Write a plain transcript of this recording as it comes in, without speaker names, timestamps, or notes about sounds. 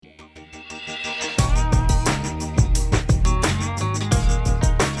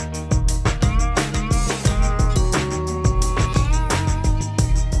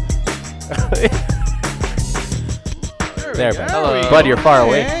There, go. Ben. Hello. Bud, you're far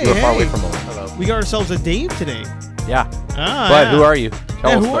away. Hey, You're far hey. away from home. Hello. We got ourselves a Dave today. Yeah. Ah, Bud, yeah. who are you?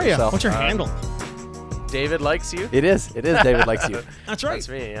 Tell Yeah, us who about are you? yourself. What's your handle? David likes you. It is. David likes you. That's right. That's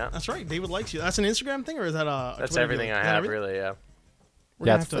me, yeah. That's right. David likes you. That's an Instagram thing, or is that a That's Twitter everything deal? I Is that have, everything? really, yeah. We're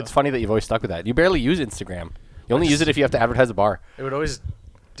Yeah, gonna it's, have to- it's funny that you've always stuck with that. You barely use Instagram. You only use it if you have to advertise a bar. It would always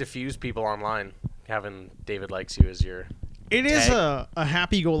diffuse people online, having David likes you as your... It is tag. a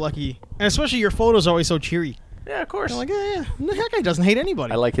happy-go-lucky, and especially your photos are always so cheery. Yeah, of course. You're like, yeah, that guy doesn't hate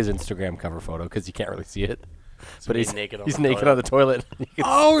anybody. I like his Instagram cover photo because you can't really see it. But me he's naked on he's the naked toilet. on the toilet. You can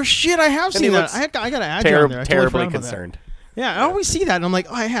Oh shit! I have And he seen that. looks I gotta add you on there. I totally terribly forgot about that. concerned. Yeah, I always see that, and I'm like,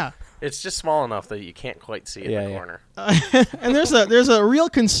 oh yeah. It's just small enough that you can't quite see in Yeah, the yeah. corner. And there's a real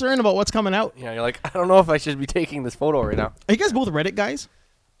concern about what's coming out. Yeah, you're like, I don't know if I should be taking this photo right now. Are you guys both Reddit guys?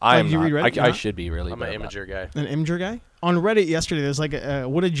 I'm you not. read Reddit? You're I not? should be really. I'm but an not. Imager guy. An Imgur guy? On Reddit yesterday, there's like,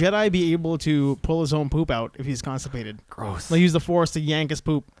 would a Jedi be able to pull his own poop out if he's constipated? Gross. Like use the Force to yank his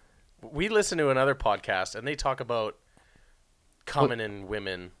poop. We listen to another podcast, and they talk about coming in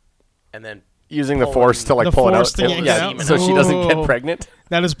women, and then Using the pulling force to like the pull it force out. to yank it out. so she doesn't get Ooh. pregnant.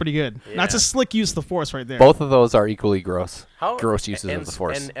 That is pretty good. That's Yeah. a slick use of the Force right there. Both of those are equally gross. how Gross uses of the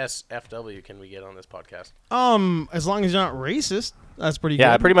force. NSFW can we get on this podcast? As long as you're not racist, that's pretty good.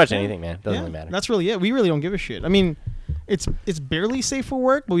 Yeah, pretty much anything, man. Doesn't Yeah, really matter. That's really it. We really don't give a shit. I mean, it's barely safe for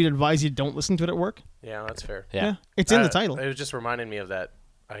work, but we'd advise you don't listen to it at work. Yeah, that's fair. Yeah. It's in the title. It was just reminding me of that.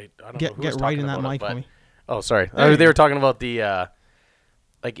 I don't know Get who was right in talking that about mic it, for but- me. Oh, sorry. There you They go. were talking about the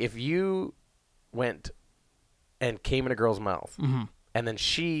like if you went and came in a girl's mouth, Mm-hmm. and then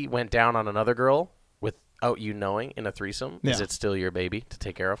she went down on another girl without you knowing in a threesome, is Yeah. it still your baby to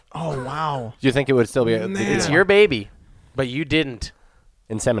take care of? Oh wow! Do you think it would still be? Man. It's your baby, but you didn't.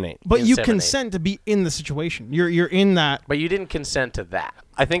 Inseminate. But you Inseminate. consent to be in the situation. You're in that. But you didn't consent to that.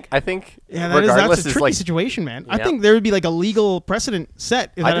 I think. Yeah, regardless that's a is tricky like. situation, man. I Yeah. think there would be like a legal precedent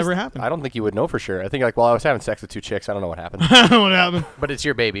set if that ever happened. I don't think you would know for sure. I think like, well, I was having sex with two chicks. I don't know what happened. I don't know what happened. But it's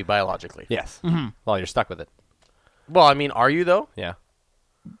your baby biologically. Yes. Mm-hmm. Well, you're stuck with it. Well, I mean, are you though? Yeah.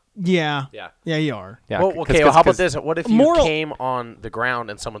 Yeah. Yeah. Yeah, you are. Yeah. Well, 'cause- okay. Well, how about 'cause this? What if you Moral- came on the ground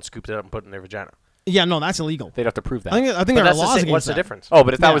and someone scooped it up and put it in their vagina? Yeah, no, that's illegal. They'd have to prove that. I think But there are that's the laws same. against What's the that. difference? Oh,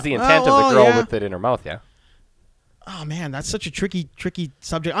 but if that Yeah. was the intent Well, of the girl yeah. with it in her mouth, yeah. Oh man, that's such a tricky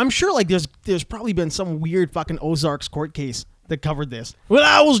subject. I'm sure like there's probably been some weird fucking Ozarks court case that covered this. Well,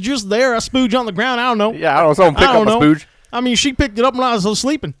 I was just there, a spooge on the ground. I don't know. Yeah, I don't know. Someone pick I don't up a know. spooge. I mean, she picked it up when I was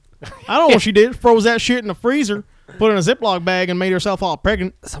sleeping. I don't know what she did. Froze that shit in the freezer, put it in a Ziploc bag, and made herself all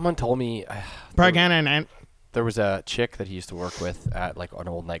pregnant. Someone told me Pregnant and there was a chick that he used to work with at like an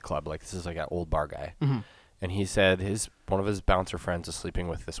old nightclub. Like this is like an old bar guy, and he said one of his bouncer friends was sleeping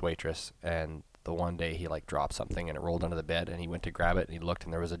with this waitress, and the one day he like dropped something and it rolled under the bed, and he went to grab it and he looked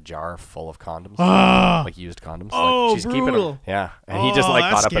and there was a jar full of condoms, like used condoms. Oh, like, she's keeping brutal. them. yeah, and he just Oh, like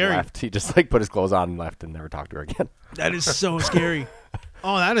that's got up scary. and left. He just like put his clothes on and left and never talked to her again. That is so scary.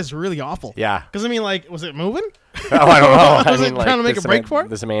 Oh, that is really awful. Yeah. Because I mean, like, was it moving? Oh, I don't know. I Was it mean, like, trying to make there's a break some, for it?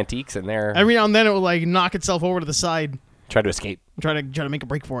 There's some antiques in there. Every now and then it would like knock itself over to the side, Try to escape. and try to make a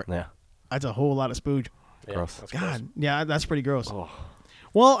break for it. Yeah. That's a whole lot of spooge. Yeah, Gross. that's gross. God, yeah, that's pretty gross. Oh.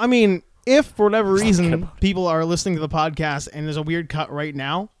 Well, I mean, if for whatever reason about people are listening to the podcast and there's a weird cut right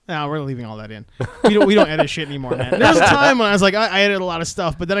now, we're leaving all that in. We don't edit shit anymore, man. There was a time when I was like, I edited a lot of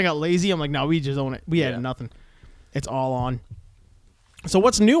stuff, but then I got lazy. I'm like, no, we just own it. We edit nothing. It's all on. So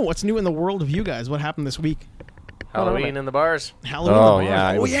what's new? What's new in the world of you guys? What happened this week? Halloween in the bars. Halloween. Oh, the bars.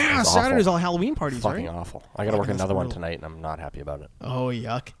 yeah, it Oh was- it yeah. was Saturday's awful. all Halloween parties, Fucking right? awful. I got to work Fucking another one brutal. tonight, and I'm not happy about it. Oh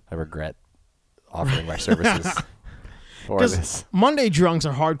yuck. I regret offering my services for Because this. Monday drunks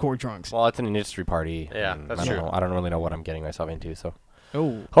are hardcore drunks. Well, it's an industry party. Yeah, and that's I don't true. know. I don't really know what I'm getting myself into, so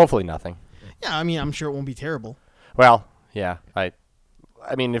Oh. hopefully nothing. Yeah, I mean, I'm sure it won't be terrible. Well, yeah. I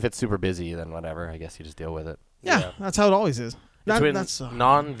mean, if it's super busy, then whatever. I guess you just deal with it. Yeah, Yeah. that's how it always is. It's when That's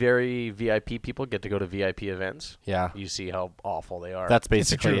non-very VIP people get to go to VIP events. Yeah. You see how awful they are. That's It's a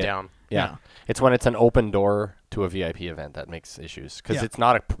basically trip it. down. Yeah. Yeah. It's when it's an open door to a VIP event that makes issues because Yeah. it's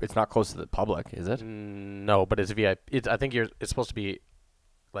not close to the public, is it? No, but it's VIP. I think it's supposed to be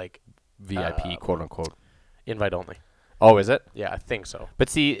like VIP, quote unquote. invite only. Oh, is it? Yeah, I think so. But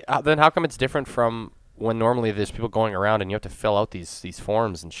see, then how come it's different from when normally there's people going around and you have to fill out these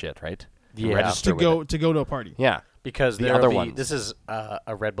forms and shit, right? And Yeah. register to with go it. to a party. Yeah. Because The there'll other be- ones. This is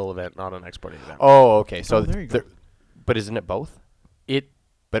a Red Bull event, not an exporting event. Oh, okay. So, Oh, there you go. but isn't it both?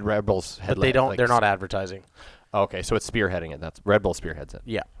 But Red Bull's But they don't. They're not advertising. Okay, so it's spearheading it. That's Red Bull spearheads it.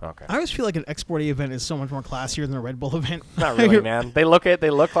 Yeah. Okay. I always feel like an export event is so much more classier than a Red Bull event. Not really, man. They look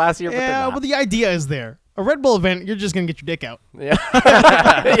classier, but they're Yeah, not. but the idea is there. A Red Bull event, you're just gonna get your dick out. Yeah,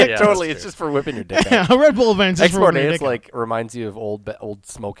 that's totally. true. It's just for whipping your dick Yeah, out. a Red Bull event is just for Export whipping your it's dick out. like reminds you of old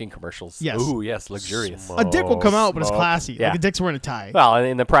smoking commercials. Yes. Ooh, yes, luxurious. Smoke. A dick will come out, but it's Smoke. classy. Yeah. Like a dick's wearing a tie. Well, and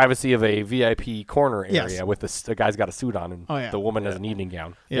in the privacy of a VIP corner area Yes. with the guy's got a suit on and Oh, yeah. the woman has an evening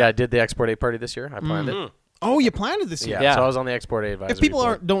gown. Yeah, I did the Export A party this year. I planned it. Oh, you planned it this year. Yeah, Yeah. so I was on the Export A advisory If people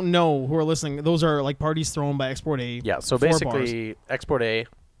board. don't know who are listening, those are like parties thrown by Export A. Yeah, so for basically, Export A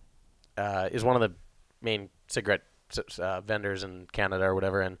is one of the main cigarette vendors in Canada or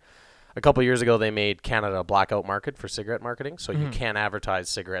whatever. And a couple years ago, they made Canada a blackout market for cigarette marketing. So you can't advertise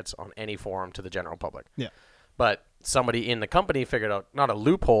cigarettes on any forum to the general public. Yeah. But somebody in the company figured out not a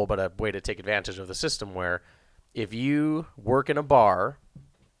loophole, but a way to take advantage of the system where if you work in a bar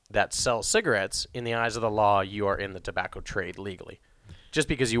that sells cigarettes, in the eyes of the law, you are in the tobacco trade legally. Just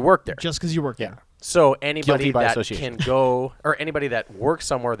because you work there. Just because you work there. So anybody Guilty by that association. can go, or anybody that works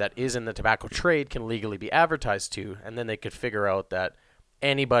somewhere that is in the tobacco trade can legally be advertised to, and then they could figure out that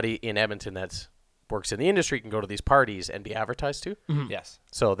anybody in Edmonton that works in the industry can go to these parties and be advertised to. Yes.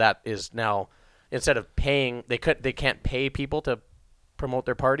 So that is now, instead of paying, they can't pay people to promote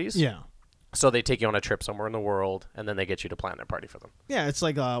their parties. Yeah. So they take you on a trip somewhere in the world, and then they get you to plan their party for them. Yeah, it's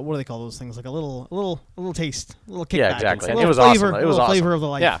like what do they call those things? Like a little taste, a little kickback. Yeah, exactly. A And little it was flavor, awesome. It a was little awesome. flavor of the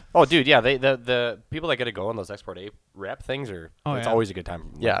life. Yeah. Oh, dude. Yeah. The people that get to go on those Export A rep things it's yeah. always a good time.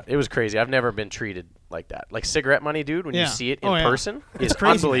 Yeah, it was crazy. I've never been treated like that. Like cigarette money, dude, when Yeah. you see it in Oh, yeah. person, It's it's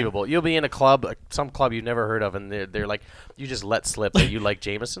crazy, unbelievable. You'll be in a club, some club you've never heard of, and they're like, you just let slip that you like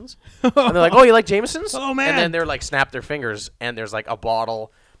Jamesons. And they're like, oh, you like Jamesons? Oh, man. And then they're like, snap their fingers, and there's like a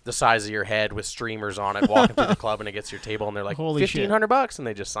bottle the size of your head with streamers on it walking through the club, and it gets to your table, and they're like, Holy shit. $1,500, and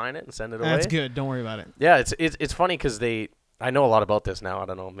they just sign it and send it away. That's good. Don't worry about it. Yeah, it's funny because I know a lot about this now. I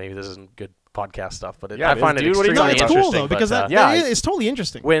don't know, maybe this isn't good podcast stuff, but Yeah, I it is, find it dude. What are you extremely No, talking it's about? cool interesting. though because but, that it's totally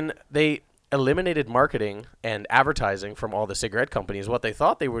interesting. when they eliminated marketing and advertising from all the cigarette companies, what they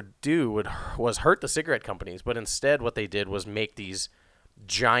thought they would do was hurt the cigarette companies, but instead what they did was make these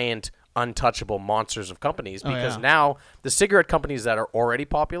giant untouchable monsters of companies, because now the cigarette companies that are already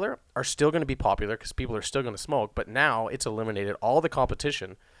popular are still going to be popular because people are still going to smoke, but now it's eliminated all the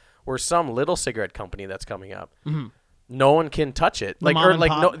competition where some little cigarette company that's coming up, no one can touch it. Like, mom or and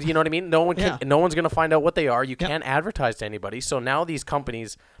like, no, pop. you know what I mean? No one can. Yeah. No one's going to find out what they are. You can't advertise to anybody. So now these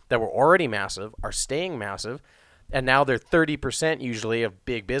companies that were already massive are staying massive, and now they're 30% usually of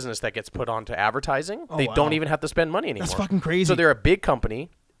big business that gets put onto advertising. They wow. don't even have to spend money anymore. That's fucking crazy. So they're a big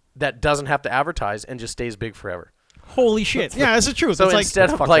company that doesn't have to advertise and just stays big forever. Holy shit. Yeah, that's the truth. So it's like instead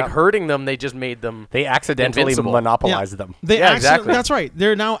of fucked like up. hurting them, they just made them. They accidentally Invincible. monopolized them. they Yeah, exactly. That's right.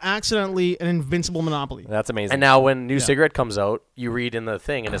 They're now accidentally an invincible monopoly. That's amazing. And now when new cigarette comes out, you read in the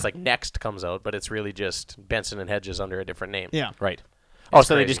thing and it's like Next comes out, but it's really just Benson and Hedges under a different name. Yeah. right. Oh,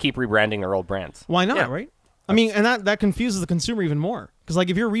 so they crazy. just keep rebranding their old brands. Why not, Yeah. right? I mean, and that confuses the consumer even more. Because, like,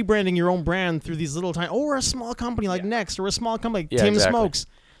 if you're rebranding your own brand through these little tiny, we're a small company like Next, or a small company like Yeah, Tim exactly. Smokes.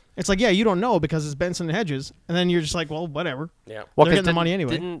 It's like, yeah, you don't know because it's Benson and Hedges. And then you're just like, well, whatever. Yeah. Well, They're 'cause getting the money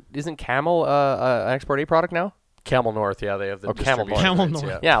anyway. Isn't Camel an Export A product now? Camel North, yeah, they have the Camel distribution Camel rights,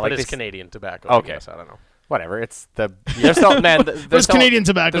 North. Yeah, but like it's this- Canadian tobacco. Okay. I guess. I don't know. Whatever. It's the they're selling, man. It's Canadian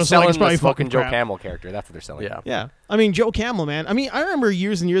tobacco, They're so like, selling it's probably the fucking fucking Joe crap. Camel character. That's what they're selling. Yeah. Yeah. I mean, Joe Camel, man. I mean, I remember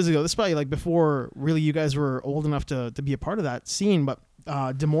years and years ago, this is probably like before really you guys were old enough to be a part of that scene, but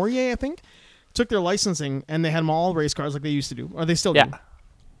De Maurier, I think, took their licensing and they had them all race cars like they used to do, or they still do. Yeah.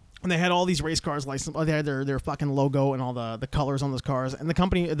 And they had all these race cars licensed. They had their fucking logo and all the colors on those cars. And the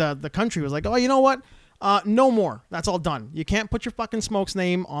company, the country was like, oh, you know what? No more. That's all done. You can't put your fucking Smokes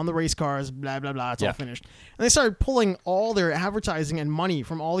name on the race cars. Blah blah blah. It's all finished. And they started pulling all their advertising and money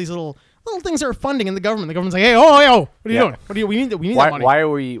from all these little things they're funding in the government. The government's like, hey, what are you doing? We need Why? that money. Why are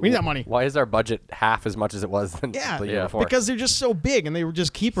we? We need that money. Why is our budget half as much as it was than Yeah, the year before? because they're just so big and they would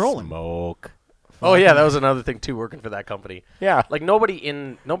just keep rolling. Smoke. Oh yeah, that was another thing too. Working for that company, Yeah. like nobody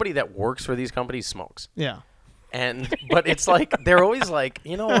that works for these companies smokes. Yeah. And but it's like they're always like,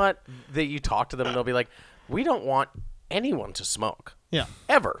 you know what? That you talk to them and they'll be like, we don't want anyone to smoke. Yeah.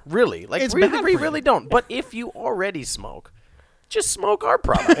 Ever, really. Like It's really, bad we for you. really don't. But if you already smoke, just smoke our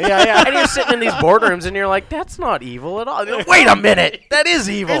product. yeah. And you're sitting in these boardrooms and you're like, that's not evil at all. You're like, wait a minute, that is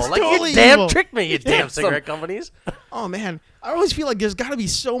evil. It's like totally you damn evil. tricked me, you damn cigarette companies. Oh man, I always feel like there's got to be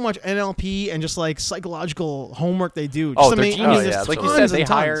so much NLP and just like psychological homework they do. Just Oh, to they're make- I mean, genius. there's yeah, Like you tons said, and they tons.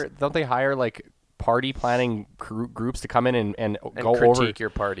 hire. Don't they hire like party planning groups to come in and And go critique over your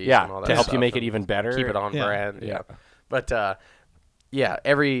parties Yeah, and all that to help stuff you make it and even better. keep it on Yeah. brand. Yeah. But yeah,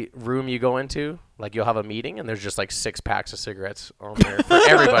 every room you go into, like you'll have a meeting and there's just like 6 packs of cigarettes on there for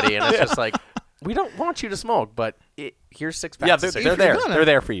everybody, and it's just like we don't want you to smoke, but here's 6 packs. Yeah, of they're cigarettes. there. gonna- They're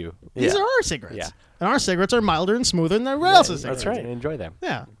there for you. These Yeah. are our cigarettes. Yeah. And our cigarettes are milder and smoother than everyone else's cigarettes. That's right. Enjoy them.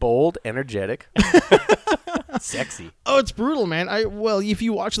 Yeah. Bold, energetic. Sexy. Oh, it's brutal, man. If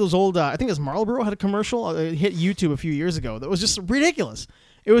you watch those old, I think it was Marlboro had a commercial. It hit YouTube a few years ago. That was just ridiculous.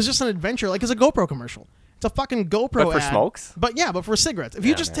 It was just an adventure, like it's a GoPro commercial. It's a fucking GoPro But for ad. smokes? But yeah, but for cigarettes. If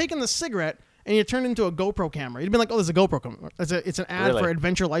you just taken the cigarette and you turned it into a GoPro camera, you'd be like, oh, there's a GoPro. It's an ad Really? for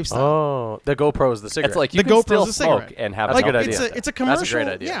adventure lifestyle. Oh, the GoPro is the cigarette. It's like you The can GoPro's still a smoke cigarette. and have That's a a good selfie. idea. It's a commercial. That's a great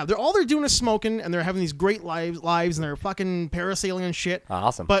idea. Yeah, they're all they're doing is smoking, and they're having these great lives, and they're fucking parasailing and shit.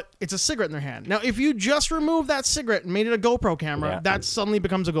 Awesome. But it's a cigarette in their hand. Now, if you just remove that cigarette and made it a GoPro camera, Yeah. that suddenly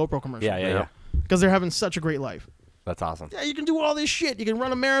becomes a GoPro commercial. Yeah. Because they're having such a great life. That's awesome. Yeah, you can do all this shit. You can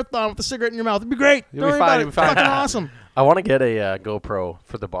run a marathon with a cigarette in your mouth. It'd be great. You'll Don't be worry fine, about you'll it. be fine. Fucking awesome. I want to get a GoPro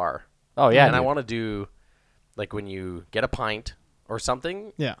for the bar. Oh yeah, and I dude. want to do like when you get a pint or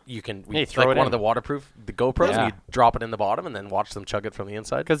something. Yeah. You can Hey, throw like it one in. of the waterproof GoPros. Yeah. And you drop it in the bottom and then watch them chug it from the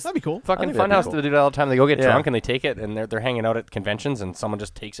inside. Because That'd be cool. Fucking I think that'd be Funhouse cool. they do that all the time. They go get Yeah. drunk and they take it and they're hanging out at conventions and someone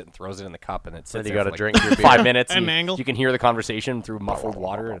just takes it and throws it in the cup and it sits Then you there got to for drink your beer. 5 minutes An and angle. you can hear the conversation through muffled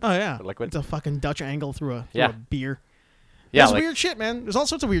water. Oh, yeah. The liquid. It's a fucking Dutch angle through a Yeah. beer. Yeah, There's like- weird shit, man. There's all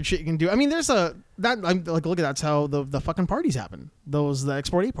sorts of weird shit you can do. I mean, I'm like, look at that's how the fucking parties happen. The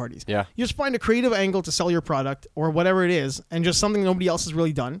Export 8 parties. Yeah. You just find a creative angle to sell your product or whatever it is, and just something nobody else has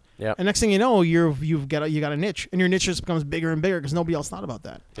really done. Yep. And next thing you know, you got a niche, and your niche just becomes bigger and bigger because nobody else thought about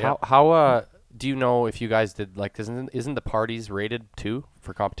that. How do you know if you guys did like isn't the parties rated too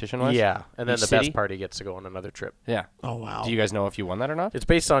for competition wise? Yeah, and then Each the city? best party gets to go on another trip. Yeah. Oh wow. Do you guys know if you won that or not? It's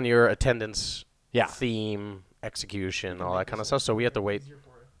based on your attendance, Yeah. theme, execution, all that kind of stuff. So we have to wait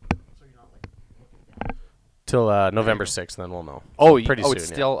till November 6th, then we'll know. Oh, pretty it's soon,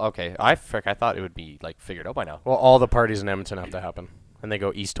 still okay. I thought it would be like figured out by now. Well, all the parties in Edmonton have to happen, and they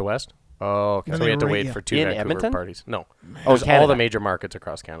go east to west. Oh, okay. Then So we they have to rate wait you. for 2 In Vancouver Edmonton? parties. No, Oh, all Canada. the major markets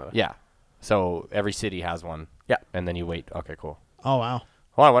across Canada. Yeah. So every city has one. Yeah. And then you wait. Okay, cool. Oh wow.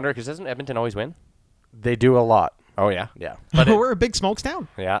 Well, I wonder because doesn't Edmonton always win? They do a lot. Oh yeah. Yeah, but We're a big smokes town.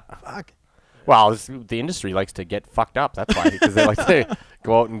 Yeah. Fuck. Well, the industry likes to get fucked up. That's why because they like to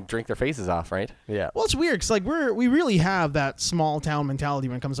go out and drink their faces off, right? yeah. Well, it's weird because like we really have that small town mentality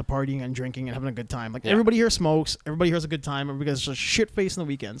when it comes to partying and drinking and having a good time. Like Yeah. everybody here smokes, everybody here has a good time, everybody gets just shit faced on the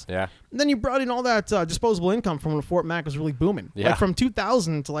weekends. Yeah. And then you brought in all that disposable income from when Fort Mac was really booming. Yeah. Like from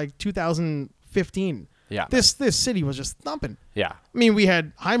 2000 to like 2015. Yeah. This city was just thumping. Yeah. I mean, we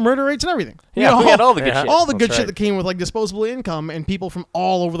had high murder rates and everything. Yeah. We had all the good Yeah. shit. all the good That's shit right. that came with like disposable income and people from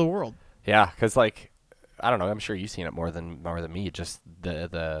all over the world. Yeah, because like I don't know. I'm sure you've seen it more than me. Just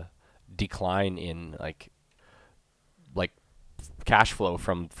the decline in like cash flow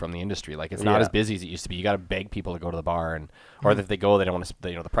from the industry. Like it's not Yeah. as busy as it used to be. You got to beg people to go to the bar, and or if they go, they don't want to.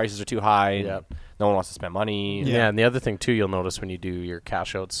 The prices are too high. And Yep. No one wants to spend money. Yeah, and the other thing too, you'll notice when you do your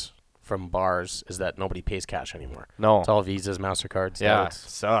cash outs from bars is that nobody pays cash anymore. No. It's all Visas, Mastercards. Yeah. debits.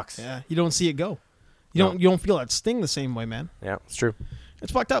 Sucks. Yeah, you don't see it go. You don't feel that sting the same way, man. Yeah, it's true.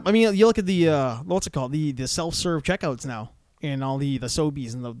 It's fucked up. I mean, you look at the what's it called? The self-serve checkouts now, and all the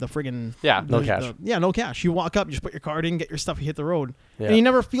Sobeys and the friggin' Yeah, no cash. No cash. You walk up, you just put your card in, get your stuff, you hit the road, Yeah. and you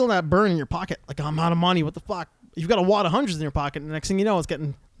never feel that burn in your pocket. Like I'm out of money. What the fuck? You've got a wad of hundreds in your pocket, and the next thing you know, it's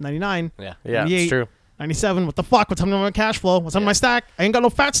getting 99, Yeah. Yeah, 98, it's true. 97. What the fuck? What's happening to my cash flow? What's on my stack? I ain't got no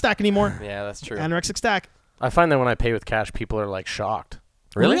fat stack anymore. Yeah, that's true. Anorexic stack. I find that when I pay with cash, people are like shocked.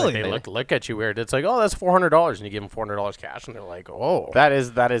 Really? Like, they look at you weird. It's like, oh, that's $400, and you give them $400 cash, and they're like, oh, That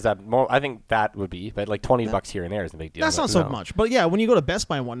is I think that would be, but like $20 here and there is a big deal. That's but- not so no. much, but yeah, when you go to Best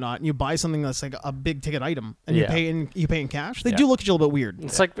Buy and whatnot, and you buy something that's like a big ticket item, and Yeah. you pay in cash, they Yeah. do look at you a little bit weird.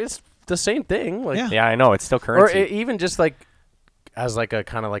 it's like it's the same thing. Like, Yeah. Yeah, I know it's still or currency. even just like as like a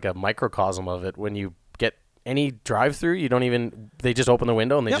kind of like a microcosm of it. When you get any drive-through, you don't even they just open the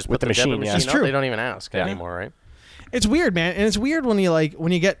window and they Yep. just With put the debit machine, yeah. That's out. true. They don't even ask Yeah. anymore, right? It's weird, man, and it's weird when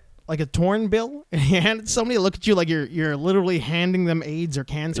you get like a torn bill and you hand it to somebody to look at you like you're literally handing them AIDS or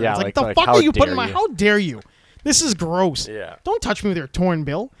cancer. Yeah, it's like, like- the like, fuck how are you putting dare in my? you? How dare you? This is gross. Yeah. Don't touch me with your torn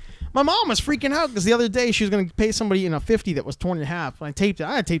bill. My mom was freaking out because the other day she was going to pay somebody in a 50 that was torn in half. And I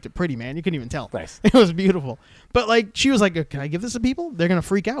taped it pretty, man. You couldn't even tell. Nice. It was beautiful. But like she was like, "Can I give this to people? They're going to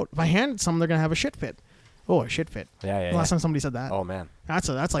freak out. If I hand it to them, they're going to have a shit fit." Oh, a shit fit. Yeah, The last time somebody said that. Oh man, That's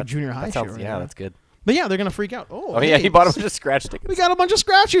like junior high that shit. sounds, Right yeah, there. that's good. But yeah, they're going to freak out. Oh yeah, hey, he bought him just scratch tickets. We got a bunch of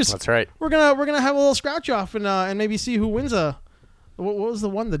scratchers. That's right. We're gonna have a little scratch off and maybe see who wins what was the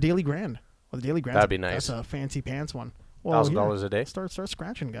one, the Daily Grand. Well, the Daily Grand. That'd be nice. That's a fancy pants one. Well, $1,000 here, a day. Start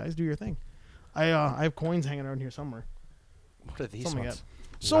scratching, guys. Do your thing. I have coins hanging around here somewhere. What are these Something ones?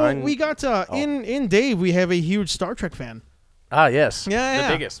 So Nine- we got in Dave. We have a huge Star Trek fan. Ah, yes. Yeah,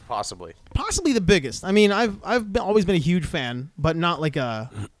 The biggest, possibly. Possibly the biggest. I mean, I've always been a huge fan, but not like a.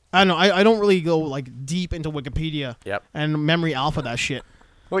 I don't know. I don't really go like deep into Wikipedia. Yep. And Memory Alpha that shit.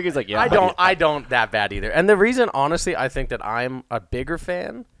 Like he's like, yeah. I don't that bad either. And the reason, honestly, I think that I'm a bigger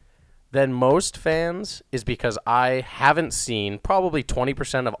fan than most fans is because I haven't seen probably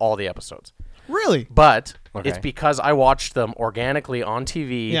 20% of all the episodes. Really? But Okay. it's because I watched them organically on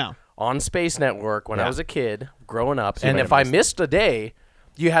TV, Yeah. on Space Network when I Yeah. was a kid growing up. So you And might if have I missed missed a day,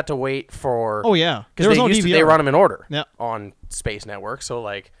 you had to wait for. Oh yeah. There Because was they no used to, DVR. they run them in order Yeah. on Space Network. So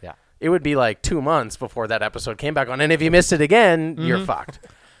like, Yeah. it would be like 2 months before that episode came back on. And if you missed it again, you're fucked.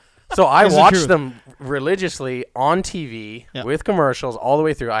 So I That's the watched truth. them religiously on TV Yeah. with commercials all the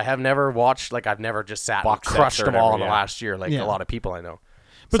way through. I have never watched, like, I've never just sat and Box sets crushed or them all whatever, in the yeah. last year, like Yeah. a lot of people I know.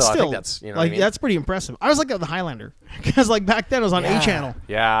 But so still, I think that's, you know what I like mean? that's pretty impressive. I was like the Highlander because like back then it was on A channel,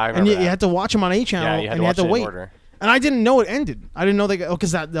 Yeah, I and remember you that. had to watch them on A channel, Yeah, you had and to you had watch to it in wait. order. And I didn't know it ended. I didn't know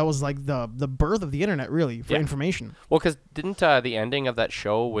because that was like the birth of the internet, really, for Yeah. information. Well, because didn't the ending of that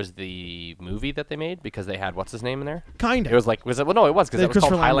show was the movie that they made because they had what's his name in there? Kind of. It was like well no it was because The it was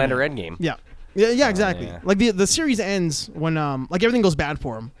called Christopher Highlander Lambert. Endgame. Yeah. Yeah, exactly. yeah. Like the series ends when like everything goes bad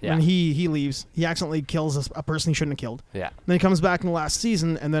for him. Yeah. When he leaves, he accidentally kills a person he shouldn't have killed. Yeah. Then he comes back in the last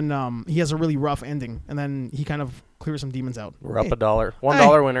season, and then he has a really rough ending, and then he kind of clears some demons out. We're up Hey, $1.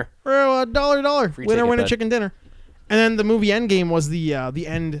 $1 winner. we're $1. Free Winner, ticket, winner, bud. chicken dinner. And then the movie Endgame was the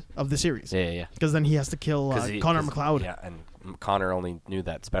end of the series. Yeah. Because then he has to kill Connor McLeod. Yeah, and Connor only knew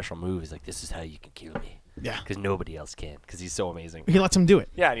that special move. He's like, this is how you can kill me. Yeah. Because nobody else can. Because he's so amazing. He lets him do it.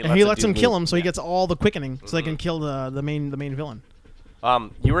 Yeah, and he and lets he him lets do him the kill move. him, so he Yeah. gets all the quickening, so they can kill the main villain.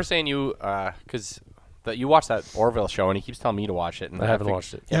 You were saying you because you watched that Orville show, and he keeps telling me to watch it. And I haven't figured-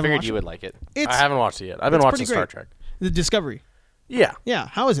 watched it. I haven't figured watched you it? would like it. It's I haven't watched it yet. I've been it's watching pretty Star great. Trek. the Discovery. Yeah. Yeah,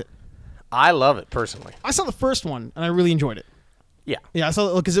 how is it? I love it, personally. I saw the first one and I really enjoyed it. Yeah. Yeah, I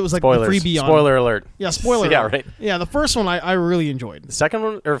saw it because it was like Spoilers. the freebie on. Spoiler alert. Yeah, spoiler. Yeah, alert. right. Yeah, the first one I really enjoyed. The second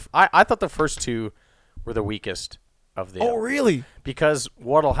one, I thought the first two were the weakest of the. Oh, really? Because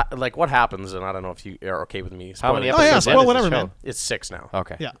what happens, and I don't know if you are okay with me. How many spoiling episodes? yeah, in spoil is whatever, the show? man. It's 6 now.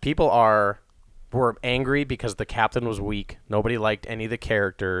 Okay. Yeah. People were angry because the captain was weak. Nobody liked any of the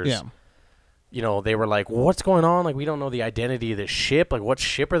characters. Yeah. You know, they were like, what's going on? Like, we don't know the identity of the ship. Like, what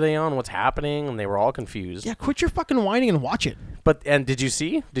ship are they on? What's happening? And they were all confused. Yeah, quit your fucking whining and watch it. And did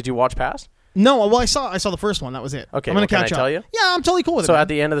you watch past? No, well, I saw the first one. That was it. Okay, I'm gonna well, can catch I up. tell you? Yeah, I'm totally cool with So it. man. at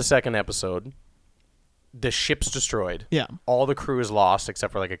the end of the second episode, the ship's destroyed. Yeah. All the crew is lost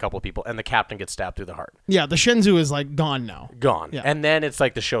except for like a couple of people, and the captain gets stabbed through the heart. Yeah, the Shenzhou is like gone now. Gone. Yeah. And then it's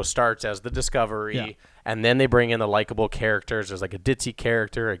like the show starts as the Discovery, Yeah. and then they bring in the likable characters. There's like a ditzy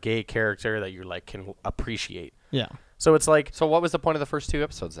character, a gay character that you like can appreciate. Yeah. So it's like So what was the point of the first 2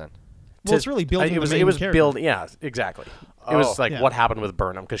 episodes then? Well, it's really building it was the main character. build. Yeah, exactly. It Oh. was like Yeah. what happened with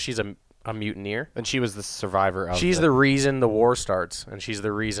Burnham because she's a mutineer. And she was the survivor of She's the reason the war starts, and she's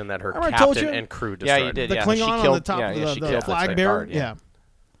the reason that her Remember I told captain you? and crew Yeah, destroyed. you did. The Yeah, Klingon she on the killed- top yeah, of yeah, the, she the killed flag that bearer. guard, Yeah.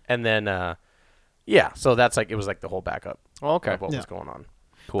 And then, so that's like it was like the whole backup Oh, okay. of what Yeah. was going on.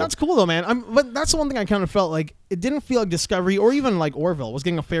 Cool. That's cool though, man. But that's the one thing I kind of felt like it didn't feel like Discovery or even like Orville was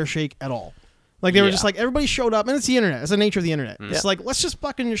getting a fair shake at all. Like they were Yeah. just like everybody showed up, and it's the internet. It's the nature of the internet. It's Yeah. like let's just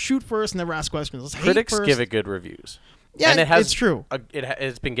fucking shoot first, and never ask questions. Let's hate Critics first. give it good reviews. Yeah, and it has it's true.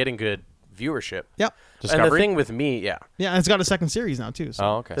 It's been getting good viewership. Yep. And the Discovery? thing with me, Yeah, and it's got a second series now too. So. Oh,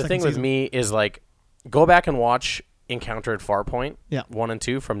 okay. the Second thing with season. me is like go back and watch Encounter at Farpoint, Yeah. 1 and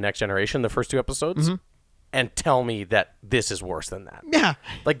 2 from Next Generation, the first 2 episodes, Mm-hmm. and tell me that this is worse than that. Yeah.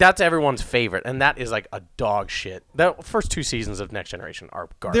 Like that's everyone's favorite, and that is like a dog shit. The first 2 seasons of Next Generation are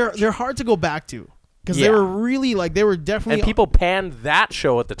garbage. They're hard to go back to because they Yeah. were really like they were definitely and people panned that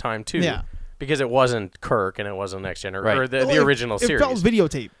show at the time too. Yeah. Because it wasn't Kirk and it wasn't Next Generation Right. or the Well, original it series. felt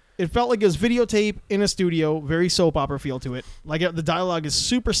videotape. It felt like it was videotape in a studio, very soap opera feel to it. Like the dialogue is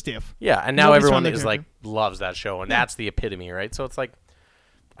super stiff. Yeah, and now Nobody's everyone found is their like loves that show, and that's the epitome, right? So it's like,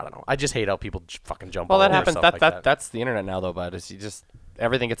 I don't know. I just hate how people fucking jump. Well, all that over happens. stuff That, like that that's the internet now, though. But it's you just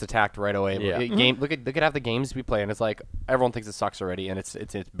everything gets attacked right away. Yeah. Game. Look at half the games we play, and it's like everyone thinks it sucks already, and it's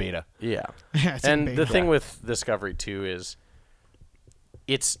beta. Yeah. It's And in the beta. thing with Discovery too is,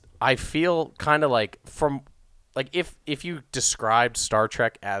 I feel kind of like from, like if you described Star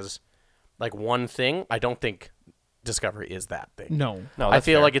Trek as, like one thing, I don't think Discovery is that thing. No. No, I that's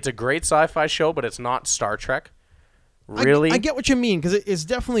feel fair. like it's a great sci-fi show, but it's not Star Trek. I- Really, I get what you mean because it's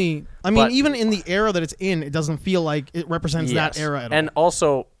definitely. I mean, But- even in the era that it's in, it doesn't feel like it represents Yes. that era at all. And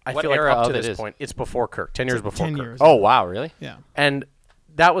also, I What feel like era up to of it this is? point, it's before Kirk, 10 years before 10 Kirk. years. Oh wow, really? Yeah. And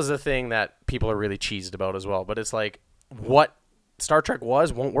that was the thing that people are really cheesed about as well. But it's like what Star Trek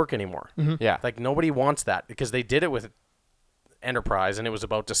won't work anymore. Yeah. Like nobody wants that because they did it with Enterprise, and it was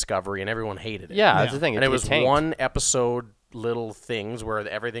about Discovery, and everyone hated it. Yeah, that's Yeah. the thing. And it was tanked. one episode little things where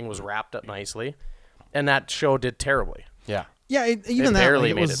everything was wrapped up nicely, and that show did terribly. Yeah. Yeah, even that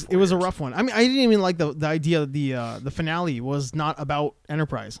barely like, made it it was a 4 years. rough one. I mean, I didn't even like the idea that the finale was not about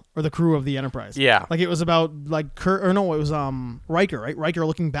Enterprise or the crew of the Enterprise. Yeah. like it was about like Kurt, or no, it was Riker, right? Riker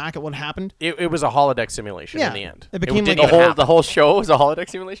looking back at what happened. It was a holodeck simulation Yeah. in the end. It became didn't like even happen. The whole show was a holodeck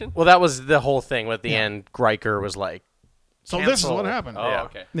simulation. Well, that was the whole thing. With the Yeah. end, Riker was like, So this is "Cancel." what happened. Oh, Yeah.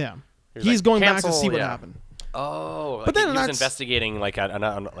 okay. Yeah, was he's like, going back to "Cancel," see what yeah. happened. Oh, like But then he was that's- investigating like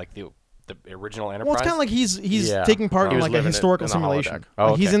like the original Enterprise. Well, it's kind of like he's Yeah. taking part He in was like a living it historical in a simulation. holodeck. Oh,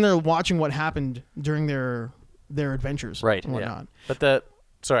 Like, he's okay. in there watching what happened during their adventures, Right. And Yeah. whatnot. But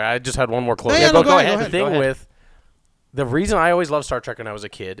sorry, I just had one more close. No, go ahead, The go thing ahead. with the reason I always loved Star Trek when I was a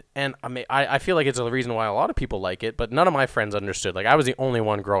kid, and I feel like it's the reason why a lot of people like it, but none of my friends understood. Like I was the only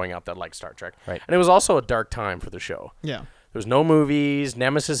one growing up that liked Star Trek, Right. And it was also a dark time for the show. Yeah, There was no movies.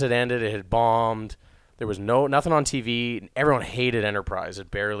 Nemesis had ended. It had bombed. There was nothing on TV. Everyone hated Enterprise. It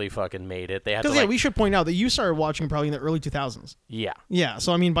barely fucking made it. They had to because we should point out that you started watching probably in the early 2000s. yeah. Yeah,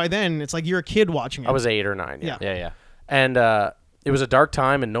 so I mean, by then it's like you're a kid watching it. I was 8 or 9. Yeah. Yeah, yeah. And it was a dark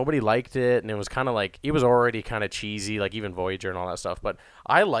time, and nobody liked it, and it was kind of like, it was already kind of cheesy, like even Voyager and all that stuff. But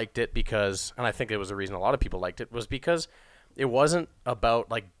I liked it because, and I think it was the reason a lot of people liked it, was because it wasn't about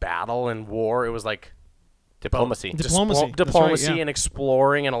like battle and war. It was like Diplomacy. Diplomacy. That's diplomacy, right, yeah. and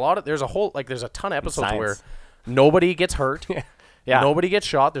exploring, and there's a ton of episodes Science. where nobody gets hurt. Yeah. Nobody gets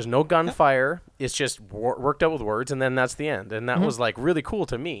shot. There's no gunfire. It's just worked out with words, and then that's the end. And that was like really cool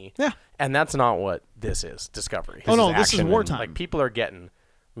to me. Yeah. And that's not what this is, Discovery. Oh, no, is this is action and, wartime. Like people are getting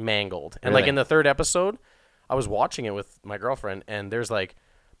mangled. And Really? like in the 3rd episode, I was watching it with my girlfriend, and there's like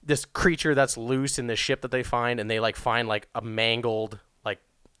this creature that's loose in the ship that they find, and they like find like a mangled, like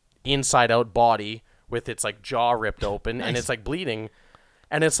inside out body with its like jaw ripped open, and it's like bleeding.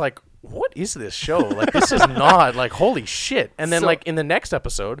 And it's like, what is this show? Like, this is not like, holy shit. And then So- like in the next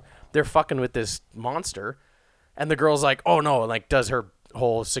episode, they're fucking with this monster, and the girl's like, oh no, and like does her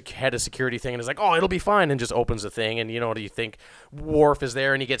whole head of security thing, and is like, oh, it'll be fine, and just opens the thing, and what do you think? Worf is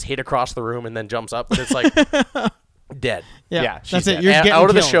there, and he gets hit across the room, and then jumps up, but it's like dead. Yeah, Yeah, she's that's it. dead. You're getting Out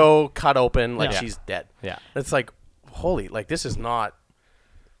of the killed. show, cut open, like Yeah. she's dead. Yeah. It's like, holy, like this is not.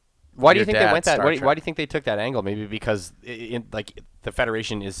 Why do you Your think they dad's went that? Star Why Trek. do you think they took that angle? Maybe because like the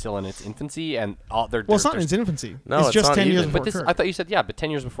Federation is still in its infancy, and all they're Well, it's not in they're- its infancy. No, it's it's just not 10 years even. before But this, Kirk. I thought you said but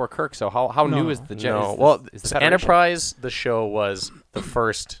 10 years before Kirk. So how No, new no. is the No, is well, the Federation? Enterprise, the show was the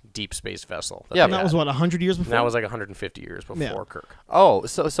first deep space vessel. Yeah, and that but- was what 100 years And before. that was like 150 years before Yeah. Kirk. Oh,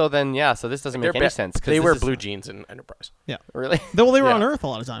 so then so this doesn't make any sense. 'cause They this Oh, wear is- blue jeans in Enterprise. yeah. Really? Well, they were Yeah. on Earth a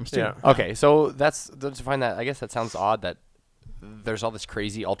lot of times too. Yeah. Okay, so to find that, I guess that sounds odd that there's all this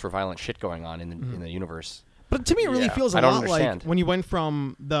crazy ultra-violent shit going on in the universe. But to me, it really Yeah. feels a I don't lot understand. like when you went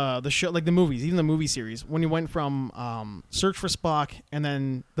from the show, like the movies, even the movie series, when you went from Search for Spock, and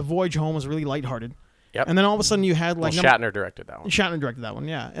then The Voyage Home was really lighthearted. Yep. And then all of a sudden you had like Shatner directed that one. Shatner directed that one,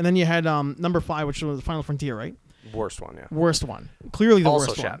 yeah. And then you had number 5, which was Final Frontier, right? Worst one, yeah. Worst one, clearly the Also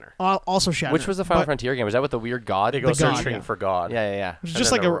worst Shatner. one. Also Shatner. Which was the Final But Frontier game? Was that with the weird god? They go The God, searching yeah. for God. Yeah, yeah, yeah. It was And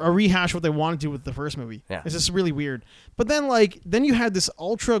just then like there a rehash of what they wanted to do with the first movie. Yeah. It's just really weird. But then you had this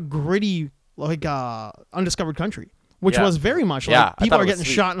ultra gritty like undiscovered country, which Yeah. was very much Yeah, like I people thought are it was getting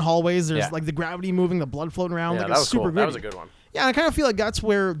sweet. shot in hallways. There's Yeah. like the gravity moving, the blood floating around. Yeah, like that it's was super cool. gritty. That was a good one. Yeah, and I kind of feel like that's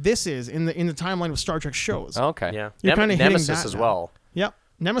where this is in the timeline of Star Trek shows. Okay. Yeah. You're kinda hitting Nemesis that as now. well. Yep,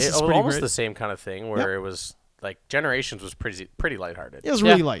 Nemesis It is was pretty almost great. the same kind of thing where it was like Generations was pretty lighthearted. It was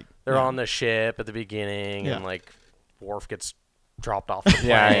really Yeah. light. They're Yeah. on the ship at the beginning, Yeah. and like Worf gets dropped off the plane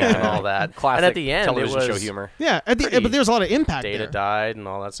Yeah, yeah, and yeah. all that. Classic and at the end, television it show was humor. Yeah, pretty- but there's a lot of impact Data there. died and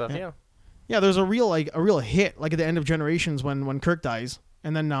all that stuff. Yeah. Yeah, there's a real hit like at the end of Generations when Kirk dies,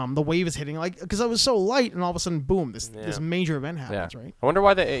 and then the wave is hitting like because I was so light, and all of a sudden, boom, this major event happens, right? I wonder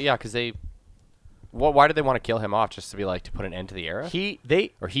why because they. Why did they want to kill him off? Just to be like to put an end to the era? He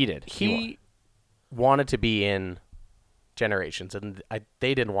did. he wanted to be in Generations, and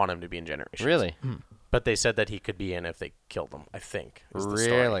they didn't want him to be in Generations. Really? But they said that he could be in if they killed him. I think. is the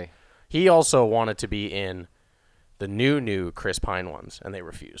story. Really? He also wanted to be in the new Chris Pine ones, and they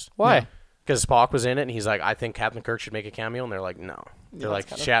refused. Why? Yeah. Because Spock was in it, and he's like, I think Captain Kirk should make a cameo, and they're like, no. They're like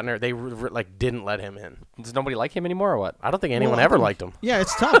Shatner. They like didn't let him in. Does nobody like him anymore or what? I don't think anyone Well, I ever think- liked him. Yeah,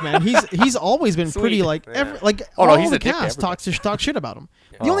 it's tough, man. He's always been pretty Sweet. like Oh, no, all he's the a dick to cast everybody. talk shit about him.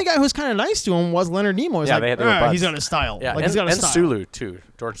 The only guy who's kind of nice to him was Leonard Nimoy. He's Yeah, like, they were buds. he's got a style. Yeah, like and, he's got a and style. Sulu too,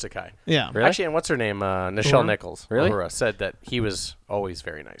 George Takei. Yeah, Really? Actually, and what's her name? Nichelle Uhura? Nichols. Really? Uhura said that he was always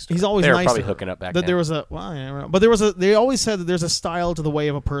very nice to he's her. always They were nice probably to her. hooking up back That then. there was a well, I don't know. But there was a. They always said that there's a style to the way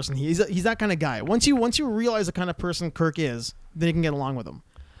of a person. He's that kind of guy. Once you realize the kind of person Kirk is, then you can get along with him.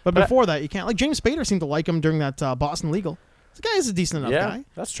 But before that, you can't. Like James Spader seemed to like him during that Boston Legal. The guy is a decent enough guy.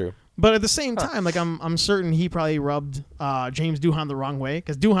 That's true. But at the same time, like I'm certain he probably rubbed James Doohan the wrong way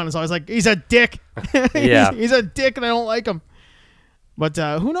because Doohan is always like, he's a dick. Yeah. he's a dick and I don't like him. But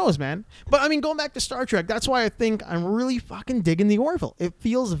who knows, man? But I mean, going back to Star Trek, that's why I think I'm really fucking digging the Orville. It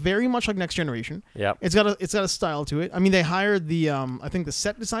feels very much like Next Generation. Yep. It's got a style to it. I mean, they hired the I think the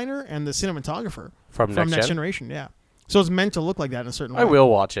set designer and the cinematographer From Next Generation. Yeah. So it's meant to look like that in a certain way. I will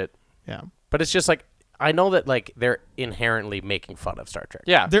watch it. Yeah. But it's just like, I know that like they're inherently making fun of Star Trek.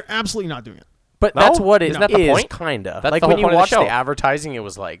 Yeah. They're absolutely not doing it. But No? that's what it Isn't that the is, point? kinda. That's Like the when whole you point of the watch show. the advertising, it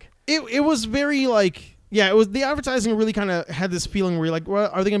was like, It was very like, yeah, it was, the advertising really kind of had this feeling where you're like, well,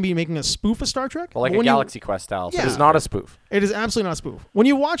 are they going to be making a spoof of Star Trek? Well, like But a when you- Galaxy Quest style. Yeah. it's not a spoof. It is absolutely not a spoof. When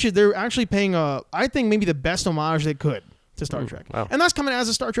you watch it, they're actually paying I think maybe the best homage they could to Star Trek. wow. And that's coming as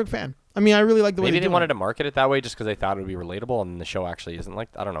a Star Trek fan. I mean, I really like the way Maybe they they do wanted it. to market it that way just because they thought it would be relatable, and the show actually isn't like.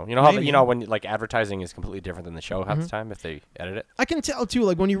 I don't know. You know how Maybe. you know when like advertising is completely different than the show half the time if they edit it. I can tell too,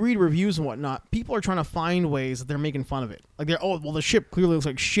 like when you read reviews and whatnot, people are trying to find ways that they're making fun of it. Like they're, oh, well, the ship clearly looks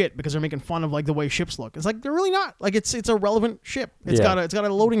like shit because they're making fun of like the way ships look. It's like they're really not. Like it's a relevant ship. It's Yeah. got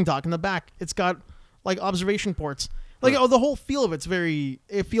a loading dock in the back. It's got like observation ports. Like the whole feel of it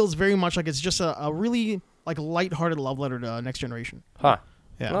feels very much like it's just a really like lighthearted love letter to Next Generation. Huh.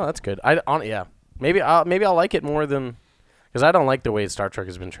 Yeah. No, that's good. Yeah. Maybe I'll like it more than, because I don't like the way Star Trek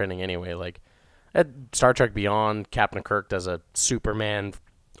has been trending anyway. Like at Star Trek Beyond, Captain Kirk does a Superman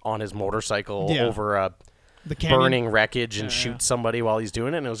on his motorcycle Yeah. over a The canyon. burning wreckage and shoots somebody while he's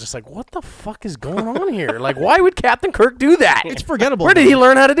doing it, and it was just like, what the fuck is going on here? Like, why would Captain Kirk do that? It's forgettable. Where did he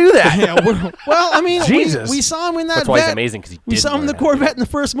learn how to do that? Yeah, well, I mean, Jesus. we saw him in that That's why he's vet. amazing because he. We did saw him in the learn how to do Corvette in the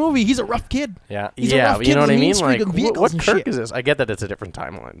first movie. He's a rough kid. it. Yeah. He's a Yeah, rough but kid you know with what I a mean mean? streak Like, of vehicles what and Kirk shit. is this? I get that it's a different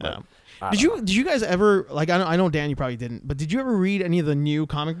timeline, but I Did don't know. you guys ever like? I know Dan, you probably didn't, but did you ever read any of the new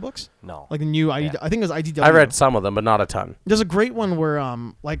comic books? No. Like the new Yeah. I think it was IDW. I read some of them, but not a ton. There's a great one where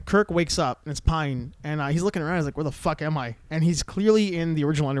like Kirk wakes up and it's Pine and he's looking around. He's like, "Where the fuck am I?" And he's clearly in the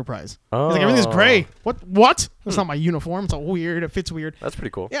original Enterprise. He's like, "Everything's gray. What? That's not my uniform. It's all weird. It fits weird." That's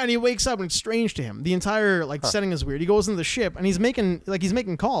pretty cool. Yeah, and he wakes up and it's strange to him. The entire setting is weird. He goes into the ship and he's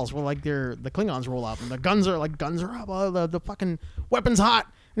making calls where like the Klingons roll up and the guns are up. Oh, the fucking weapon's hot.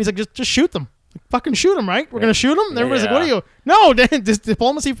 And he's like, just shoot them. Like, fucking shoot them, right? We're gonna shoot them. And everybody's like, what are you? No, just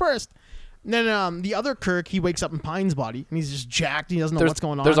diplomacy first. And then the other Kirk, he wakes up in Pine's body and he's just jacked. He doesn't know what's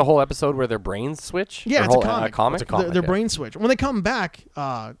going on. There's a whole episode where their brains switch. Yeah, Their it's a whole, comic. comic. It's a comic. Their yeah. brain switch. When they come back,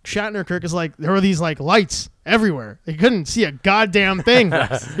 Shatner Kirk is like, there were these like lights everywhere. They couldn't see a goddamn thing.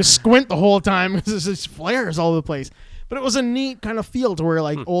 Just squint the whole time. There's just flares all over the place. But it was a neat kind of feel to where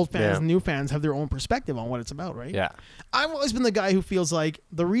like old fans Yeah. and new fans have their own perspective on what it's about, right? Yeah. I've always been the guy who feels like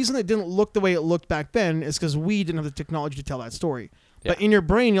the reason it didn't look the way it looked back then is because we didn't have the technology to tell that story. But Yeah. in your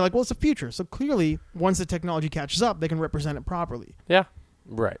brain, you're like, well, it's the future. So clearly, once the technology catches up, they can represent it properly. Yeah.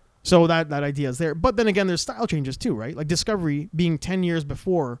 Right. So that idea is there. But then again, there's style changes too, right? Like Discovery being 10 years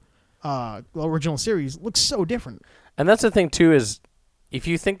before the original series looks so different. And that's the thing too, is if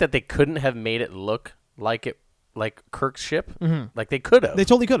you think that they couldn't have made it look like Kirk's ship, like they could have. They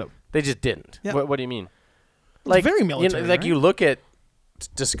totally could have. They just didn't. Yeah. What do you mean? Like very military, like right? you look at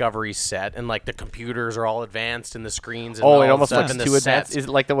Discovery set and like the computers are all advanced and the screens and Oh, all it that almost stuff looks and the too advanced. sets. Is it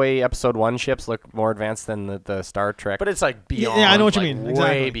like the way Episode 1 ships look more advanced than the Star Trek? But it's like beyond. Yeah, I know what you like, mean. Way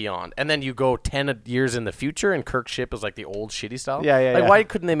Exactly. beyond. And then you go 10 years in the future and Kirk's ship is like the old shitty style. Yeah, yeah, Like yeah. why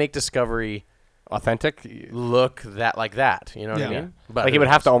couldn't they make Discovery authentic. look like that? You know what I Yeah. mean? But Like it would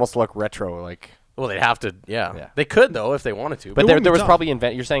have to almost look retro. Like, Well, they'd have to. Yeah. Yeah. They could though if they wanted to. but It there wouldn't be was tough. probably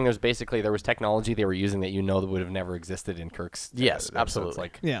You're saying there was technology they were using that that would have never existed in Kirk's. Yes, episodes, absolutely.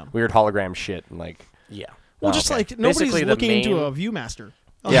 Like Yeah. weird hologram shit and like. yeah. Well, Oh, just okay. like nobody's Basically, the looking into main- a ViewMaster.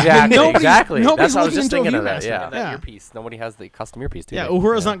 Yeah. Exactly. Exactly. Nobody's That's what I was looking just into a thinking of that. ViewMaster. Yeah. That Yeah. earpiece. Nobody has the custom earpiece. Do Yeah, they?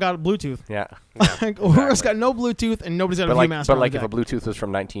 Uhura's not got Bluetooth. Yeah. Like, Uhura's got no Bluetooth and nobody's got But a like, ViewMaster. but on like the if a deck. Bluetooth was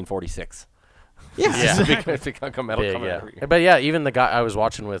from 1946. Yeah. Yeah. exactly. It's become a metal Big, cover yeah. every- But yeah, even the guy I was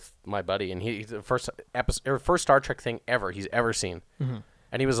watching with my buddy, and he's the first Star Trek thing he's ever seen,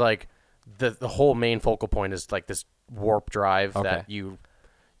 and he was like, the whole main focal point is like this warp drive Okay. that you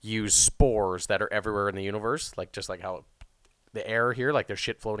use spores that are everywhere in the universe, like just like how the air here, like there's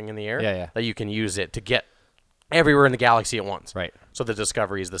shit floating in the air, Yeah, yeah. that you can use it to get everywhere in the galaxy at once. Right. So the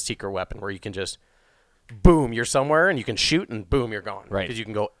Discovery is the secret weapon where you can just boom, you're somewhere and you can shoot and boom, you're gone. Right. Because you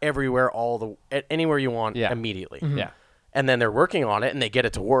can go everywhere, anywhere you want Yeah. immediately. Yeah. And then they're working on it and they get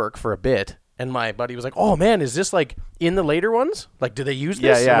it to work for a bit. And my buddy was like, "Oh man, is this like in the later ones? Like, do they use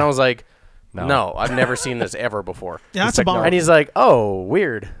Yeah, this?" yeah. And I was like, No. "No, I've never seen this ever before." Yeah, that's a bummer. And he's like, "Oh,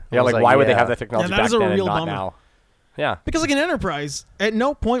 weird." I Yeah, was like why would they have "Yeah." that technology that back is a then real and not bummer. now? Yeah. Because like in Enterprise, at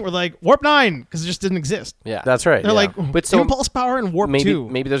no point were like Warp 9 because it just didn't exist. Yeah. That's right. They're yeah. like But so Impulse Power and Warp 2.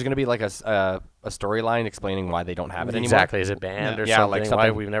 maybe there's going to be like a storyline explaining why they don't have it anymore. exactly. Is it banned or Yeah, something? like Why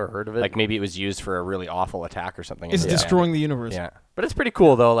something- we've never heard of it? Like maybe it was used for a really awful attack or something. It's and- destroying the universe. Yeah. But it's pretty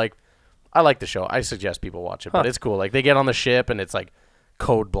cool though. Like, I like the show. I suggest people watch it. But it's cool. Like they get on the ship and it's like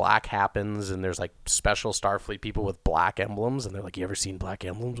Code Black happens and there's like special Starfleet people with black emblems and they're like, "You ever seen black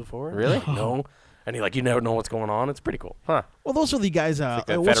emblems before?" Really? No. And you never know what's going on. It's pretty cool. Huh. Well, those are the guys. Like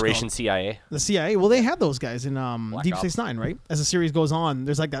the what's it Federation called? CIA. The CIA. Well, they had those guys in Deep Ops. Space Nine, right? As the series goes on,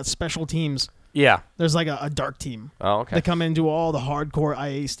 there's like that special teams. Yeah. There's like a dark team. Oh, okay. They come in and do all the hardcore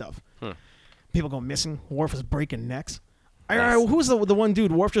IA stuff. People go missing. Worf is breaking necks. Nice. Who's the one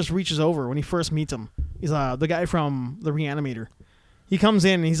dude? Worf just reaches over when he first meets him. He's the guy from the Reanimator. He comes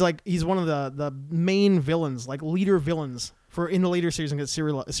in and he's one of the main villains, like leader villains for in the later series and gets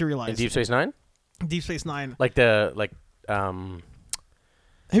serialized. In Deep Space Nine? Deep Space Nine. Have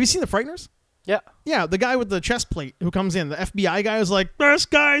Have you seen The Frighteners? Yeah. Yeah, the guy with the chest plate who comes in, the FBI guy was like, "This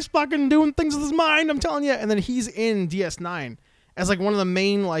guy's fucking doing things with his mind, I'm telling you." And then he's in DS9 as like one of the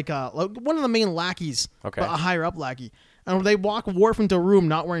main one of the main lackeys, Okay. but a higher up lackey. And they walk Worf into a room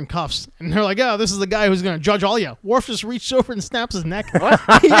not wearing cuffs, and they're like, "Oh, this is the guy who's gonna judge all you." Worf just reaches over and snaps his neck. What?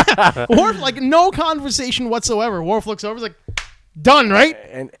 Yeah. Worf, like no conversation whatsoever. Worf looks over, he's like, "Done, right?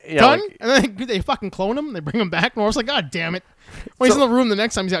 And yeah, Done?" like- And then they fucking clone him. They bring him back, and Worf's like, "God damn it!" When he's in the room the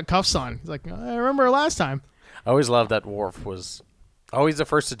next time, he's got cuffs on. He's like, "I remember last time." I always loved that Worf was always the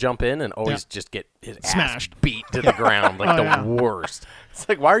first to jump in and always Yeah. just get his Smashed. ass beat to the ground. Like Oh, the yeah. worst. It's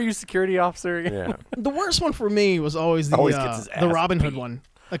like, why are you security officer? Yeah. The worst one for me was always Always gets his the ass Robin Hood beat. one.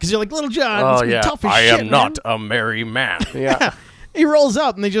 Because you're like, Little John, Oh it's gonna be yeah. tough as I shit, am man." not a merry man. Yeah. He rolls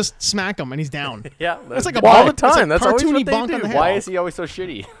up and they just smack him and he's down. Yeah. It's like a all bonk. the It's a time. That's always cartoony what they bonk do. on the head. Why is he always so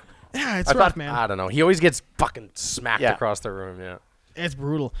shitty? Yeah, it's I rough, thought- man. I don't know. He always gets fucking smacked Yeah. across the room. Yeah. It's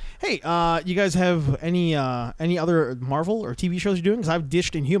brutal. Hey, you guys have any other Marvel or TV shows you're doing? Because I've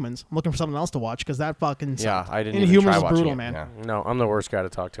ditched Inhumans. I'm looking for something else to watch because that fucking Yeah, sucked. I didn't even Inhumans try is watching brutal, it, man. Yeah, No, I'm the worst guy to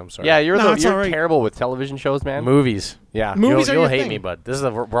talk to. I'm sorry. yeah you're No, it's all right. terrible with television shows, man. Movies. Yeah. Movies are you'll your hate thing. me, but this is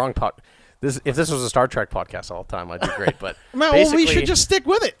the wrong pot. If this was a Star Trek podcast all the time, I'd do great. But Man, well, we basically, should just stick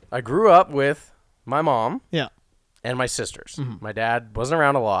with it. I grew up with my mom Yeah. and my sisters. Mm-hmm. My dad wasn't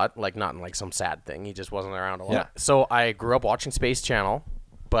around a lot, like not in like some sad thing. He just wasn't around a lot. Yeah. So I grew up watching Space Channel,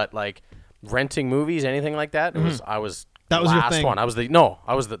 but like renting movies, anything like that. I was That the was your last thing. one. I was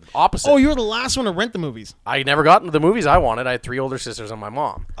the opposite. Oh, you were the last one to rent the movies. I never got into the movies I wanted. I had 3 older sisters and my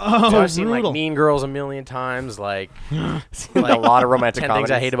mom. Oh, So I've seen brutal. like Mean Girls a million times, like Like a lot of romantic 10 comedies.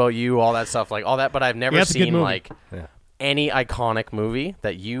 Things I Hate About You, all that stuff, like all that. But I've never Yeah, it's a good seen movie. like Yeah. any iconic movie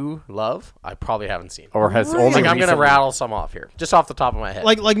that you love. I probably haven't seen. Or has Really? only Like I'm gonna recently- rattle some off here, just off the top of my head.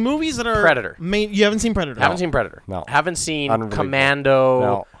 Like movies that are Predator. You haven't seen Predator? Haven't seen Predator. No. Haven't seen Unbelievable. Commando.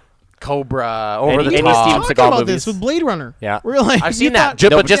 No. Cobra. Over Any- the any top. Steven Talking Seagal about movies. this with Blade Runner. Yeah. We're like, I've you seen that,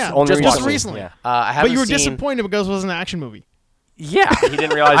 thought- but just yeah, only just recently. recently. Yeah. I haven't But you were seen, disappointed because it was an action movie. Yeah, He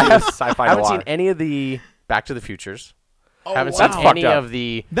didn't realize it was sci-fi I haven't noir. seen any of the Back to the Futures. Oh, haven't wow. seen That's any fucked up. of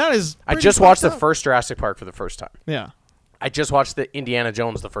the. That is. I pretty just watched the fucked up. first Jurassic Park for the first time. Yeah. I just watched the Indiana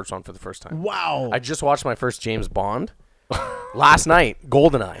Jones, the first one, for the first time. Wow. I just watched my first James Bond last night,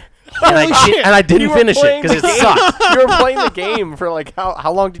 GoldenEye, and I Holy shit. didn't You were finish it playing because it the game. sucked. You were playing the game for like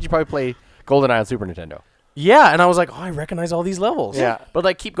how long did you probably play GoldenEye on Super Nintendo? Yeah, and I was like, oh, I recognize all these levels. Yeah. But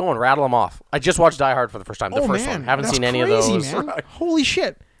like, keep going, rattle them off. I just watched Die Hard for the first time. The oh first man, one. Haven't that's seen any crazy, of those. Man. Holy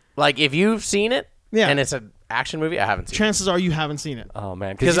shit. Like, if you've seen it, Yeah. and it's an action movie, I haven't seen Chances are you haven't seen it. Oh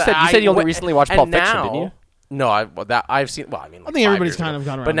man, because you said you only recently watched Pulp Fiction, didn't you? No, I've seen. Well, I mean, like I think 5 everybody's years ago. kind of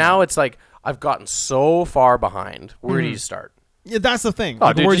gone around But now it's like I've gotten so far behind. Where do you start? Yeah, that's the thing. Oh,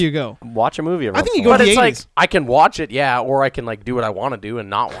 Like, dude, where do just you go? Watch a movie. I think you go. go But to the it's like 80s. I can watch it, yeah, or I can like do what I want to do and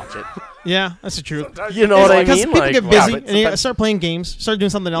not watch it. Yeah, that's the truth. You know what I Because mean? people Like, get yeah, busy but and you sometimes- start playing games, start doing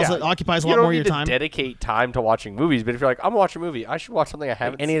something else that occupies a lot You don't more of need your to time. dedicate time to watching movies, but if you're like, I'm gonna watch a movie, I should watch something I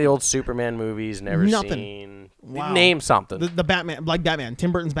haven't any seen. of the old Superman movies, never Nothing. seen. Wow. Name something. The Batman, like Batman,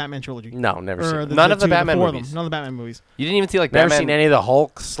 Tim Burton's Batman trilogy. No, never Or seen. it. None of the two Batman before movies. Them. None of the Batman movies. You didn't even see like Never Batman. seen any of the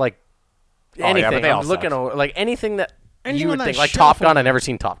Hulks, like yeah, anything. but they all I'm looking suck. over like anything that Anything you on would that think, like shelf Top Gun. over I never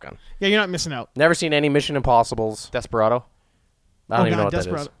seen Top Gun. Yeah, you're not missing out. Never seen any Mission Impossibles. Desperado. I don't Oh, even know God, what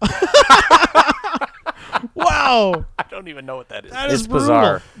that is. Desperado. Wow, I don't even know what that is. that is It's brutal.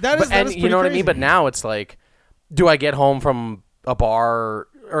 bizarre. That is, But, that and is you know what I pretty mean? But now it's like, do I get home from a bar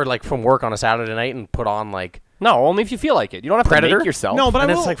or like from work on a Saturday night and put on like No, only if you feel like it. You don't have Predator? to make yourself. No, but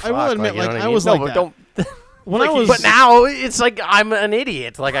And I it's will. like, I will fuck, admit, like, you know like what I I mean? was no, like but that. don't. When I was, But now it's like I'm an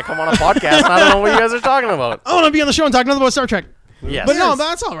idiot. Like I come on a podcast and I don't know what you guys are talking about. I want to be on the show and talk nothing about Star Trek. Yes. But no,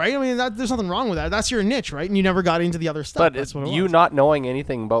 that's all right. I mean, there's nothing wrong with that. That's your niche, right? And you never got into the other stuff. But That's what it you was. not knowing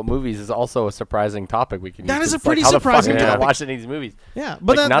anything about movies is also a surprising topic we can That use. is a It's like, pretty how surprising the fuck topic. did you watch any of these movies? Yeah,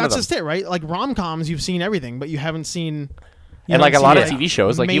 but Like, none of that's them. just it, right? Like rom-coms, you've seen everything, but you haven't seen. You And like a haven't lot of seen, TV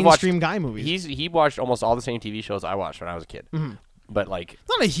shows, like you watched mainstream guy movies. He watched almost all the same TV shows I watched when I was a kid. But like, It's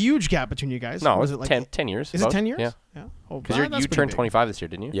not a huge gap between you guys. no, Was it's it like 10 years. Is it 10 years? Yeah. Oh, Because that's you pretty turned big. 25 this year,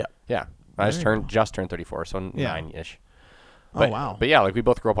 didn't you? Yeah. Yeah. I There you just turned 34, so Yeah. 9-ish. Oh, But, wow. But yeah, like we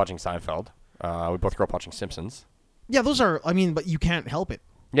both grew up watching Seinfeld. We both grew up watching Simpsons. Yeah, those are. I mean, but you can't help it.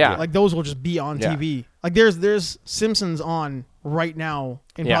 Yeah. Like those will just be on Yeah. TV. Like there's Simpsons on right now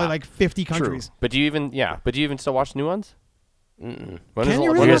in Yeah. probably like 50 countries. But do you even still watch new ones? Mm-mm. When Can was you the-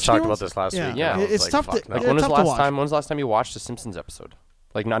 really We when watch just talked new about ones? this last Yeah. week. Yeah. and I was It's like, tough fuck, to- like, Like when was tough the to last watch. time? When was the last time you watched a Simpsons episode?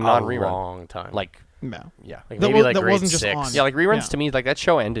 Like not a non-rerun. long time. Like Yeah. yeah. Like That maybe wa- like that grade wasn't just 6. on. Yeah, like reruns Yeah. to me, like that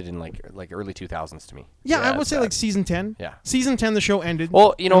show ended in like early 2000s to me. Yeah, Yeah, I would it's say bad. like season 10. Yeah. Season 10, the show ended.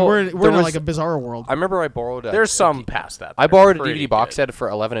 Well, you know, And we're there in was- like a bizarre world. I remember I borrowed a, There's some past that. I that are borrowed a pretty DVD box good. set for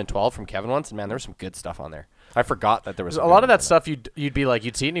 11 and 12 from Kevin once, and man, there was some good stuff on there. I forgot that there was A some lot good of that ones in stuff you'd be like,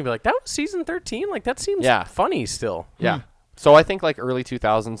 you'd see it and you'd be like, that was season 13? Like, that seems Yeah. funny still. there. Yeah. So I think like early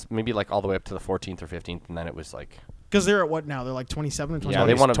 2000s, maybe like all the way up to the 14th or 15th, and then it was like Because they're at what now? They're like 27 or 28. yeah,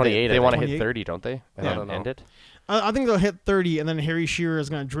 they want to 28, they I want to think. hit 28? 30, don't they? And Yeah. then I don't end know. it I think they'll hit 30, and then Harry Shearer is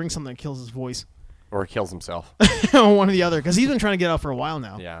going to drink something that kills his voice. or kills himself. One or the other. Because he's been trying to get out for a while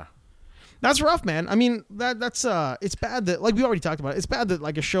now. Yeah. That's rough, man. I mean, that's it's bad that, like we already talked about it, it's bad that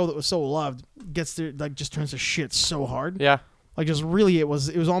like a show that was so loved gets to, like, just turns to shit so hard. Yeah. Like, just really, it was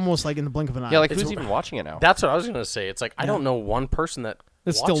almost like in the blink of an eye. Yeah, like It's- who's even watching it now? That's what I was going to say. It's like, I don't know one person that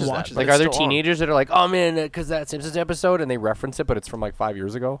That still watches watches that. Like, but are it's there still on. teenagers that are like, oh man, because that Simpsons episode, and they reference it, but it's from like 5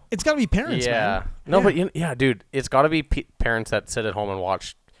 years ago? It's got to be parents, Yeah. man. No, Yeah. but yeah, dude, it's got to be parents that sit at home and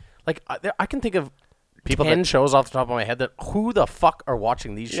watch. Like, I can think of People 10 that- shows off the top of my head that who the fuck are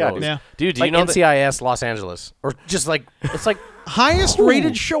watching these Yeah, shows? dude. Yeah. Dude, do Like you know that? NCIS Los Angeles, or just like it's like Highest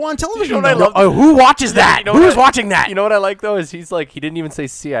rated show on television. what I though. love? oh, who watches that? You know Who's what I- watching that? You know what I like though is he's like he didn't even say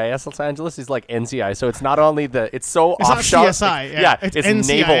CIS Los Angeles. He's like NCI. So it's not only it's so It's not offshot. CSI, like- yeah. It's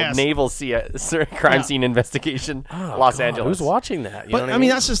NCIS. naval crime Yeah. scene investigation. Oh, Los God, Angeles. Who's watching that? You know But what I mean,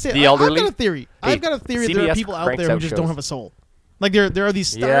 that's just it. The I've elderly? got a theory. Hey, I've got a theory that there are CBS people out cranks there who out just shows. don't have a soul. Like there are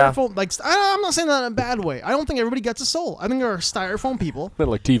these Yeah. styrofoam. Like I'm not saying that in a bad way. I don't think everybody gets a soul. I think there are styrofoam people.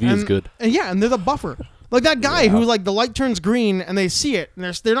 like TV And yeah, and they're the buffer. Like that guy who like the light turns green and they see it and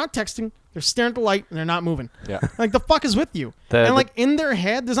they're not texting. They're staring at the light and they're not moving. Yeah. Like the fuck is with you? The- And like in their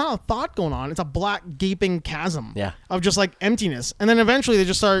head, there's not a thought going on. It's a black gaping chasm. Yeah. Of just like emptiness. And then eventually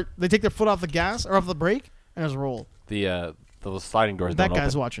they take their foot off the gas or off the brake and just roll. Those sliding doors. That don't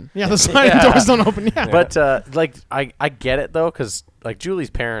guy's open. watching. Yeah, the sliding doors don't open. Yeah. But like I get it though, because like Julie's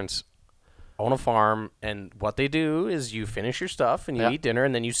parents own a farm, and what they do is you finish your stuff and you Yeah. eat dinner,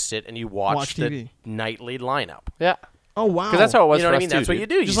 and then you sit and you watch, Watch the TV. nightly lineup. Yeah. Oh wow. Because that's how it was You know for what I us mean? too, That's what dude. you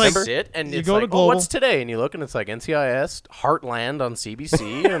do. Just You like- sit and you it's go like, to oh, Global. what's today? And you look and it's like NCIS, Heartland on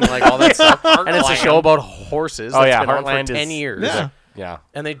CBC, and like all that stuff. And it's a show about horses. Oh, that's yeah, been on Heartland for 10 is- years. Yeah. Yeah.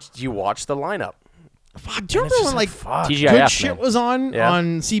 And you watch the lineup. Fuck, do you And it's remember just when like fuck. TGIF, good shit man. was on Yeah.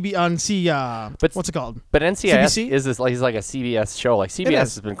 on But- what's it called? But NCIS CBC? is this like he's like a CBS show. Like CBS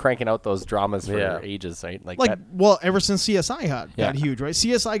is. has been cranking out those dramas for Yeah. ages, right? Like Like that. well, ever since CSI got Yeah. huge, right?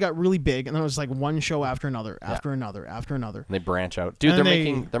 CSI got really big, and then it was like one show after another, after another. And they branch out, dude. And They're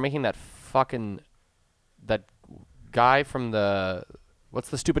they- making that fucking that guy from the what's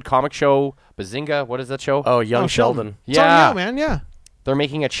the stupid comic show Bazinga? What is that show? Oh, Young Oh, Sheldon. It's on Yeah. now, man. Yeah. They're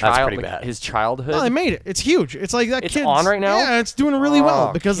making a child pretty like, bad. his childhood. No, they made it. It's huge. It's like that. It's kid's, on right now? Yeah, it's doing really well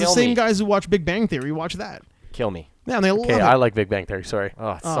Oh, because the kill same me. guys who watch Big Bang Theory watch that. Kill me. Yeah, and they Okay, love I it. like Big Bang Theory. Sorry.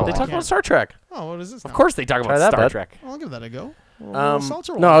 Oh, it's Oh, so They I talk can't. about Star Trek. Oh, what is this? Of course they talk Try about that, Star bud. Trek. I'll give that a go.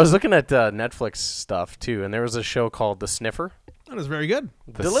 Seltzer No, water. I was looking at Netflix stuff too, and there was a show called The Sniffer. That is very good.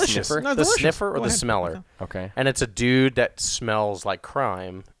 The Delicious. Sniffer? No, The delicious. Sniffer or Go the ahead. Smeller. Okay. And it's a dude that smells like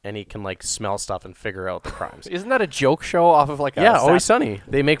crime, and he can like smell stuff and figure out the crimes. Isn't that a joke show off of like a Yeah, Always sat- Sunny.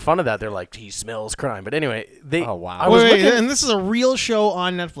 They make fun of that. They're like, he smells crime. But anyway, they. Oh, wow. I was Wait, looking and this is a real show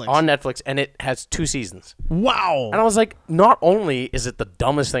on Netflix. on Netflix, and it has 2 seasons. Wow. And I was like, not only is it the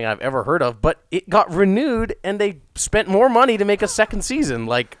dumbest thing I've ever heard of, but it got renewed, and they spent more money to make a second season.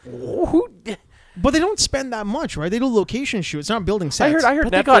 Like, who? But they don't spend that much, right? They do location shoots. It's not building sets. I heard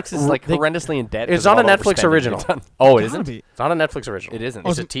But they Netflix got- is like they- horrendously in debt. It's 'cause of not a all the Netflix overspending original. they've done. Oh, it Gotta isn't. be. It's not a Netflix original. It isn't.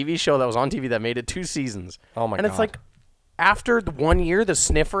 It's Oh, a TV show that was on TV that made it 2 seasons. Oh my And it's God. like, after the 1 year, the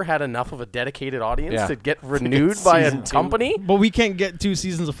Sniffer had enough of a dedicated audience Yeah. to get renewed by a Season 2. company. But we can't get 2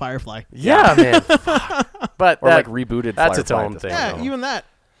 seasons of Firefly. Yeah, man. But Or that, like rebooted. that's its Firefly own at this thing. point. Yeah, know. even that.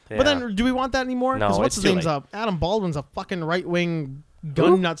 But then, do we want that anymore? No, Because what's it's his too name's late. up? Adam Baldwin's a fucking right wing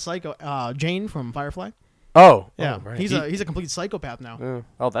gun nut psycho. Jane from Firefly. Oh, Yeah, oh, right. he's a complete psychopath now.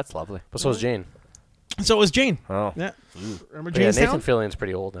 Oh, that's lovely. But so is Jane. So is Jane. Oh. Yeah, remember But yeah, Janestown? Nathan Fillion's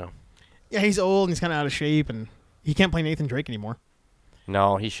pretty old now. Yeah, he's old and he's kind of out of shape, and he can't play Nathan Drake anymore.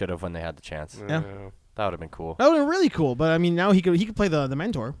 No, he should have when they had the chance. Yeah. That would have been cool. That would have been really cool. But I mean, now he could play the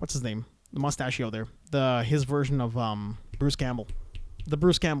mentor. What's his name? The mustachio there. His version of Bruce Campbell. The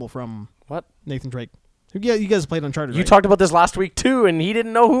Bruce Campbell from What? Nathan Drake. Yeah, you guys played Uncharted. You right? talked about this last week too, and he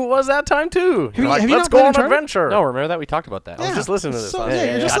didn't know who it was that time too. You're like, have you let's not go played on Uncharted? adventure. No, remember that? We talked about that. I was just listening to this. So, last yeah,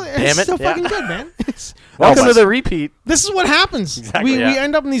 night. you're just God like, damn it's it. so Yeah. fucking good, man. Welcome Oh, to the repeat. This is what happens. Exactly, we yeah.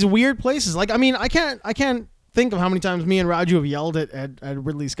 end up in these weird places. Like, I mean, I can't think of how many times me and Raju have yelled at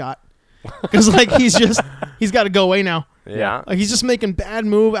Ridley Scott because like he's got to go away now. Yeah. Like he's just making bad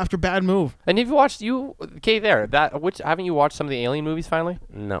move after bad move. And have you watched haven't you watched some of the Alien movies finally?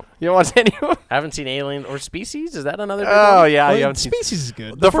 No. You don't watch any of them? I haven't seen Alien or Species. Is that another big Oh one? yeah, Well, you haven't seen Species is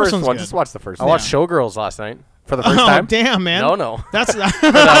good. the first one's one. good. Just watch the first I one. watched Showgirls last night. For the first Oh time. damn, man! No. That's For the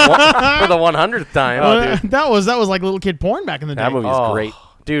 100th time. that was like little kid porn back in the day. That movie is Oh, great.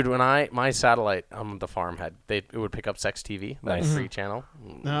 Dude, when my satellite on the farm it would pick up Sex TV, that Nice. free channel.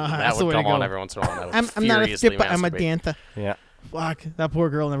 that's That the would way to come on go. every once in a while. and I would I'm not a furiously stripper. I'm a masturbate. dancer. Yeah. Fuck, that poor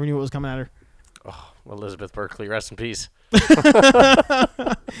girl never knew what was coming at her. Elizabeth Berkley, rest in peace.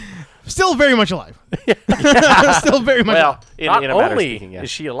 Still very much alive. Still very much. Well, alive. in Not a matter of only speaking, yeah. is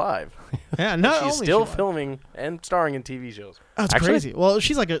she alive, Yeah, no, she's only still she alive. filming and starring in TV shows. That's Actually? crazy. Well,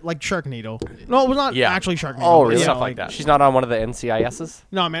 she's like Sharknado. No, it was not Yeah. actually Sharknado. Oh, but really? yeah, Stuff like that. She's not on one of the NCISs.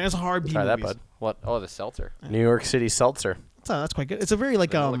 No, man, it's a hard B Try that, movies. bud. What? Oh, the seltzer. New York City Seltzer. That's quite good. It's a very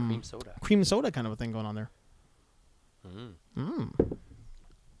like Vanilla cream soda. kind of a thing going on there.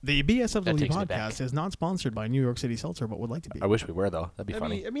 The BSFW That takes me back. podcast is not sponsored by New York City Seltzer, but would like to be. I wish we were though. That'd be That'd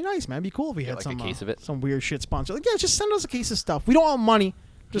funny. it'd be nice, man. It'd be cool if we had like, some a case of it. some weird shit sponsor. Like, yeah, just send us a case of stuff. We don't want money.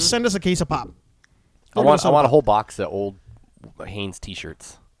 Just send us a case of pop. I want a whole box of old Hanes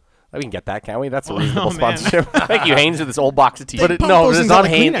T-shirts. We can get that, can't we? That's a reasonable man. sponsorship. Thank you, Hanes, with this old box of T-shirts. But pump those it's things not out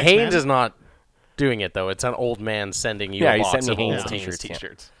of Hanes. Kleenex, Hanes man. is not doing it though. It's an old man sending you Yeah, a he box sent me of Hanes old Hanes t-shirts, yeah.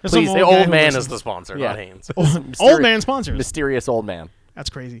 t-shirts. There's some Please, the old guy old who man listens- is the sponsor, Yeah. not Hanes. Old man sponsors. Mysterious old man. That's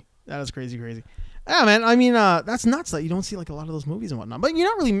crazy. That is crazy. Yeah, man. I mean, that's nuts that you don't see like a lot of those movies and whatnot. But you're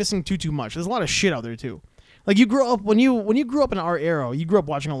not really missing too much. There's a lot of shit out there too. Like you grew up when you grew up in our era, you grew up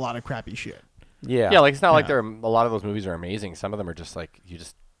watching a lot of crappy shit. Yeah. Yeah, like it's not like Yeah. a lot of those movies are amazing. Some of them are just like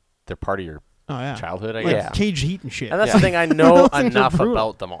they're part of your Oh yeah, childhood, I like guess. Cage Heat and shit. And that's Yeah. the thing. I know Those things are enough brutal.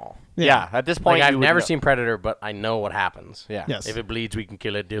 about them all. Yeah, at this point, Like I've you would never know- seen Predator, but I know what happens. Yeah. Yes. If it bleeds, we can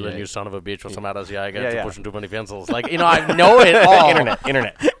kill it. Dylan, Yeah. you son of a bitch. What's the matter? Yeah, I got Yeah, to yeah. pushing too many pencils. Like I know it all.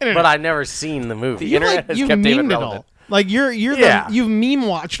 Internet. But I've never seen the movie. The internet has you've kept David memed it relevant. all. Like you're Yeah. you've meme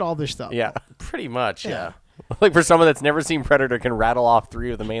watched all this stuff. Yeah. Pretty much, yeah. Like for someone that's never seen Predator can rattle off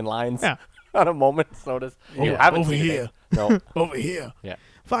 3 of the main lines Yeah. on a moment's notice. You Yeah. haven't Over seen here. it. No. Over here. Yeah.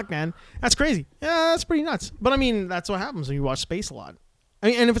 Fuck, man. That's crazy. Yeah, that's pretty nuts. But I mean, that's what happens when you watch space a lot. I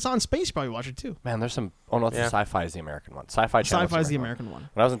mean, and if it's on space, you probably watch it too. Man, there's some. Oh no, it's Yeah. Sci-Fi is the American one. Sci-Fi Channel. Sci-Fi's the American one.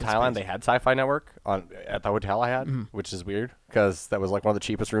 When I was in Thailand, they had Sci-Fi Network at the hotel I had, which is weird because that was like one of the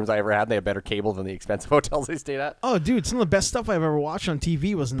cheapest rooms I ever had. They had better cable than the expensive hotels they stayed at. Oh, dude, some of the best stuff I've ever watched on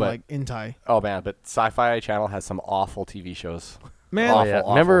TV was in But- like in Thai. Oh man, but Sci-Fi Channel has some awful TV shows. Man, Awful, Yeah. awful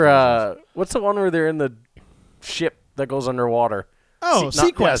Remember, TV shows. what's the one where they're in the ship that goes underwater? oh, Se-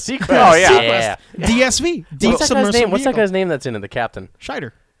 not- Sequest. yeah, Sequest. Oh, yeah. Sequest. DSV. Deep What's that guy's submersible name? What's that vehicle. guy's name that's in it? The captain.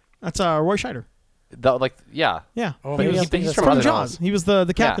 Scheider. That's Roy Scheider. Yeah. Yeah. Oh, he maybe was I'm thinking he's of from from something Jaws. else. He was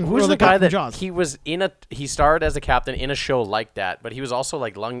the captain. Who's or the guy captain that Jaws. he starred as a captain in a show like that, but he was also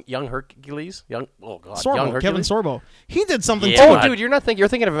like young Hercules, young Sorbo, Hercules. Kevin Sorbo. He did something Yeah. too. Oh, dude, you're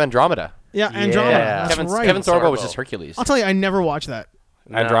thinking of Andromeda. Yeah, Andromeda. Yeah. That's Kevin right. Kevin Sorbo was Sorbo. just Hercules. I'll tell you, I never watched that.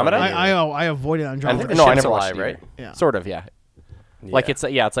 No, Andromeda? me neither. I avoided Andromeda. think no, I ship's never watched alive, it right? either. Yeah. Sort of, yeah. Like it's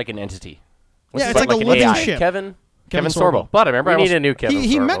like an entity. Yeah, it's but like a like an living AI. ship. Kevin. Kevin Sorbo. But I remember We I need almost- a new Kevin.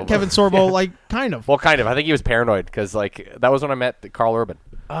 He Sorbo, met but- Kevin Sorbo like kind of. Well, kind of. I think he was paranoid because like that was when I met Carl Urban.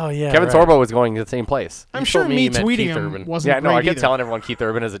 Oh yeah, Kevin right. Sorbo was going to the same place. I'm you sure told me me you met tweeting Keith him Urban. wasn't Yeah, no, great I kept either. telling everyone Keith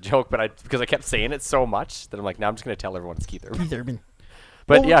Urban as a joke, but because I kept saying it so much that I'm like, now I'm just going to tell everyone it's Keith Urban. Keith Urban.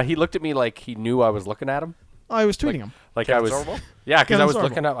 But Well- yeah, he looked at me like he knew I was looking at him. Oh, I was tweeting him. Like Kevin I was, Sorbo? yeah, because I Kevin was Sorbo.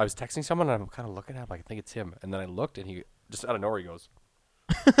 looking up. I was texting someone, and I'm kind of looking at him, like I think it's him. And then I looked, and he just out of nowhere he goes,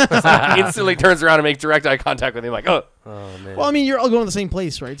 instantly turns around and makes direct eye contact with me, like, oh. Oh man. Well, I mean, you're all going to the same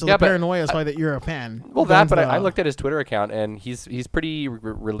place, right? So Yeah, the but paranoia is why that you're a fan. Well, Going that, to but the- I looked at his Twitter account, and he's pretty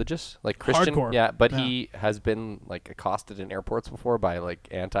religious, like Christian. Hardcore. Yeah, but Yeah. he has been like accosted in airports before by like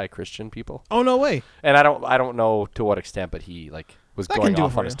anti-Christian people, Oh no way! and I don't know to what extent, but he like was That can going do it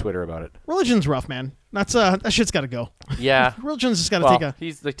off for on you. his Twitter about it. Religion's rough, man. That's that shit's got to go. Yeah. Religion's just got to Well, take a.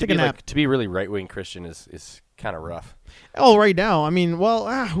 he's like take a nap. to be really right-wing Christian is kind of rough. Oh, right now, I mean, well,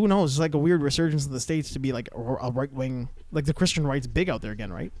 who knows? It's like a weird resurgence in the States to be like a right wing, like the Christian right's big out there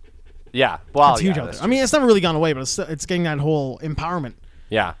again, right? Yeah. Well, It's huge out there. I mean, it's never really gone away, but it's getting that whole empowerment.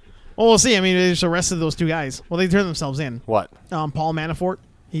 yeah. Well, we'll see. I mean, they just arrested those two guys. Well, they turned themselves in. What? Paul Manafort.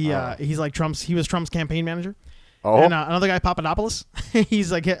 He's like Trump's. He was Trump's campaign manager. Oh. And another guy, Papadopoulos.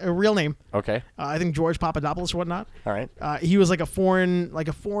 He's like a real name. Okay. I think George Papadopoulos or whatnot. All right. He was like a foreign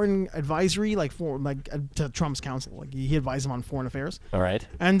advisory, to Trump's counsel. Like he advised him on foreign affairs. All right.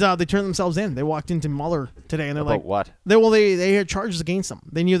 And they turned themselves in. They walked into Mueller today, and they're About like, what? They had charges against them.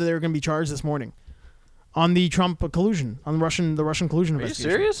 They knew that they were going to be charged this morning on the Trump collusion, on the Russian collusion Are you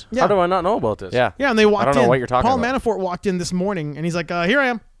investigation. serious? Yeah. How do I not know about this? Yeah. Yeah, and they walked in. I don't know what you're talking Paul about. Manafort walked in this morning, and he's like, "Here I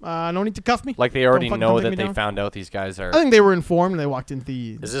am. No need to cuff me." Like they already Don't know take that me they down. found out these guys are. I think they were informed, and they walked into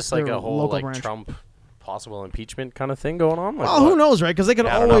the. Is this like their a whole local like branch. Trump possible impeachment kind of thing going on? Like, Well, who knows, right? Because they could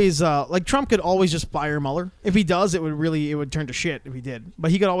Yeah, I don't know. always, like Trump could always just fire Mueller. If he does, it would turn to shit if he did.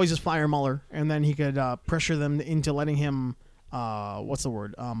 But he could always just fire Mueller, and then he could pressure them into letting him, what's the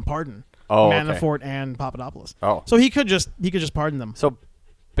word? Pardon Manafort and Papadopoulos. Oh. So he could just pardon them. So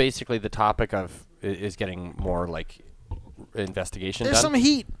basically, the topic of is getting more like investigation There's done. some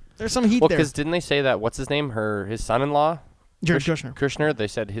heat. There's some heat Well, there. because didn't they say that what's his name? His son-in-law, Jared Kushner. Kushner. They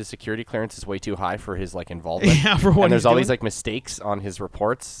said his security clearance is way too high for his like involvement. Yeah, for what and there's he's all doing. these like mistakes on his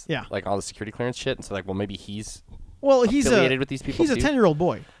reports. Yeah. Like all the security clearance shit. And so like, well, maybe he's Well, he's affiliated with these people He's a too? 10-year-old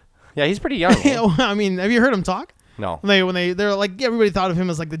boy. yeah, he's pretty young. eh? I mean, have you heard him talk? No. They're like everybody thought of him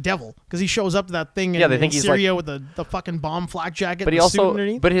as like the devil because he shows up to that thing Yeah, they in think he's Syria with the fucking bomb flak jacket. But and he the suit also,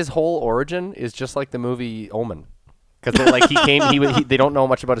 underneath. but his whole origin is just like the movie Omen. Because like he came, they don't know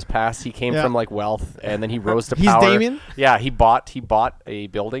much about his past. He came Yeah. from like wealth, and then he rose to He's power. Damien? Yeah, he bought a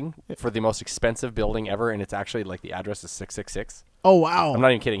building for the most expensive building ever, and it's actually like the address is 666. Oh wow! I'm not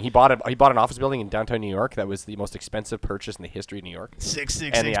even kidding. He bought an office building in downtown New York that was the most expensive purchase in the history of New York.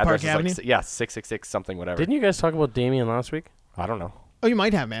 666 And the Park address is Avenue. like 666 something whatever. Didn't you guys talk about Damien last week? I don't know. Oh, you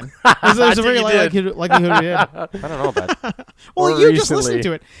might have, man. There's a think very you did. likelihood we did. I don't know about that. Well, Or you just recently. listened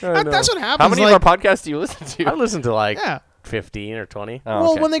to it. I That's know. what happens. How many like, of our podcasts do you listen to? I listened to like Yeah. 15 or 20. Oh,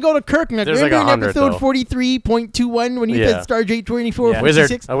 Well, okay. when they go to Kirk, like, There's remember like in 100 episode though. 43.21 when you Yeah. said Stargate 24, Yeah. Wizard,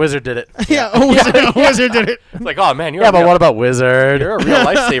 56? a wizard did it. Yeah, a wizard did it. It's like, oh man, you're Yeah, a but real, what about wizard? you're a real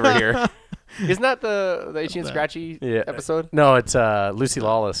lifesaver here. Isn't that the Itchy and Scratchy Yeah. episode? No, it's Lucy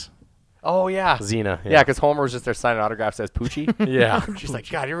Lawless, Oh yeah. Xena. Yeah, because Homer was just there signing autographs as Poochie. Yeah. She's like,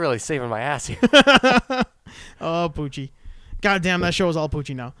 God, you're really saving my ass here. Oh, Poochie. God damn, that show is all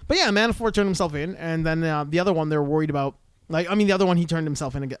Poochie now. But yeah, Manafort turned himself in, and then the other one they're worried about. The other one he turned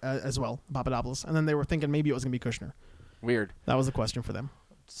himself in as well, Papadopoulos, and then they were thinking maybe it was gonna be Kushner. Weird. That was the question for them,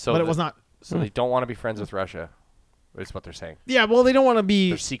 So but it was not. So they don't want to be friends with Russia. Is what they're saying. Yeah, well, they don't want to be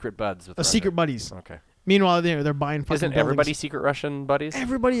They're secret buds with a Russia. secret buddies. Okay. Meanwhile, they're buying fucking Isn't buildings. everybody secret Russian buddies?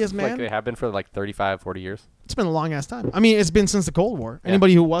 Everybody is, man. Like they have been for like 35, 40 years. It's been a long ass time. I mean, it's been since the Cold War. Yeah.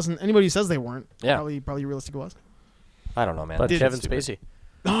 Anybody who says they weren't, Yeah. probably realistic was. I don't know, man. But Did- Kevin Stupid. Spacey.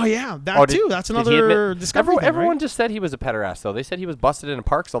 Oh yeah, that Oh, too. That's did he another admit- discovery. thing, Everyone right? just said he was a pederast, though. They said he was busted in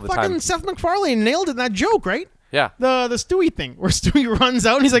parks all the Fucking time. Seth MacFarlane nailed it in that joke, right? Yeah. The Stewie thing, where Stewie runs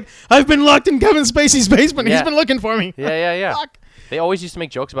out and he's like, "I've been locked in Kevin Spacey's basement. He's Yeah. been looking for me." Yeah. Fuck. They always used to make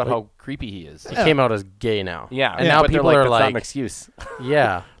jokes about how creepy he is. He came out as gay now. Yeah. And now but they're people are that's not an like, excuse.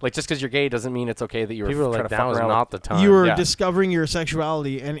 yeah. Like, just because you're gay doesn't mean it's okay that you were People are trying like, to that fuck was around not with- the time. You were Yeah. discovering your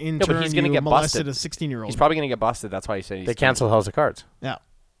sexuality, and in but turn, he's gonna you get molested busted. a 16-year-old. He's probably going to get busted. That's why he said he's They canceled House of Cards. Yeah,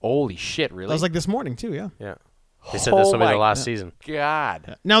 Holy shit, really? that was like this morning too. Yeah. Yeah. They said this will be my the last season.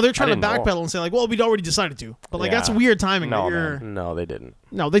 God. Now they're trying to didn't know. backpedal and say like, "Well, we'd already decided to," but like Yeah. that's weird timing. No, that you're- No, they didn't.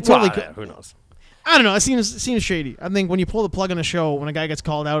 No, they totally Well, could. who knows? I don't know. It seems shady. I think when you pull the plug on a show, when a guy gets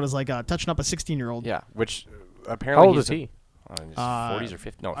called out as like touching up a 16-year-old, Yeah, which apparently How old he's is he? in his 40s or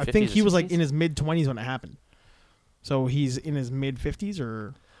 50s. No, I 50s think or he was like 60s? in his mid-20s when it happened. So he's in his mid-50s,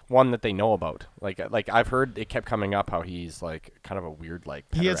 or one that they know about. Like I've heard it kept coming up how he's like kind of a weird like.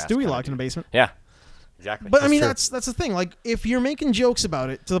 he had pederast Stewie kinda locked in the dude. basement. Yeah, exactly. But I mean, true. that's the thing. Like, if you're making jokes about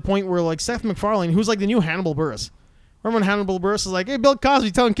it to the point where like Seth MacFarlane, who's like the new Hannibal Buress. Remember when Hannibal Buress was like, "Hey, Bill Cosby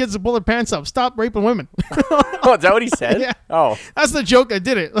telling kids to pull their pants up, stop raping women." oh, is that what he said? Yeah. Oh, That's the joke that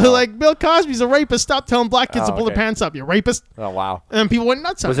did it. Like, Bill Cosby's a rapist. Stop telling black kids Oh, to pull okay. their pants up, you rapist. oh wow. And then people went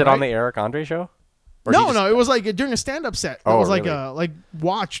nuts. Was on it on right? the Eric Andre show? Or he No, just- no. It was like during a stand-up set. It Oh, was like really?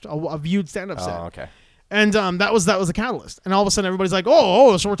 watched a viewed stand-up set. Oh, okay. And that was the catalyst. And all of a sudden, everybody's like,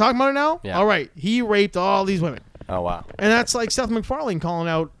 "Oh, so we're talking about it now? Yeah. All right, he raped all these women." Oh wow. And that's like Seth MacFarlane calling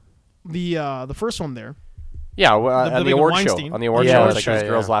out the first one there. Yeah, well, The on the big award Weinstein. show. On the award Yeah, show, that's it's like right, these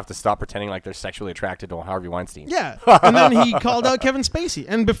girls yeah. will have to stop pretending like they're sexually attracted to Harvey Weinstein. Yeah, and then he called out Kevin Spacey,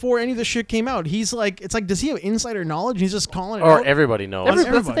 and before any of this shit came out, he's like, it's like, does he have insider knowledge? He's just calling it Or out. everybody knows. Every- That's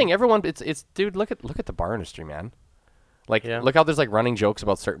the everybody. thing. Everyone, it's dude. Look at the bar industry, man. Like, Yeah. look how there's like running jokes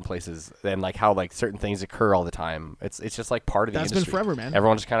about certain places and like how like certain things occur all the time. It's just like part of the That's been industry. forever, man.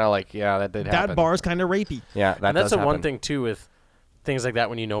 Everyone's just kind of like, yeah, that did happen. That bar's kind of rapey. Yeah, that And that's does the happen. one thing too with things like that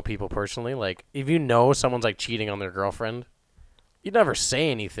when you know people personally. Like if you know someone's like cheating on their girlfriend, you never say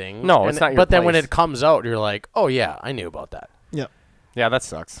anything. No, it's not your But then when place. it comes out, you're like, oh yeah, I knew about that. Yeah. Yeah, that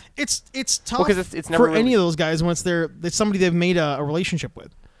sucks. It's tough 'cause it's never for any really- of those guys when it's somebody they've made a relationship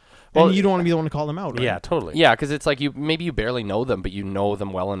with, Well, and you don't want to be the one to call them out. Right? Yeah, totally. Yeah, because it's like maybe you barely know them, but you know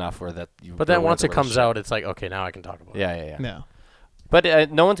them well enough where that. But then once it comes out, it's like, okay, now I can talk about it. Yeah. Yeah.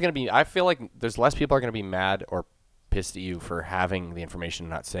 But no one's gonna be. I feel like there's less people are gonna be mad or pissed at you for having the information and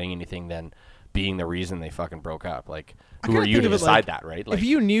not saying anything than being the reason they fucking broke up. Like, I who kinda are you think to of it decide like, that, right? Like, If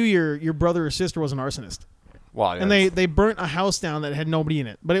you knew your brother or sister was an arsonist, well, and they burnt a house down that had nobody in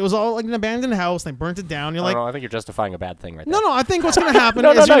it, but it was all like an abandoned house, they burnt it down. You're I like, don't know, I think you're justifying a bad thing right no, there. I think what's gonna happen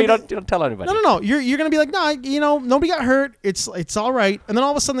no, is you you're- don't tell anybody. No. You're gonna be like, nah, nobody got hurt. It's all right. And then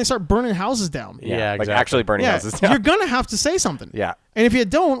all of a sudden they start burning houses down. Yeah, like exactly. actually burning Yeah, houses down. you're gonna have to say something. Yeah. And if you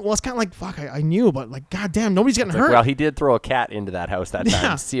don't, well, it's kind of like, fuck, I knew, but like, goddamn, nobody's getting It's hurt. like, well, he did throw a cat into that house that time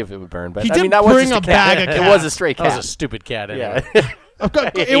Yeah. to see if it would burn. But He I did mean, that was bring just a bag of It cats. was a stray That cat. was a stupid cat. Anyway. yeah.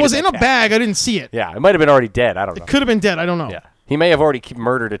 it hated was that in a cat. bag. I didn't see it. Yeah, it might have been already dead. I don't know. It could have been dead. I don't know. Yeah, he may have already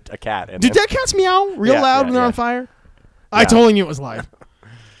murdered a cat. And, Do dead cats meow real Yeah, loud yeah, when they're yeah. on fire? I Yeah. totally knew it was live.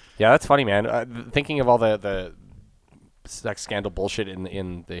 Yeah, that's funny, man. Thinking of all the sex scandal bullshit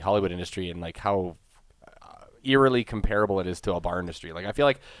in the Hollywood industry and like how eerily comparable it is to a bar industry. Like I feel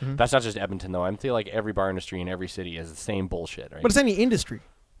like that's not just Edmonton though. I feel like every bar industry in every city has the same bullshit, right? But it's any industry.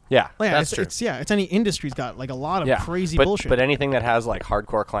 yeah, Yeah, That's true. it's any industry's got like a lot of yeah, crazy but, bullshit. But anything that has like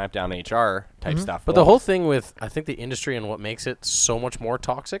hardcore clampdown HR type stuff. But the whole thing with, I think the industry and what makes it so much more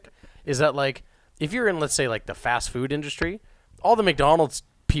toxic is that, like, if you're in, let's say, like the fast food industry, all the McDonald's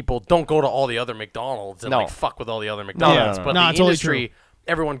people don't go to all the other McDonald's and No. like fuck with all the other McDonald's. no, But no, the totally industry,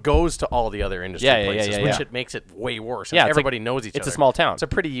 everyone goes to all the other industry Yeah, places, yeah, which yeah. it makes it way worse. Yeah, And it's like- everybody knows each other. it's a small town. It's a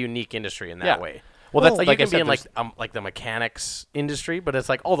pretty unique industry in that Yeah. way. Well, that's Well, like you I can said, be in there's- like the mechanics industry, but it's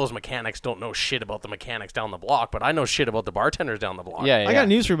like all those mechanics don't know shit about the mechanics down the block, but I know shit about the bartenders down the block. yeah, I got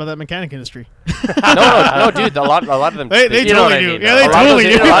news for you about that mechanic industry. no, dude. A lot of them. They You know what I totally do. mean, Yeah, though. they A lot of totally those- do.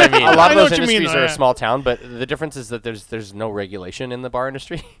 you know what I mean. A lot I of know those what you mean, industries though, are a yeah. small town, but the difference is that there's no regulation in the bar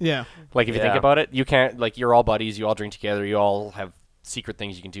industry. Yeah. Like if you think Yeah. about it, you can't like you're all buddies, you all drink together, you all have secret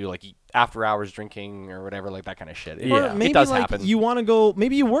things you can do, like after hours drinking or whatever, like that kind of shit. It, Yeah. Or maybe it does like happen. you want to go.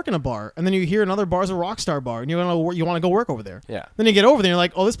 Maybe you work in a bar, and then you hear another bar's a rock star bar, and you want to go work over there. Yeah. Then you get over there, and you're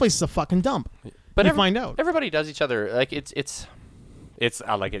like, oh, this place is a fucking dump. But you find out. everybody does each other. Like it's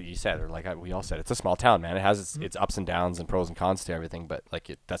like you said, or like we all said, it's a small town, man. It has its ups and downs and pros and cons to everything, but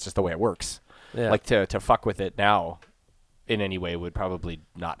like that's just the way it works. Yeah. Like to fuck with it now, in any way would probably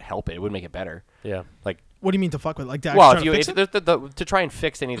not help it. It would make it better. Yeah. Like. What do you mean to fuck with? Like, to Well, actually if try you to fix it? to try and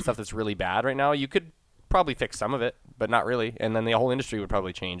fix any of the stuff that's really bad right now, you could probably fix some of it, but not really, and then the whole industry would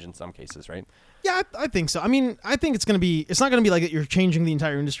probably change in some cases, right? Yeah, I think so. I mean, I think it's not gonna be like that you're changing the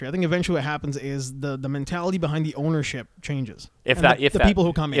entire industry. I think eventually what happens is the mentality behind the ownership changes. If And that the if that, people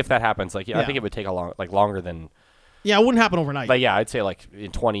who come in. if that happens, like I Yeah. think it would take longer than. Yeah, it wouldn't happen overnight. Like yeah, I'd say like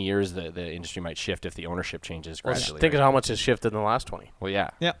in 20 years the industry might shift if the ownership changes Well, gradually. think right? of how much has shifted in the last 20. Well, yeah,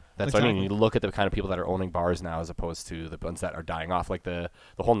 Yeah, that's what I mean. exactly. You look at the kind of people that are owning bars now, as opposed to the ones that are dying off, like the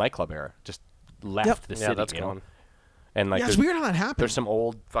whole nightclub era just left Yep. the Yeah, city. that's you know? gone. And like yeah, it's there's- weird how that happens. There's some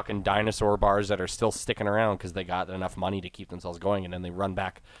old fucking dinosaur bars that are still sticking around because they got enough money to keep themselves going, and then they run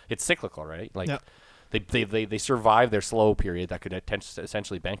back. It's cyclical, right? Like Yeah. they survive their slow period that could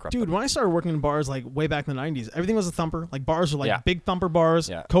essentially bankrupt Dude, them. when I started working in bars like way back in the 90s, everything was a thumper. Like bars were like Yeah. big thumper bars.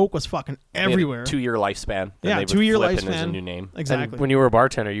 Yeah. Coke was fucking They had a everywhere. 2-year lifespan. Yeah, they would 2-year flip and there's a lifespan. new name. Exactly. And when you were a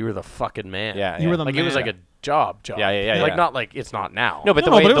bartender, you were the fucking man. Yeah, You yeah. were the Like it was man. like a job. Yeah, Like yeah. not like it's not now. No, but no,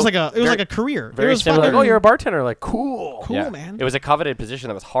 the way but it was the- like very- a career. very it was similar- like, fucking, oh, you're a bartender. Like cool. cool, yeah. man. It was a coveted position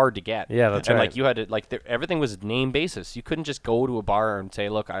that was hard to get. Yeah, that's and right. like you had to like everything was name basis. You couldn't just go to a bar and say,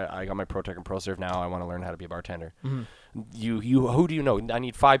 "Look, I got my ProTech and ProServe now. I want to learn how to be a bartender." Mm-hmm. You who do you know? I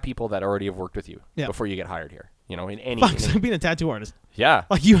need 5 people that already have worked with you Yeah. before you get hired here. You know, in any. Fuck, in so any- being a tattoo artist. yeah.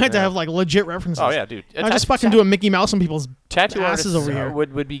 Like you had to have like legit references. Oh yeah, dude. I just fucking do a Mickey Mouse on people's tattoo asses artists over here.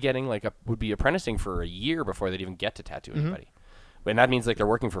 would be getting like would be apprenticing for a year before they'd even get to tattoo Mm-hmm. anybody. And that means like they're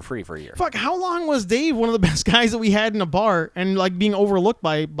working for free for a year. Fuck, how long was Dave one of the best guys that we had in a bar and like being overlooked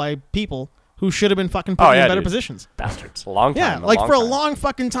by people who should have been fucking put in better dude. positions. Bastards. A long Yeah, time. like for a time. long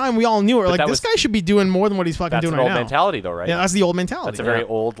fucking time, we all knew it. Like, that this was- guy should be doing more than what he's fucking That's doing an right old now. mentality, though, right? Yeah, that's the old mentality. That's a very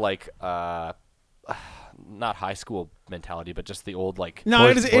old, like, not high school mentality, but just the old, like. No,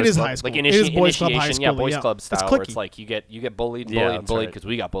 boys- it is boys high club- school. Like It is boys club, high initiation, yeah, school, boys yeah. club That's style, where it's cliquey. like you get bullied and Yeah, bullied and that's bullied right. because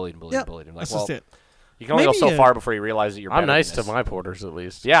we got bullied and bullied Yeah, and bullied. And like, that's well, just it. you can only go Maybe, so far before you realize that you're. I'm better nice than to this. my porters at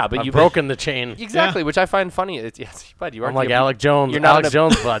least. Yeah, but I've you've broken the chain. Exactly, which I find funny. It's yes, bud, you aren't. I'm like gonna be- Alec Jones. You're not Alex in a-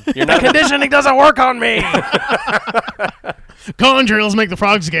 Jones, bud. You're not. Conditioning doesn't work on me. Con drills make the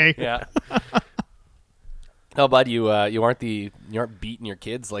frogs gay. Yeah. No, bud, you aren't beating your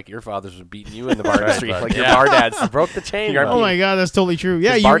kids like your fathers were beating you in the bar Right, street, bud. like your Yeah. bar dads. I broke the chain. You're bud. Oh my god, that's totally true.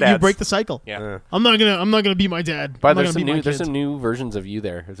 Yeah, His bar you dads. break the cycle. Yeah. I'm not gonna beat my dad. But I'm not there's gonna some beat my new there's kids. some new versions of you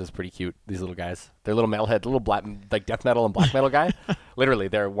there. It's just pretty cute. These little guys. They're little metalhead, little black like death metal and black metal guy. Literally,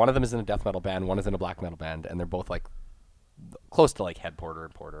 one of them is in a death metal band, one is in a black metal band, and they're both like close to like Head Porter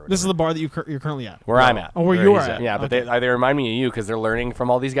and Porter. Or This is whatever. the bar that you're currently at. where I'm at. Oh, where Where you he's are at. at. Yeah, but Okay. they remind me of you because they're learning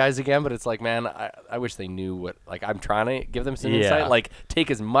from all these guys again. But it's like, man, I wish they knew what. Like, I'm trying to give them some Yeah. insight. Like, take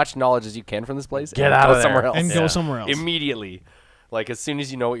as much knowledge as you can from this place. Get and out go of there. somewhere else. And go Yeah. somewhere else. Immediately. Like, as soon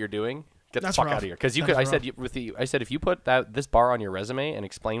as you know what you're doing, get That's the fuck rough. out of here. Because you That could. is I said rough. I said if you put this bar on your resume and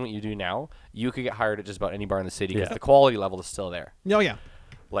explain what you do now, you could get hired at just about any bar in the city because Yeah. the quality level is still there. Oh yeah.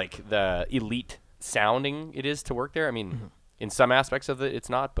 Like the elite sounding it is to work there. I mean. Mm-hmm. In some aspects of it,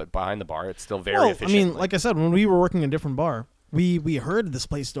 it's not, but behind the bar, it's still very Well, efficient. I mean, like I said, when we were working in a different bar, we heard this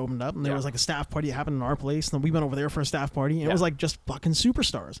place had opened up, and there Yeah. was like a staff party that happened in our place, and then we went over there for a staff party, and it Yeah. was like just fucking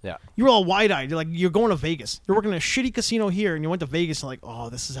superstars. Yeah. You were all wide-eyed. You're like, you're going to Vegas. You're working in a shitty casino here, and you went to Vegas, and like, oh,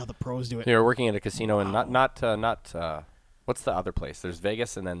 this is how the pros do it. You're working at a casino and not what's the other place? There's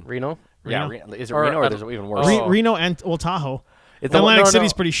Vegas and then Reno. yeah, Reno? is it Or Reno or At- there's even worse? Oh. Reno and Tahoe. It's the Atlantic one- no,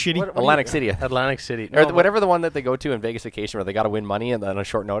 City's no. pretty shitty. What do you- Atlantic City. Atlantic City. Or No, whatever the one that they go to in Vegas Vacation where they got to win money and then on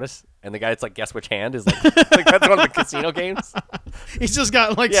short notice, and the guy it's like guess which hand is like, like that's one of the casino games. He's just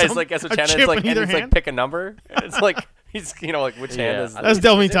got like Yeah, it's some, like guess which a hand. chip It's like in either and it's hand. like pick a number. And it's like he's like which hand Yeah. is. That's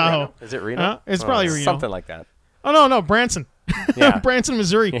definitely Tahoe. Is it Reno? Huh? It's probably Reno. something like that. Oh no, Branson. Yeah. Branson,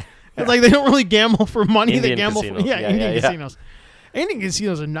 Missouri. It's like they don't really gamble for money. They Indian gamble casinos. for Yeah, Indian yeah. casinos. Indian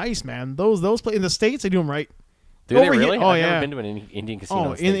casinos are nice, man. Those play in the States they do them right. Do they Over here- really? oh, I've yeah. never been to an Indian casino.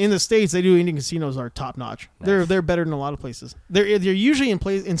 Oh, in the States they do Indian casinos are top notch. They're better than a lot of places. They're usually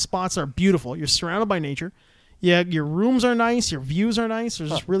in spots that are beautiful. You're surrounded by nature. Yeah, your rooms are nice. Your views are nice. They're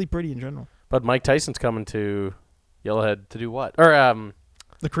just really pretty in general. But Mike Tyson's coming to Yellowhead to do what? or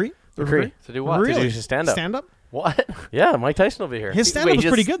The Cree? The Cree. To do what? to Really? do his stand-up. Stand up? What? Yeah, Mike Tyson will be here. His stand up Wait, is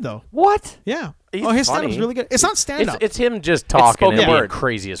pretty just- good though. What? Yeah. He's his stand up's funny. really good. It's not stand up. It's him just talking spoken and being word.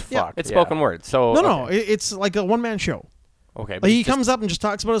 crazy as Yeah, fuck. It's Yeah. spoken word. So No, okay. it's like a one man show. Okay, but Like he he's just- comes up and just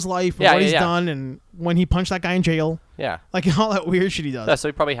talks about his life and Yeah, what yeah, he's yeah. done and when he punched that guy in jail, Yeah. like all that weird shit he does. Yeah, so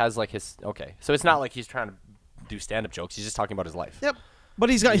he probably has like his okay. So it's not like he's trying to do stand-up jokes. He's just talking about his life. Yep, but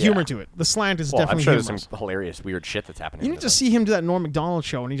he's got Yeah. humor to it. The slant is Well, I'm definitely sure humorous. there's some hilarious, weird shit that's happening. You in need it, to see him do that Norm Macdonald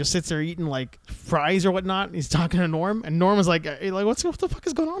show, and he just sits there eating like fries or whatnot. And he's talking to Norm, and Norm is like, hey, like what the fuck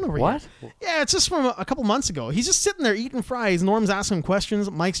is going on over What? here? Yeah, it's just from a couple months ago. He's just sitting there eating fries. Norm's asking him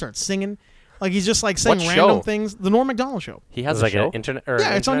questions. Mike starts singing, like he's just like saying What random show? things. The Norm Macdonald show. He has It's a like show. an internet. Or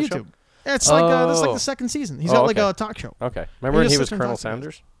Yeah, it's on internet YouTube. It's like this is like Oh. the second season. He's Oh, got like okay. a talk show. Okay. Remember when just he was sits and Colonel talks about it.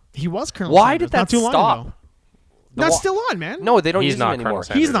 Sanders? He was Colonel Why Sanders did that not too long stop? ago. The That's wa- still on, man. No, they don't He's use not him anymore. Colonel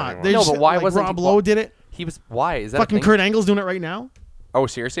Sanders. he's not. anymore. They No, just, but why like, wasn't Rob he- Lowe did it? He was why is that? a Fucking thing? Kurt Angle's doing it right now. Oh,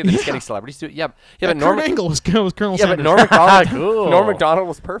 seriously? They're just Yeah. getting celebrities to do it. Yeah, Yeah, but Norm. Kurt Angle was Colonel Yeah, but Sanders. Norm Macdonald. Cool. Norm Macdonald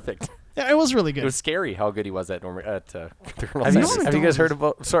was perfect. Yeah, it was really good. It was scary how good he was at Colonel Have Sanders. you, have you guys heard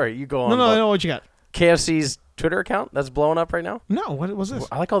about? Sorry, you go on. no, I about know what you got. KFC's Twitter account that's blowing up right now. No, what was this?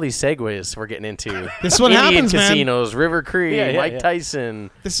 I like all these segues we're getting into. This is what Indian happens, man. casinos, River Cree, Yeah, yeah, Mike yeah. Tyson.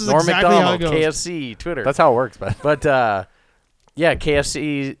 This is Norm exactly how it Macdonald, goes. KFC, Twitter. That's how it works, man. But yeah,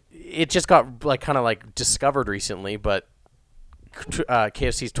 KFC. It just got like kind of like discovered recently, but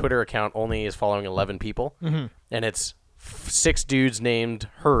KFC's Twitter account only is following 11 people, and it's 6 dudes named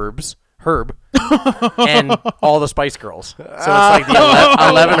Herb, and all the Spice Girls. So it's like the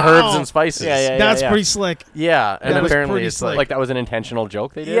 11 herbs and spices. Yeah, That's pretty slick. Yeah, and That was apparently pretty it's slick. Like that was an intentional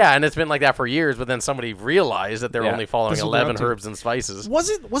joke they did. yeah, and it's been like that for years. But then somebody realized that they're Yeah. only following This is what they're 11 up to. herbs and spices. Was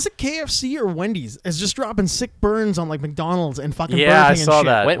it KFC or Wendy's? It's just dropping sick burns on like McDonald's and fucking Yeah, I Burger King saw and shit.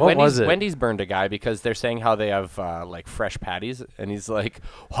 that. What Wendy's, was it? Wendy's burned a guy because they're saying how they have like fresh patties, and he's like,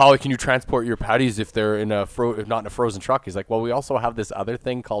 "How can you transport your patties if they're in a not in a frozen truck?" He's like, "Well, we also have this other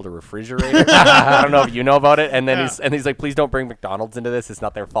thing called a refrigerator." I don't know if you know about it. And then Yeah. he's like, please don't bring McDonald's into this. It's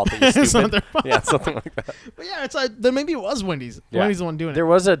not their fault that you're It's not stupid. their fault. Yeah, something like that. But yeah, it's like then maybe it was Wendy's. Yeah. Wendy's the one doing it. There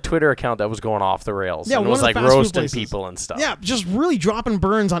was a Twitter account that was going off the rails. Yeah, and it one was of the like fast food roasting places. people and stuff. Yeah, just really dropping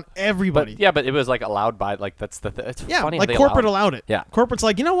burns on everybody. But it was like allowed by like that's the it's yeah, funny how like they corporate allowed allowed it. Yeah. Corporate's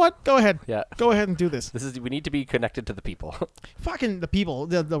like, you know what? Go ahead. Yeah. Go ahead and do this. We need to be connected to the people. Fucking the people,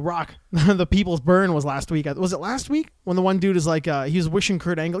 the Rock, the people's burn was last week. Was it last week when the one dude is like, he was wishing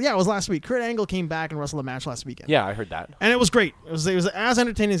Kurt Angle? Yeah, it was last week. Kurt Angle came back and wrestled a match last weekend. Yeah, I heard that. And it was great. It was as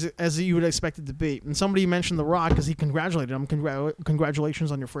entertaining as you would expect it to be. And somebody mentioned The Rock because he congratulated him.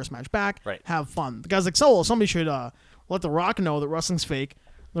 Congratulations on your first match back. Right. Have fun. The guy's like, so somebody should let The Rock know that wrestling's fake.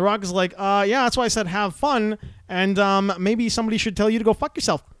 The Rock is like, yeah, that's why I said have fun. And maybe somebody should tell you to go fuck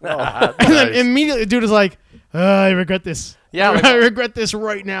yourself. And then immediately the dude is like, I regret this. Yeah, like- I regret this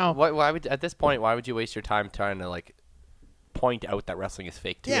right now. Why would at this point? Why would you waste your time trying to like point out that wrestling is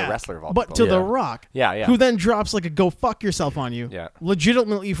fake to a wrestler of all but people? to The Rock, Yeah. who then drops like a go fuck yourself on you, Yeah.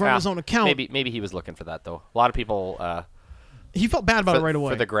 legitimately from Yeah, his own account. Maybe he was looking for that though. A lot of people He felt bad about it right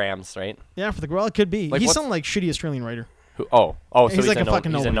away. for the grams, right? Yeah, for the well, it could be. Like, He's what's- some like shitty Australian writer. So He's like a known,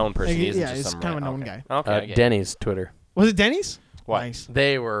 fucking he's a no-one. known person. Like, He isn't yeah, just he's some kind of a random- known okay. guy. Okay, I get it. Denny's Twitter. Was it Denny's? What? Nice.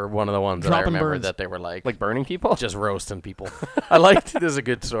 They were one of the ones that I Dropping remember birds. that they were like Like burning people. just roasting people. I liked. This is a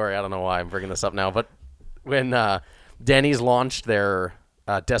good story. I don't know why I'm bringing this up now, but when Denny's launched their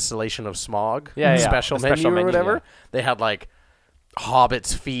Distillation of Smog special The menu special or menu, whatever, yeah. they had like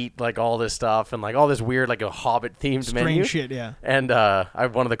Hobbit's feet, like all this stuff, and like all this weird like a Hobbit themed Strange menu. shit, yeah. And I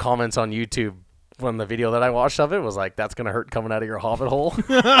one of the comments on YouTube when the video that I watched of it was like, "That's gonna hurt coming out of your Hobbit hole."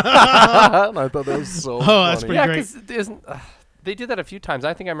 And I thought that was so. that's funny. pretty Yeah, great. because they did that a few times.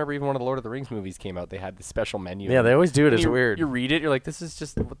 I think I remember even one of the Lord of the Rings movies came out. They had the special menu. Yeah, they always do it. And It's you, weird. You read it, you're like, this is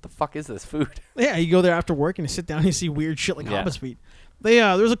just what the fuck is this food? Yeah, you go there after work and you sit down and you see weird shit like Yeah. Hobbit's feet.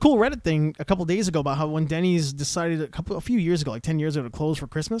 There was a cool Reddit thing a couple days ago about how when Denny's decided a few years ago, like 10 years ago, to close for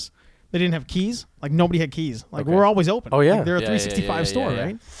Christmas, they didn't have keys. Like nobody had keys. Like Okay. we're always open. Oh, yeah. Like, they're a Yeah, 365 store, yeah.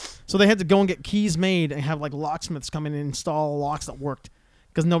 right? So they had to go and get keys made and have like locksmiths come in and install locks that worked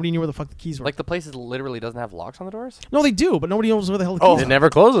because nobody knew where the fuck the keys were. Like the place literally doesn't have locks on the doors? no, they do, but nobody knows where the hell the Oh, keys it are. never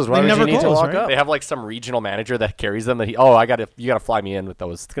closes. Why They would never you need to close, lock right? up? They have like some regional manager that carries them that you gotta fly me in with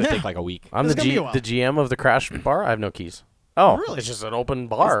those. It's gonna Yeah. take like a week. I'm It's the gonna be a while. the GM of the Crash Bar. I have no keys. Oh, Really? It's just an open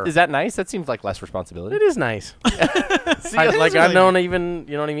bar. Is that nice? That seems like less responsibility. It is nice. See, Like really I've known even,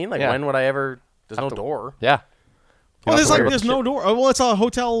 you know what I mean? Like Yeah. when would I ever? There's no to- door. Yeah. Oh, there's Weird. no door. Oh, well, it's a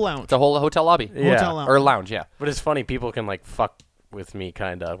hotel lounge. It's a whole hotel lobby. Yeah. Hotel lounge. Or lounge, yeah. But it's funny. People can like fuck with me,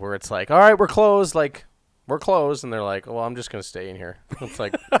 kind of, where it's like, all right, we're closed. Like we're closed, and they're like, well, I'm just gonna stay in here. It's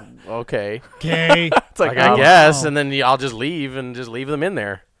like, okay, Okay. It's like I guess, and then I'll just leave and just leave them in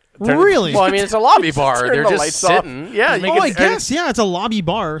there. Really? Well, I mean, it's a lobby bar. turn They're the just lights off. sitting. Yeah, you Oh, can, I guess. Yeah, it's a lobby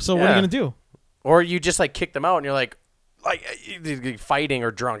bar. So what are you Yeah. gonna do? Or you just like kick them out, and you're like fighting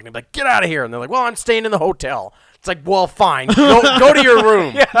or drunk, and you're like, get out of here, and they're like, well, I'm staying in the hotel. It's like, well, fine, go to your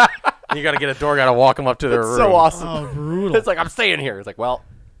room. And you got to get a door, got to walk them up to their room. So awesome. Oh, brutal. It's like, I'm staying here. It's like, well,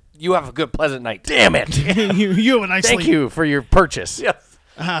 you have a good, pleasant night. Damn it! you have a nice Thank sleep. you for your purchase. Yes.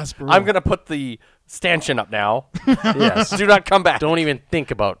 Ah, it's brutal. I'm going to put the stanchion up now. Yes. Do not come back. Don't even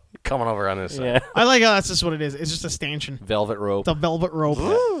think about coming over on this. Yeah. I like how that's just what it is. It's just a stanchion. Velvet rope. It's a velvet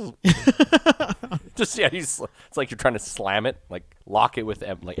rope. Just, yeah, it's like you're trying to slam it, like lock it with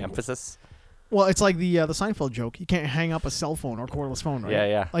like emphasis. Well, it's like the Seinfeld joke. You can't hang up a cell phone or cordless phone, right? Yeah,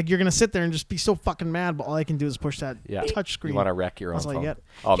 yeah. Like you're gonna sit there and just be so fucking mad, but all I can do is push that Yeah. touch screen. You want to wreck your own That's all phone. you get.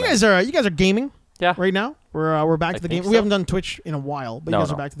 Oh, you man. guys are gaming. Yeah. Right now, we're back I to the think game. We so. haven't done Twitch in a while, but No, you guys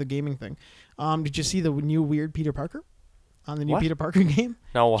no. are back to the gaming thing. Did you see the new weird Peter Parker on the new What? Peter Parker game?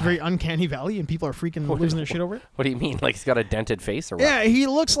 No, It's very uncanny valley, and people are freaking losing their shit over it. what do you mean? Like he's got a dented face or what? Yeah, he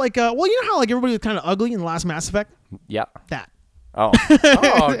looks like well, you know how like everybody was kind of ugly in the last Mass Effect. Yeah. That. Oh.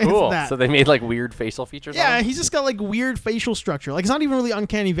 Oh, It's cool. that. So they made like weird facial features on Yeah, him? he's just got like weird facial structure. Like it's not even really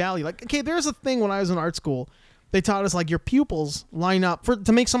uncanny valley. Like okay, there's a thing when I was in art school, they taught us like your pupils line up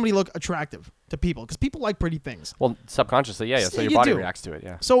to make somebody look attractive to people because people like pretty things. Well, subconsciously, yeah. So Yeah, your you body do. reacts to it,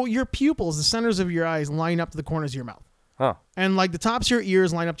 yeah. So your pupils, the centers of your eyes, line up to the corners of your mouth. Huh. And like the tops of your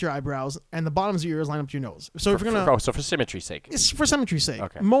ears line up to your eyebrows, and the bottoms of your ears line up to your nose. So if you're gonna, So for symmetry's sake. it's for symmetry's sake.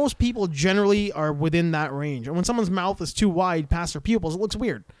 Okay. Most people generally are within that range, and when someone's mouth is too wide past their pupils, it looks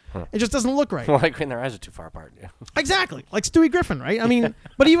weird. It just doesn't look right. Well, like when their eyes are too far apart. Yeah. Exactly, like Stewie Griffin, right? I mean,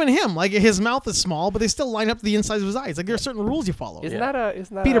 but even him, like his mouth is small, but they still line up to the insides of his eyes. Like there are certain rules you follow. Isn't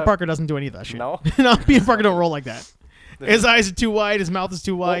that Peter Parker doesn't do any of that shit. No? no, Peter Parker don't roll like that. His eyes are too wide. His mouth is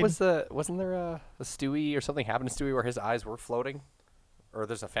too wide. Wasn't there a Stewie or something happened to Stewie where his eyes were floating? Or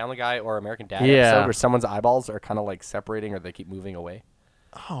there's a Family Guy or American Dad Yeah. episode where someone's eyeballs are kind of like separating or they keep moving away.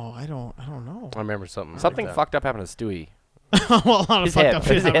 Oh, I don't know. I remember something. Something like that. fucked up happened to Stewie. Well, a lot of His fucked head. up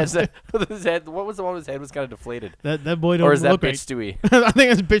shit happens. His head. What was the one? His head was kind of deflated. That boy don't Or is that look bitch right. Stewie? I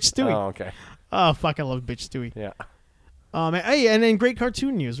think it's bitch Stewie. Oh, okay. Oh fuck, I love bitch Stewie. Yeah. Hey, and in great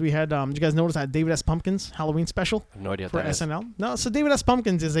cartoon news, we had. Did you guys notice that David S. Pumpkins Halloween special I have no idea what for that is. SNL? No, so David S.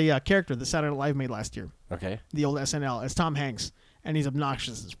 Pumpkins is a character that Saturday Night Live made last year. Okay. The old SNL. It's Tom Hanks, and he's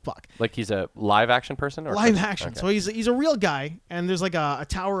obnoxious as fuck. Like he's a live action person or Live cartoon? action. Okay. So he's a real guy, and there's like a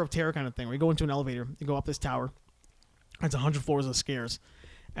Tower of Terror kind of thing where you go into an elevator, you go up this tower. It's 100 floors of scares,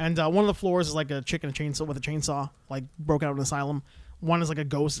 and one of the floors is like a chick in a chainsaw with a chainsaw, like broke out of an asylum. One is like a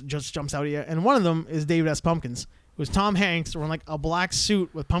ghost that just jumps out at you, and one of them is David S. Pumpkins, who's Tom Hanks wearing like a black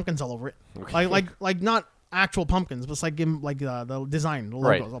suit with pumpkins all over it, Okay. like not actual pumpkins, but it's like the design, the logo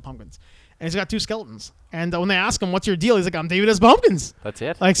Right. is all pumpkins, and he's got two skeletons. And when they ask him, "What's your deal?" He's like, "I'm David S. Pumpkins." That's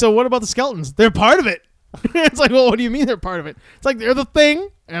it. Like, so what about the skeletons? They're part of it. It's like, well, what do you mean they're part of it? It's like they're the thing,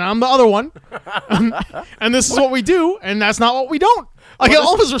 and I'm the other one, and this is what we do, and that's not what we don't. Like,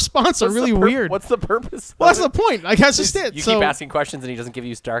 all of his responses are What's really the weird. What's the purpose? Well, that's of the point. Like, that's just it? it. You So keep asking questions and he doesn't give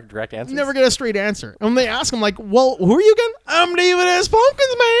you stark, direct answers. you never get a straight answer. And when they ask him, like, well, who are you again? I'm David S.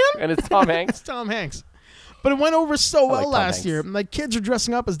 Pumpkins, man. And it's Tom Hanks. It's Tom Hanks. But it went over so like well Tom last Hanks. year. Like, kids are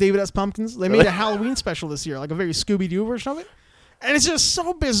dressing up as David S. Pumpkins. They made a Halloween special this year, like a very Scooby-Doo version of it. And it's just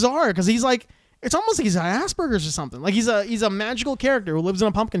so bizarre because he's like, it's almost like he's Asperger's or something. Like, he's a magical character who lives in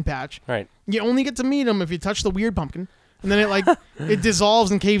a pumpkin patch. Right. You only get to meet him if you touch the weird pumpkin. And then it like it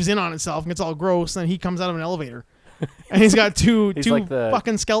dissolves and caves in on itself and gets all gross. And then he comes out of an elevator. And he's got two like the-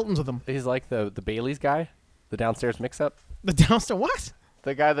 fucking skeletons with him. He's like the Bailey's guy, the downstairs mix-up. The downstairs, what?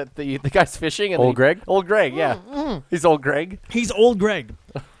 The guy that the guy's fishing. And Old Greg? Old Greg, yeah. He's old Greg. He's old Greg.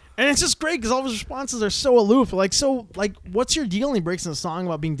 And it's just great because all of his responses are so aloof. Like, what's your deal? And he breaks in a song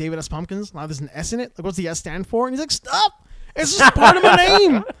about being David S. Pumpkins. Now there's an S in it. Like, what's the S stand for? And he's like, stop. It's just part of my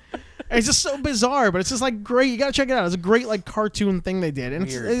name. And it's just so bizarre, but it's just like great. You gotta check it out. It's a great like cartoon thing they did, and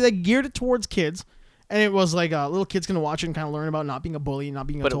they geared it towards kids. And it was like little kids can watch it and kind of learn about not being a bully, not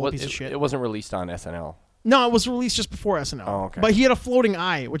being a But total piece of shit. it wasn't released on SNL. No, it was released just before SNL. Oh, okay. But he had a floating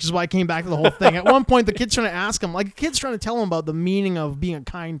eye, which is why I came back to the whole thing. At one point, the kid's trying to ask him, like, the kid's trying to tell him about the meaning of being a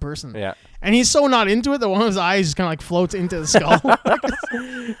kind person. Yeah. And he's so not into it that one of his eyes just kind of like floats into the skull.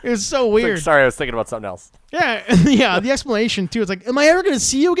 It's so Like, weird. sorry, I was thinking about something else. Yeah, yeah. The explanation too. It's like, am I ever going to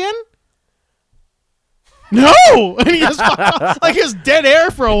see you again? No, and he just like his dead air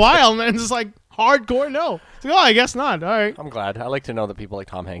for a while, and then just like hardcore no. It's like, oh, I guess not. All right. I'm glad. I like to know that people like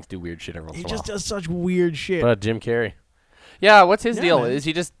Tom Hanks do weird shit every once He in a just while. does such weird shit. But Jim Carrey. Yeah, what's his Yeah, deal? man. Is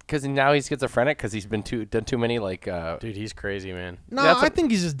he just because now he's schizophrenic because he's been done too many like? Dude, he's crazy, man. No, That's I a-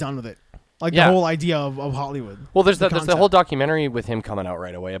 think he's just done with it. Like Yeah. the whole idea of Hollywood. Well, there's the concept. whole documentary with him coming out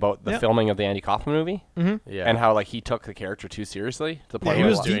right away about the Yep. filming of the Andy Kaufman movie Yeah. and how like he took the character too seriously to the point he where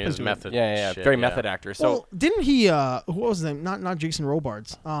was like, deep doing his into it. method. yeah, shit, very method actor. So Well, didn't he? Who was his name? Not Jason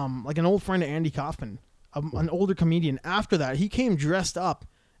Robards. Like an old friend of Andy Kaufman, an older comedian. After that, he came dressed up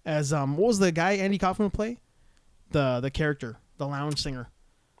as what was the guy Andy Kaufman would play? The character, the lounge singer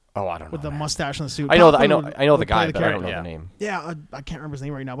I don't know. with the man. mustache and the suit. I know Kaufman the would guy, play the but I don't character. know Yeah. the name. Yeah, I can't remember his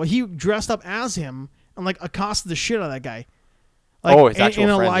name right now, but he dressed up as him and like accosted the shit out of that guy. Like, Oh, his actual in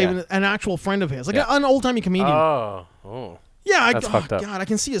a friend, live, yeah. an actual friend of his, like Yeah. an old timey comedian. Oh. Yeah, That's fucked up. God, I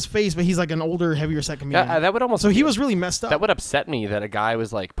can see his face, but he's like an older, heavier set comedian. Yeah, that would almost. So he was really messed up. That would upset me that a guy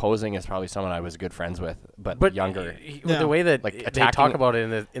was like posing as probably someone I was good friends with, but younger. Yeah. The way that Like, they attacking- talk about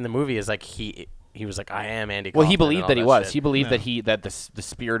it in the movie is like he was like, I am Andy. Well, he Kaufman," believed and that he all was. shit. He believed Yeah. that the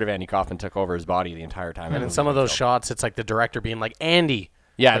spirit of Andy Kaufman took over his body the entire time. And in some of those shots, it's like the director being like, Andy.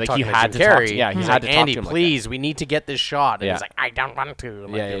 Yeah, like talking he had Jim to talk Carrey. to- yeah, he He's had like, to talk Andy, to him like that. please, we need to get this shot. And Yeah. he's like, I don't want to.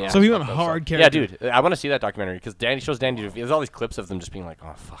 Like, Yeah, you know, yeah. So he went fucked up hard stuff. character. Yeah, dude, I want to see that documentary because Danny shows Danny. There's all these clips of them just being like,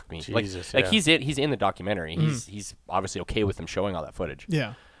 "Oh fuck me!" Jesus, like yeah. he's in the documentary. He's obviously okay with them showing all that footage.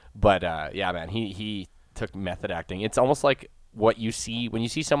 Yeah. But yeah, man, he took method acting. It's almost like what you see when you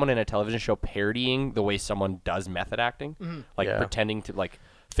see someone in a television show parodying the way someone does method acting, like Yeah. pretending to like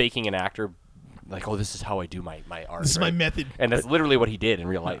faking an actor, like, "Oh, this is how I do my art." This is my right? method. And that's literally what he did in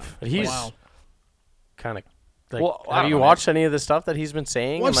real life. But he's Wow. kind of. Like, Well, I have don't you know, watched any of the stuff that he's been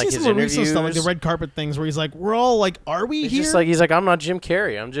saying Well, and I've like seen his some of the recent interviews? stuff, like the red carpet things, where he's like, "We're all like, are we He's here?" just like he's like, I'm not Jim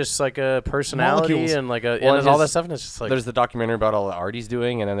Carrey. I'm just like a personality Molecules. and like Well, and there's all that his- stuff. And it's just like There's the documentary about all the art he's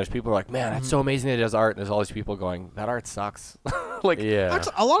doing, and then there's people who are like, "Man, that's so amazing that he does art." And there's all these people going, "That art sucks." Like, yeah. That's-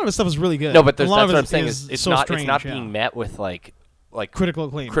 a lot of his stuff is really good. no, but A that's lot of what it I'm saying is is it's so not strange, yeah. being met with like critical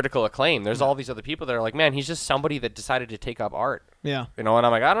acclaim. critical acclaim. There's all these other people that are like, "Man, he's just somebody that decided to take up art." Yeah. You know, and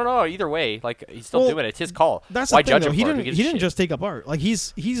I'm like, I don't know. Either way, like he's still Well, doing it. It's his call. That's Why the thing, judge though. him He for it? Who didn't. gives He a didn't shit? just take up art. Like he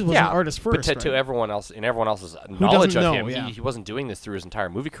was an artist first. But to right? everyone else, in everyone else's knowledge of know, him, yeah. he wasn't doing this through his entire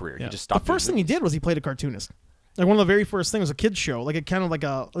movie career. Yeah. He just stopped. The first thing he did was he played a cartoonist. Like one of the very first things was a kids show, like a kind of like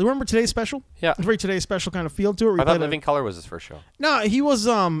a. Remember Today's Special? Yeah. It's a very Today's Special kind of feel to it. where he I thought played Living Color was his first show. No, he was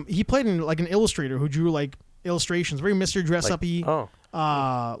he played in like an illustrator who drew like illustrations, very Mr. Dress Uppy. Oh.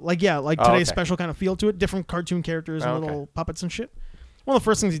 Like Today's okay. Special kind of feel to it, different cartoon characters and Oh, okay. little puppets and shit. One of the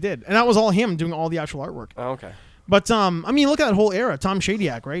first things he did, and that was all him doing all the actual artwork. Oh, okay. But I mean, look at that whole era. Tom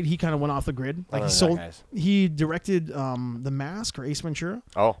Shadyac, right? He kind of went off the grid. Like Oh, he that sold. guy's- He directed The Mask or Ace Ventura.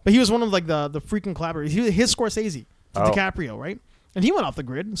 Oh. But he was one of like the freaking collaborators. His Scorsese, Oh. DiCaprio, right? And he went off the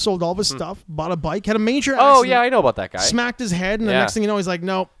grid, sold all of his stuff, bought a bike, had a major Oh accident, yeah, I know about that guy. smacked his head, and the Yeah. next thing you know, he's like,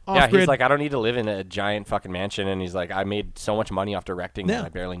 no, off Yeah, grid. he's like, I don't need to live in a giant fucking mansion, and he's like, I made so much money off directing Yeah. that I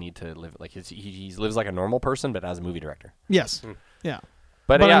barely need to live. Like he lives like a normal person, but as a movie director. yes, yeah.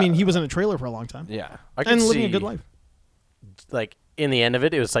 But, But yeah, I mean, he was in a trailer for a long time yeah, I can and see, living a good life. like, in the end of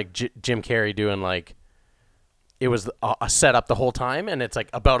it, it was like Jim Carrey doing, like, it was a setup the whole time, and it's, like,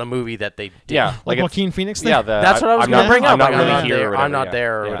 about a movie that they did. yeah, Like it's- Joaquin Phoenix thing. Yeah, That's what I was I'm going to not- bring up. I'm not like, really here. there, or I'm whatever, not yeah.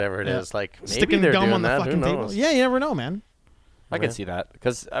 there, or Yeah. whatever it Yeah. is. Like, maybe Sticking they're gum doing on the that. fucking Who table. knows? Yeah, you never know, man. I can see that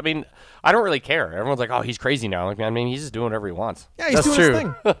because I mean, I don't really care. Everyone's like, "Oh, he's crazy now." Like, I mean, he's just doing whatever he wants. Yeah, he's That's doing true. his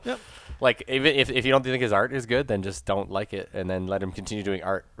thing. Yep. Like, even if you don't think his art is good, then just don't like it, and then let him continue doing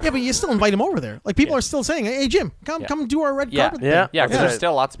art. Yeah, but you still invite him over there. Like people Yeah. are still saying, "Hey, Jim, come Yeah. come do our red Yeah, carpet." yeah. thing. Yeah, because Yeah. there's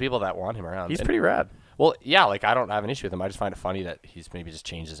still lots of people that want him around. He's And- pretty rad. Well, yeah, like I don't have an issue with him. I just find it funny that he's maybe just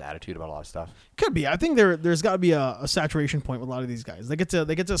changed his attitude about a lot of stuff. Could be. I think there's got to be a saturation point with a lot of these guys. They get to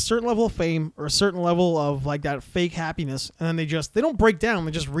a certain level of fame or a certain level of like that fake happiness, and then they don't break down.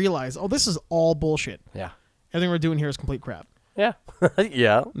 They just realize, oh, this is all bullshit. Yeah, Everything we're doing here is complete crap. yeah,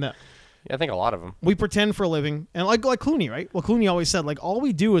 Yeah. No, I think a lot of them. we pretend for a living, and like Clooney, right? Well, Clooney always said like all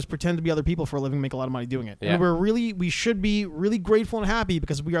we do is pretend to be other people for a living, make a lot of money doing it. Yeah. And we should be really grateful and happy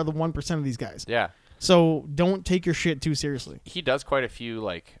because we are the 1% of these guys. Yeah, So don't take your shit too seriously. he does quite a few.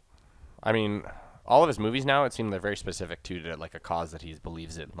 Like, I mean, all of his movies now, it seems they're very specific to like a cause that he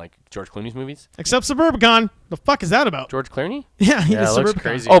believes in. Like George Clooney's movies. Except Suburbicon. The fuck is that about? George Clooney? Yeah, he Yeah, did it looks Suburbicon.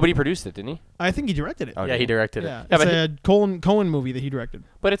 crazy. Oh, but he produced it, didn't he? I think he directed it. Oh, Yeah, did he directed Yeah, it. Yeah, it's but a Cohen movie that he directed.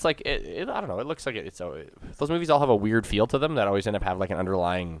 But it's like I don't know. It looks like it's those movies all have a weird feel to them that always end up having like an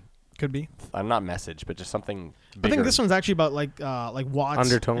underlying, Could be. not message, but just something. I Bigger. think this one's actually about like Watts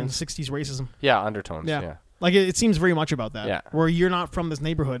Undertones. and 60s racism. Yeah, undertones. Yeah. Yeah. Like it seems very much about that. Yeah. Where you're not from this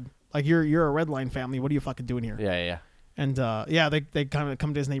neighborhood. Like you're a red line family. What are you fucking doing here? Yeah. Yeah. And they kind of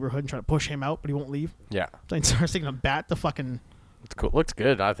come to his neighborhood and try to push him out, but he won't leave. Yeah. So he starts taking a bat to fucking. It's cool. Looks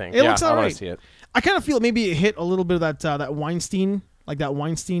good, I think. It Yeah, looks I want alright. to see it. I kind of feel maybe it hit a little bit of that Weinstein, like that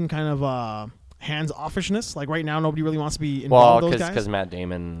Weinstein kind of hands offishness. Like right now, nobody really wants to be Well, involved with those guys. because Matt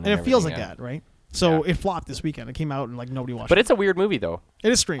Damon. And it feels like everything, yeah. that, right? So Yeah. it flopped this weekend. It came out and like nobody watched But it. it's a weird movie, though.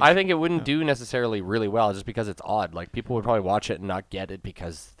 It is strange. I think it wouldn't do necessarily really well just because it's odd. Like people would probably watch it and not get it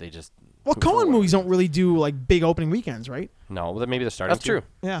because they just. Well, Cohen movies don't really do like big opening weekends, right? No, well, then maybe they're starting. That's true.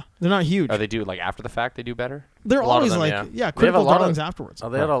 Yeah, they're not huge. Or they do like after the fact. They do better. They're A lot of always them, like yeah. They have a critical lot of- darlings afterwards. Oh,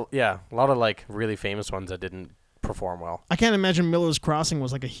 they had a lot of like really famous ones that didn't perform well. I can't imagine Miller's Crossing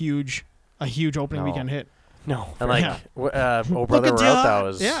was like a huge opening No. weekend hit. No. And like, Yeah. Oh Brother, Where Art Thou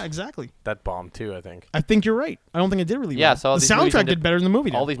was yeah, exactly. that bombed too, I think. I think you're right. I don't think it did really Yeah, well. so all the these movies soundtrack ended- did better than the movie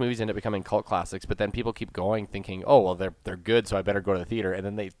did. All these movies end up becoming cult classics, but then people keep going thinking, oh well, they're good, so I better go to the theater. And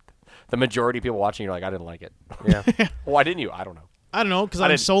then the majority of people watching are like, I didn't like it. Yeah. Why didn't you? I don't know. I don't know because I I'm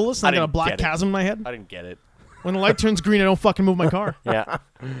didn't- soulless and I got a didn't black get it. chasm in my head. I didn't get it. When the light turns green, I don't fucking move my car. Yeah.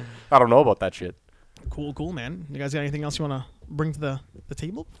 I don't know about that shit. Cool, man. You guys got anything else you want to bring to the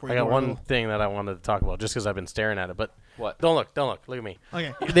table? before I you got go one to thing that I wanted to talk about the- just because I've been staring at it. But What? don't look. Look at me.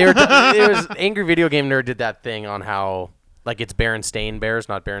 Okay. There was Angry Video Game Nerd did that thing on how like it's Berenstain Bears,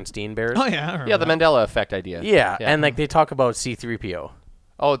 not Berenstein Bears. Oh yeah. I remember Yeah, the that. Mandela effect idea. Yeah, and like they talk about C-3PO,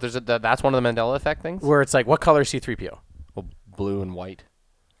 Oh, that's one of the Mandela effect things. where it's like, what color is C-3PO? Well, blue and white.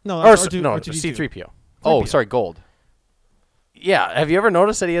 No, Or that's R2, no, R2D2. C-3PO. Oh, sorry, gold. Yeah, have you ever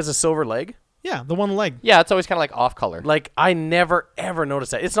noticed that he has a silver leg? Yeah, the one leg. Yeah, it's always kind of like off color. Like I never ever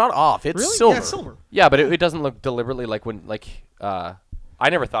noticed that. It's not off. It's Really? silver. Yeah, silver. Yeah, but it doesn't look deliberately like when I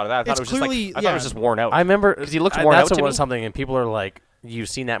never thought of that. I thought It's it was just like clearly- I thought it was yeah. just worn out. I remember 'Cause he looks worn that's out to what me. was something, and people are like, "You've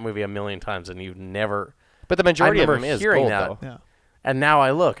seen that movie a million times, and you've never." but the majority I of remember them is hearing gold that. though. Yeah. And now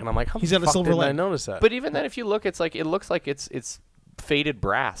I look, and I'm like, "How He's the got a fuck silver didn't I leg. notice that?" But even then, if you look, it's like it looks like it's faded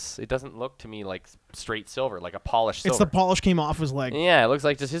brass. It doesn't look to me like straight silver, like a polished It's silver. the polish came off his leg. Yeah, it looks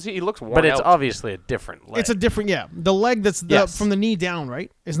like just he looks worn But it's out. obviously a different leg. It's a different, the leg that's Yes. from the knee down,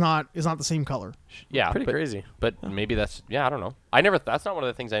 right? Is not the same color. Yeah, pretty but, crazy. But maybe that's I don't know. That's not one of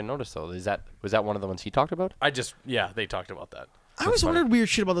the things I noticed though. Was that one of the ones he talked about? They talked about that. I always wondered weird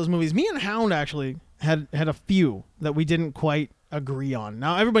shit about those movies. Me and Hound actually had a few that we didn't quite agree on.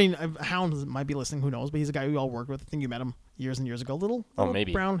 Now everybody, Hound might be listening. Who knows? But he's a guy we all worked with. I think you met him years and years ago. Little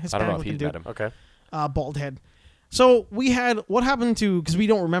Maybe brown I Hispanic don't know if looking he's dude. met him. Okay. Bald head. So we had what happened to because we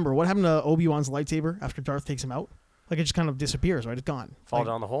don't remember what happened to Obi-Wan's lightsaber after Darth takes him out. Like it just kind of disappears, right? It's gone. Fall Like,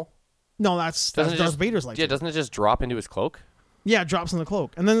 down the hole. No, that's Doesn't it Darth just- Vader's lightsaber. Yeah, doesn't it just drop into his cloak? Yeah, it drops in the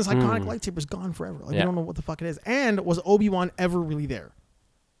cloak, and then this iconic lightsaber's gone forever. Like Yeah. you don't know what the fuck it is. And was Obi-Wan ever really there?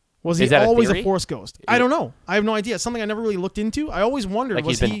 Was he Is that a always a theory? Force ghost? I don't know. I have no idea. It's something I never really looked into. I always wondered. Like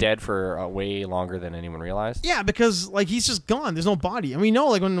was he's been he dead for way longer than anyone realized. Yeah, because like he's just gone. There's no body, and we know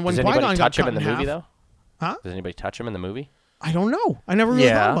like when Does Qui-Gon anybody got touch him cut in the half, movie though? Huh? Does anybody touch him in the movie? I don't know. I never really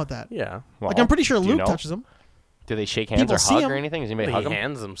thought about that. Yeah. Like I'm pretty sure do you Luke know? touches him. Do they shake hands People or see hug him. or anything? Does anybody He hug him?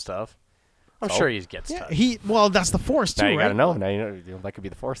 hands them stuff. I'm So? sure he gets Yeah, touched. well, that's the Force too, Now you right? gotta know. Now you know that could be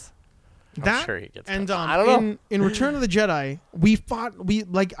the Force. That sure he gets and touched. I don't know. in Return of the Jedi, we fought.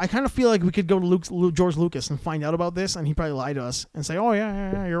 I kind of feel like we could go to George Lucas and find out about this, and he'd probably lie to us and say, "Oh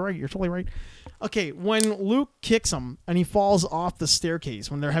yeah, you're right. You're totally right." Okay, when Luke kicks him and he falls off the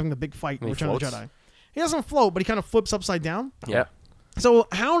staircase when they're having the big fight in And he Return of the floats? Jedi, he doesn't float, but he kind of flips upside down. Yeah. So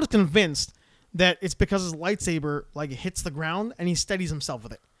Hound is convinced that it's because his lightsaber like hits the ground and he steadies himself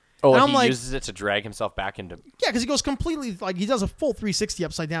with it. Oh, And and I'm he like- uses it to drag himself back into. Yeah, because he goes completely like he does a full 360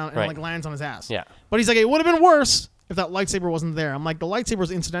 upside down and Right. like lands on his ass. Yeah. But he's like, it would have been worse if that lightsaber wasn't there. I'm like, the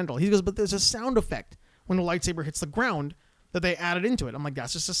lightsaber's incidental. He goes, but there's a sound effect when the lightsaber hits the ground that they added into it. I'm like,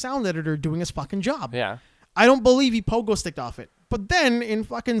 that's just a sound editor doing his fucking job. Yeah. I don't believe he pogo sticked off it. But then in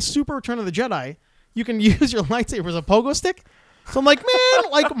fucking Super Return of the Jedi, you can use your lightsaber as a pogo stick. So I'm like,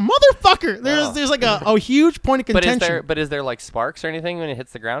 man, like motherfucker. There's like a huge point of contention. But is there like sparks or anything when it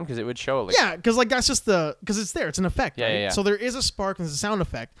hits the ground? Because it would show like. Yeah, because like that's just because it's there. It's an effect. Yeah, right? yeah, yeah. So there is a spark and there's a sound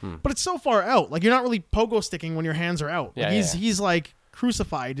effect, but it's so far out. Like you're not really pogo sticking when your hands are out. Yeah, Like, yeah. he's like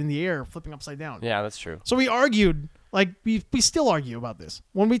crucified in the air, flipping upside down. Yeah, that's true. So we argued. Like we still argue about this.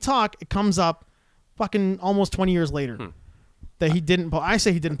 When we talk, it comes up, fucking almost 20 years later. That he didn't. I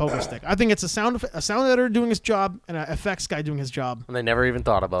say he didn't pogo stick. I think it's a sound editor doing his job and an effects guy doing his job. And they never even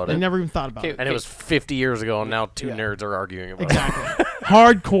thought about They it. never even thought about Okay, it. And it was 50 years ago, and now two Yeah. nerds are arguing about Exactly.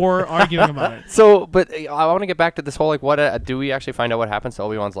 Hardcore arguing about it. So, but I want to get back to this whole like, what do we actually find out what happens to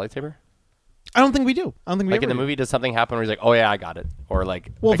Obi-Wan's lightsaber? I don't think we do. I don't think we Like ever in the do. movie, does something happen where he's like, "Oh yeah, I got it," or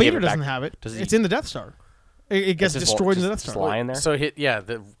like, Well, I gave Vader it back. doesn't have it. Does he- It's in the Death Star. It gets It's just destroyed in the Death just Star. lying there. it. So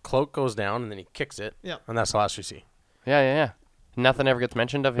the cloak goes down, and then he kicks it. Yeah. And that's the last we see. Yeah. Nothing ever gets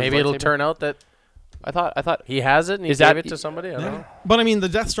mentioned of his Maybe it'll lightsaber? turn out that I thought. he has it, and he Is gave that- it to somebody. I don't know. But I mean, the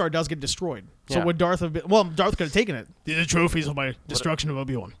Death Star does get destroyed. So Yeah. would Darth have been? Well, Darth could have taken it. These are trophies of my destruction of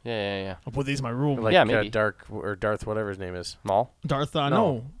Obi-Wan. Yeah. I'll put these in my room. Like Yeah, maybe. Darth, whatever his name is. Maul. Darth, No.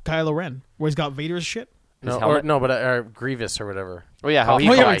 no, Kylo Ren, where he's got Vader's shit. No, helmet? but Grievous or whatever. Oh yeah, how Oh, he.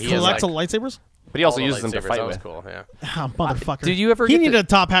 Oh He yeah, collects he he is collects like- all lightsabers. But he also All the uses them to lightsabers, fight that was with. cool. Yeah. Ah, motherfucker. Did you ever? He get needed the- a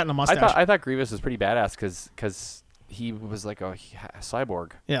top hat and a mustache. I thought Grievous was pretty badass because he was like a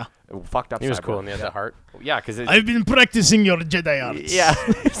cyborg, yeah. a fucked up. He was cyborg. cool, and he had the heart. Yeah, because I've been practicing your Jedi arts. yeah,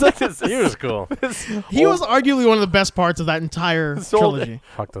 it's like this, He was cool. He was arguably one of the best parts of that entire This old- trilogy.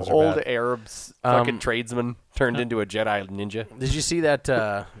 Fuck, those are old bad. Arabs fucking Um, tradesman turned into a Jedi ninja. Did you see that?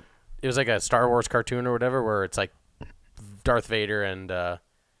 It was like a Star Wars cartoon or whatever, where it's like Darth Vader and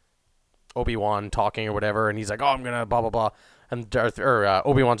Obi-Wan talking or whatever, and he's like, "Oh, I'm gonna blah blah blah," and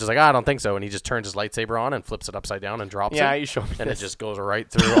Obi-Wan's just like, "I don't think so," and he just turns his lightsaber on and flips it upside down and drops Yeah, it, you showed me and it this. just goes right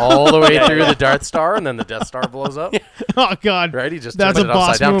through all the way through the Death Star, and then the Death Star blows up. Oh God. Right? He just That's turns a it boss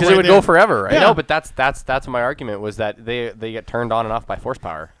upside down move because it right would there. go forever, right? Yeah. No, but that's my argument was that they get turned on and off by force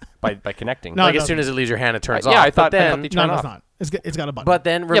power by connecting. No, Like it as soon as it leaves your hand, it turns yeah, off. I thought But then, they No, turn no, it's off. not. It's got a button. but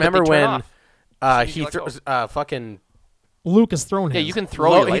then but they remember turn when off. he let go. throws fucking Luke has thrown his. Yeah, you can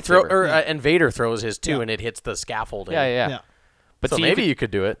throw your he throw, lightsaber. and Vader throws his too, Yeah. and it hits the scaffolding. Yeah. Yeah. But So see, maybe you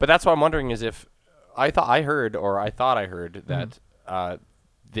could do it. But that's what I'm wondering is if I thought I heard that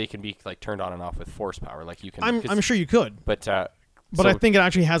they can be like turned on and off with force power. Like you can. I'm sure you could, But but I think it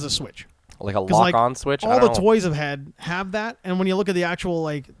actually has a switch. like a 'Cause, like, lock-on switch. I All don't the know. toys have that, and when you look at the actual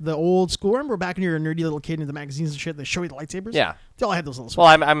like the old school, remember back when you were a nerdy little kid in the magazines and shit, they show you the lightsabers. Yeah. They all had those little.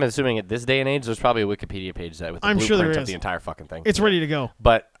 Well, I'm assuming at this day and age, there's probably a Wikipedia page that with the I'm sure there blueprint of is. the entire fucking thing. It's ready to go.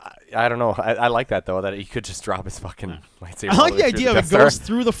 But I don't know. I like that though, that he could just drop his fucking lightsaber. I all like the the way idea through of the it Death goes Star.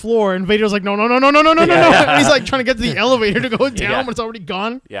 through the floor, and Vader's like, no. And he's like trying to get to the elevator to go down, Yeah. but it's already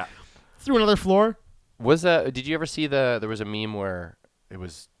gone Yeah. through another floor. Did you ever see there was a meme where it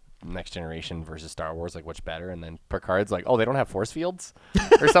was Next Generation versus Star Wars, like which better, and then Picard's like, oh, they don't have force fields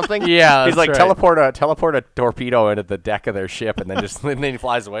or something. Yeah, he's that's like right. teleport a torpedo into the deck of their ship, and then and then he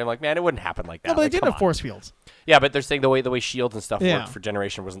flies away. I'm like, man, it wouldn't happen like that. No, but Like, they did come have on. force fields. Yeah, but they're saying the way shields and stuff Yeah. worked for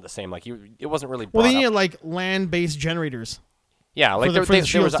Generation wasn't the same. Like it wasn't really. Well, Brought they needed up. like land-based generators. Yeah, like for the there was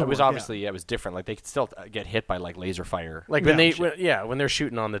shields to it was work, obviously it was different. Like they could still get hit by like laser fire. Like Yeah. when they're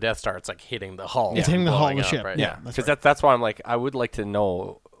shooting on the Death Star, it's like hitting the hull. It's hitting the hull of blowing the up, ship. right? Yeah. because That's that's why I'm like I would like to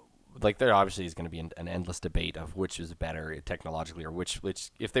know. Like there obviously is going to be an endless debate of which is better technologically, or which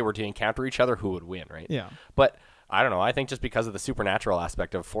if they were to encounter each other, who would win, right? Yeah. But I don't know. I think just because of the supernatural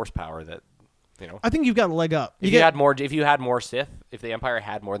aspect of force power, that I think you've got a leg up. if you had more Sith, if the Empire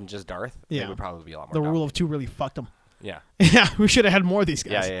had more than just Darth, Yeah. it would probably be a lot more. the rule dominant. of two really fucked them. Yeah. Yeah, we should have had more of these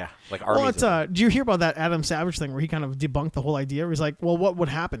guys. Yeah. Like Well, armies. it's, did you hear about that Adam Savage thing where he kind of debunked the whole idea? Where he's like, well, what would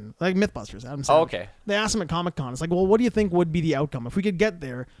happen? Like Mythbusters, Adam Savage. Oh, okay. They asked him at Comic-Con. It's like, well, what do you think would be the outcome? If we could get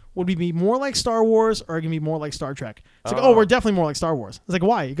there, would we be more like Star Wars or can we be more like Star Trek? It's like, oh, we're definitely more like Star Wars. It's like,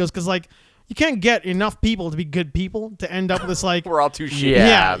 why? He goes, because, like, you can't get enough people to be good people to end up with this, like, We're all too shitty.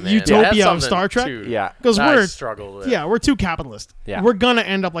 Yeah, man. utopia That's of something Star Trek. too Yeah. because I we're struggle with. we're too capitalist. Yeah. We're gonna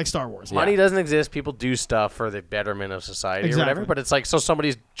end up like Star Wars. Money doesn't exist. People do stuff for the betterment of society or Exactly. whatever. But it's like, so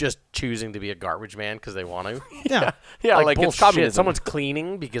somebody's just choosing to be a garbage man because they want to. Yeah. Yeah, like it's bullshit. communism. Someone's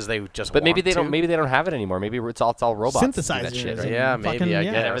cleaning because they just. But maybe want they don't. to. Maybe they don't have it anymore. Maybe it's all robots. that do that Synthesizers. shit, and right? Yeah, maybe, fucking- I yeah.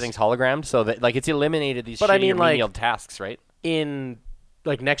 guess. And everything's hologrammed, so that like it's eliminated these. But I shitty mean, like- menial tasks, right? in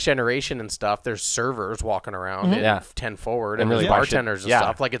like Next Generation and stuff, there's servers walking around in Yeah. 10 forward And and really there's buy shit. bartenders and Yeah.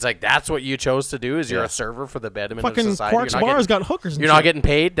 stuff. Like, it's like, that's what you chose to do is you're Yeah. a server for the betterment Fucking of society. Quark's You're not Bar's getting- got hookers. And You're not shit. getting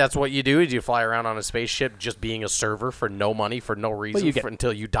paid. That's what you do. Is you fly around on a spaceship just being a server for no money, for no reason, you get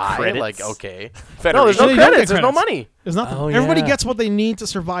until you die. credits. Like, okay. Federation. No, there's no They don't get credits. There's no credits. money. There's nothing. Oh, Everybody yeah. gets what they need to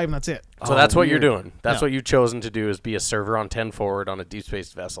survive, and that's it. So that's what you're weird. doing. That's Yeah. what you've chosen to do is be a server on 10 forward on a deep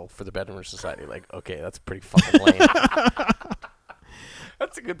space vessel for the betterment of society. Like, okay, that's pretty fucking lame.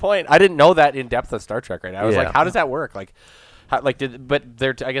 That's a good point. I didn't know that in depth of Star Trek. Right, I was Yeah. like, how does that work? Like, I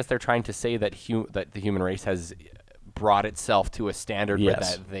guess they're trying to say that that the human race has brought itself to a standard where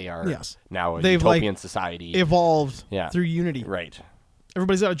Yes. that they are Yes. now a They've, like, utopian society. Evolved Yeah. through unity. Right,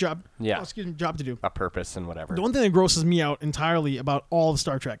 Everybody's got a job. Yeah. Job to do. a purpose and whatever. The one thing that grosses me out entirely about all of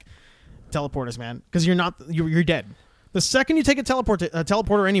Star Trek, teleporters, man, because you're dead. The second you take a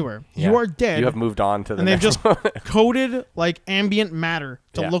teleporter anywhere, you Yeah. are dead. You have moved on to the and they've next just one. coded like ambient matter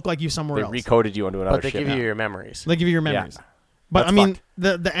to Yeah. look like you somewhere They else. recoded you onto another But they ship. give you your memories. They give you your memories. But That's I mean,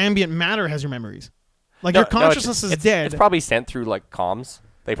 fucked. the ambient matter has your memories. Like No, your consciousness is it's dead. It's probably sent through like comms.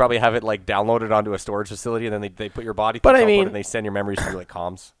 They probably have it like downloaded onto a storage facility, and then they put your body. But through I mean- and they send your memories through like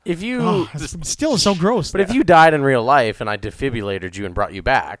comms. If you, Oh, it's still so gross. but if you died in real life and I defibrillated you and brought you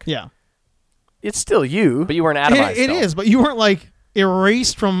back, yeah, it's still you. But you weren't atomized. it still. is. But you weren't like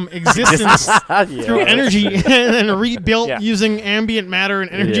erased from existence through energy and then rebuilt Yeah. using ambient matter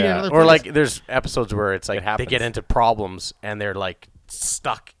and energy in another Or place. like there's episodes where it's like It they get happens. into problems and they're like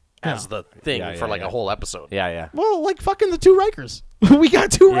stuck as the thing Yeah, for yeah, like yeah. a whole episode. Yeah. Well, like fucking the two Rikers. We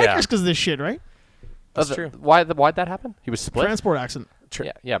got two Yeah. Rikers because of this shit, right? That's true. Why'd that happen? He was split. Transport accident.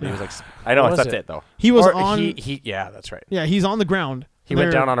 Yeah, but he was like, I know What was that's it? it though. He was Or on. he yeah, that's right. Yeah, he's on the ground. He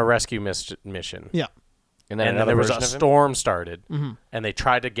went down on a rescue mission. Yeah. And And then another there was a version of him? storm started, Mm-hmm. and they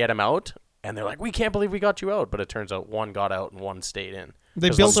tried to get him out, and they're like, "We can't believe we got you out," but it turns out one got out and one stayed in. They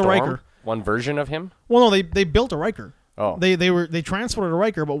 'Cause built the a storm- Riker. One version of him. Well, no, they built a Riker. Oh. They transported a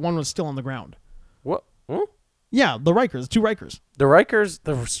Riker, but one was still on the ground. What? Hmm? Yeah, the Rikers, two Rikers. The Rikers,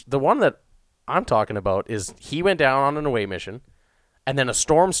 the one that I'm talking about is he went down on an away mission, and then a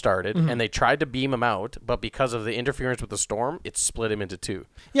storm started, Mm-hmm. and they tried to beam him out, but because of the interference with the storm, it split him into two.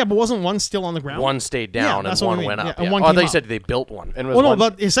 Yeah, but wasn't one still on the ground? One stayed Yeah, down, and that's what I one mean. went Yeah, up. and Yeah. one Oh, came they up. said they built one. And was Well, no, one,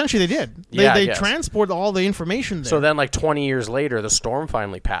 but essentially they did. Yeah, I They guess. transported all the information there. So then, like 20 years later, the storm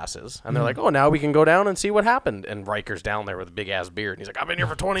finally passes, and Mm-hmm. they're like, "Oh, now we can go down and see what happened." And Riker's down there with a big ass beard, and he's like, "I've been here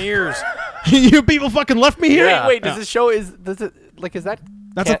for 20 years." you people fucking left me here. Yeah. wait, does this show is that?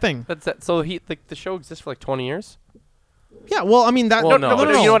 That's a thing. That's that. So the show exists for like 20 years. Yeah, well, I mean that. Well, no, no,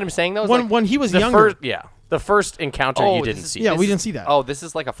 no, You know what I'm saying though? It's When like- when he was the younger, first encounter Oh, you this didn't is- see. yeah, this we is- didn't see that. Oh, this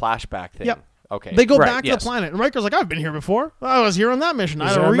is like a flashback thing. Yep. Okay. They go Right, back to yes. the planet, and Riker's like, "I've been here before. I was here on that mission. I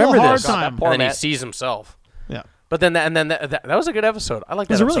He's had a like, real "Remember hard this." God, that time." poor and then he Matt. sees himself. Yeah, But then that was a good episode. I like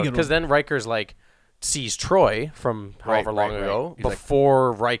that was a really episode good because then Riker's like sees Troy from however long right. ago He's like-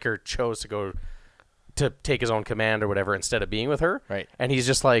 before Riker chose to go to take his own command or whatever instead of being with her. Right. And he's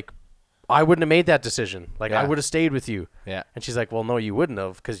just like, I wouldn't have made that decision. Like, I Yeah. would have stayed with you. Yeah. And she's like, well, no, you wouldn't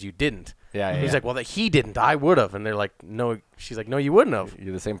have because you didn't. Yeah. And yeah, he's yeah. like, well, that he didn't. I would have. And they're like, no. She's like, no, you wouldn't have.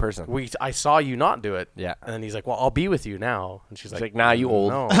 You're the same person. I saw you not do it. Yeah. And then he's like, well, I'll be with you now. And she's like, nah, you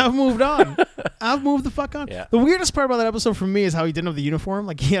old. No. I've moved on. I've moved the fuck on. Yeah. The weirdest part about that episode for me is how he didn't have the uniform.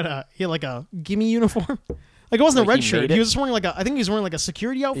 Like he had like a gimme uniform. Like it wasn't Like a red he shirt. made He it? was just wearing like I think he was wearing like a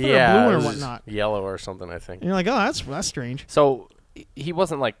security outfit Yeah, or it blue or was whatnot. yellow or something, I think. And you're like, oh, that's strange. So he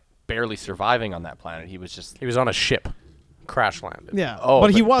wasn't like barely surviving on that planet. He was just. He was on a ship, crash landed. Yeah. Oh,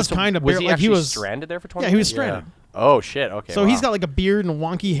 but he was so kind of was bare, he like actually he was stranded there for 20 Yeah, he was minutes? stranded. Oh shit. Okay. So wow. he's got like a beard and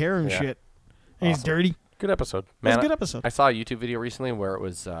wonky hair and Yeah. shit. And he's dirty. Good episode. It was Man, a good episode. I saw a YouTube video recently where it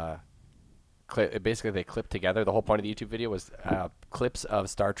was basically they clipped together. The whole point of the YouTube video was clips of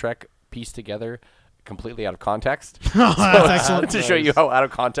Star Trek pieced together completely out of context Oh, that's excellent. to show you how out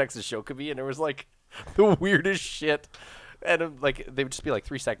of context the show could be. And it was like the weirdest shit. And like they would just be like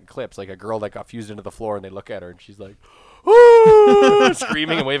 3-second clips, like a girl that got fused into the floor, and they look at her and she's like, "Ooh,"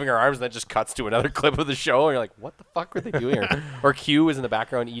 screaming and waving her arms, and then just cuts to another clip of the show, and you're like, "What the fuck were they doing?" Or Q is in the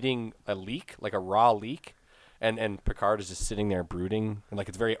background eating a leek, like a raw leek, and Picard is just sitting there brooding, and like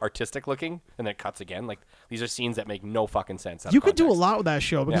it's very artistic looking, and then it cuts again. Like these are scenes that make no fucking sense. out You of could do a context. lot with that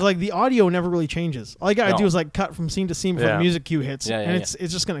show because Yeah. like the audio never really changes. All you gotta No. do is like cut from scene to scene before Yeah. the music cue hits, Yeah, yeah, and yeah.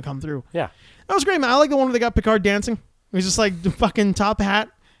 it's just gonna come through. Yeah, That was great, man. I like the one where they got Picard dancing. He's just like the fucking top hat.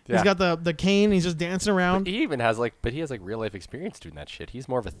 He's Yeah. got the cane. He's just dancing around. he even has like, but he has like real life experience doing that shit. He's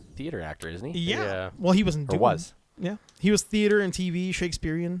more of a theater actor, isn't he? Yeah. Yeah. Well, he wasn't. Or Dune. was. Yeah. He was theater and TV,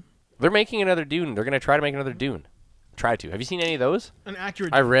 Shakespearean. They're making another Dune. They're gonna try to make another Dune. Try to. Have you seen any of those? An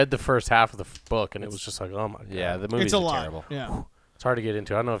accurate. I read the first half of the book, and it was just like, oh my god. Yeah, the movies it's a are lot. terrible. Yeah. It's hard to get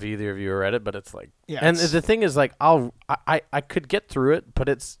into. I don't know if either of you read it, but it's like, Yeah, And it's- the thing is, like, I could get through it, but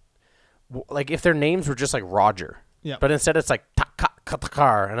it's like if their names were just like Roger. Yeah. But instead, it's like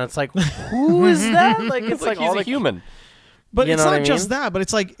Takar, and it's like, who is that? Like, it's like he's all a the human. But You it's know not what I just mean? that. But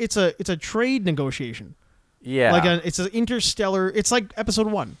it's like it's a trade negotiation. Yeah. Like it's an interstellar. It's like episode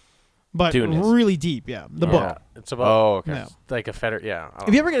 1, but Dune is. really deep. Yeah. The Yeah. book. It's about Oh, okay. Yeah. like a feder. Yeah. I don't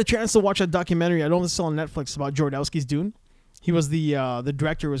If you ever get a chance to watch that documentary, I don't know if it's still on Netflix about Jodorowsky's Dune. He was the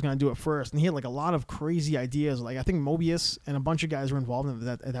director who was going to do it first, and he had like a lot of crazy ideas. Like I think Mobius and a bunch of guys were involved in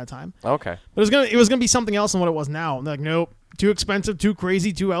that at that time. Okay. But it was gonna be something else than what it was now. And they're like, nope, too expensive, too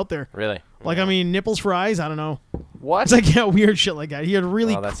crazy, too out there. Really? Like I mean, nipples for eyes. I don't know. What? It's like weird shit like that. He had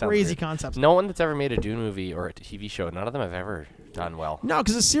really Oh, that sounds crazy weird. concepts. No one that's ever made a Dune movie or a TV show, none of them have ever done well. No,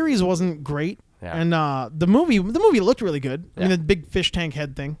 because the series wasn't great, Yeah. and the movie looked really good. I Yeah. mean, the big fish tank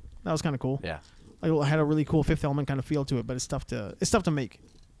head thing that was kind of cool. Yeah. Like it had a really cool Fifth Element kind of feel to it, but it's tough to make.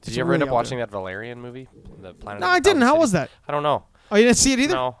 Did It's you ever end really up out watching there. that Valerian movie? The Planet No, of the I didn't. Thousand How Cities? was that? I don't know. Oh, you didn't see it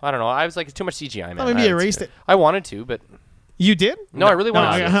either? No, I don't know. I was like, it's too much CGI, man. Oh, maybe you erased it. I wanted to, but You did? no, I really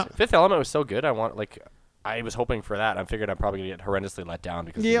wanted no, to. Fifth Element was so good. I was hoping for that. I figured I'm probably gonna get horrendously let down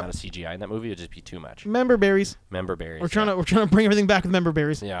because the Yep. amount of CGI in that movie would just be too much. Member berries. Member berries. We're trying to bring everything back with member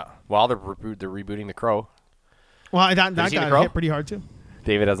berries. Yeah. While they're rebooting The Crow. Well, that you seen The got Crow? hit pretty hard too.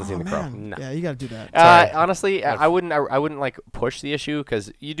 David hasn't Oh, seen The Crow. man. No. Yeah, you got to do that. Sorry. Honestly, I wouldn't like push the issue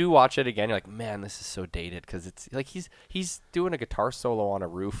because you do watch it again. You're like, man, this is so dated because it's like he's doing a guitar solo on a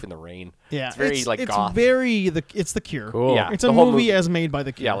roof in the rain. Yeah, it's very like goth. It's the Cure. Cool. Yeah. It's a The whole movie movie- as made by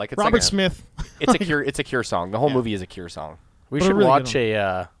the Cure. Yeah, like it's Robert like a- Smith. It's a Cure. It's a Cure song. The whole Yeah. movie is a Cure song. We But a should really good watch one.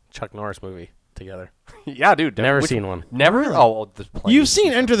 a Chuck Norris movie together. Yeah, dude. Never which- seen one. Never. Really? Oh, there's plenty You've of seen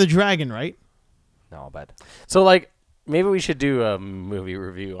stuff. Enter the Dragon, right? No, but So like maybe we should do a movie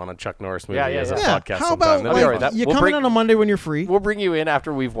review on a Chuck Norris movie Yeah, yeah, as yeah. a Yeah. podcast How sometime. about That'd be like, all right. That- you we'll come in bring- on a Monday when you're free? we'll bring you in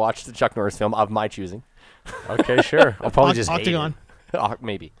after we've watched the Chuck Norris film of my choosing. Okay, sure. I'll probably just hate Octagon. it.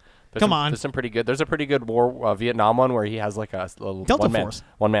 Maybe. Come on. There's some pretty good. There's a pretty good war Vietnam one where he has like a little Delta one Force.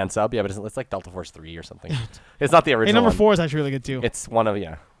 man sub. Yeah, but it's like Delta Force 3 or something. It's not the Hey, original. number one. 4 is actually really good too. It's one of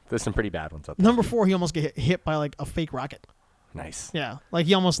There's some pretty bad ones out there. Number 4, he almost get hit by like a fake rocket. Nice. Yeah, like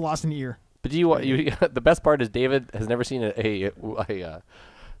he almost lost an ear. But you the best part is David has never seen a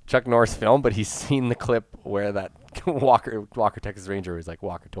Chuck Norris film, but he's seen the clip where that Walker Texas Ranger was like,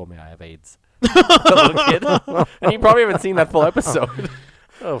 Walker told me I have AIDS. The little kid. And you probably haven't seen that full episode.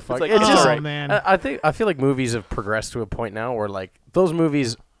 Oh fuck! like, It's oh, just man. I feel like movies have progressed to a point now where like those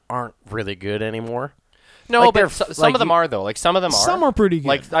movies aren't really good anymore. No, Like, but they're some like of them you- are though. Like some of them are. Some are pretty good.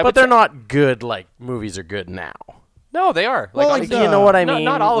 Like, I But would they're say- not good like movies are good now. No, they are. Well, like honestly, the- You know what I no, mean?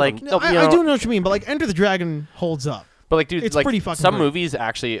 not all like, of them. No, No, I, you I know- do know what you mean, but like Enter the Dragon holds up. But like, dude, It's like pretty fucking some great. movies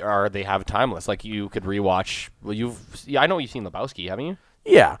actually they have timeless. Like you could rewatch. Well, I know you've seen Lebowski, haven't you?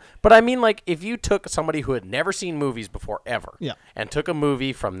 Yeah, but I mean, like, if you took somebody who had never seen movies before ever, Yeah. and took a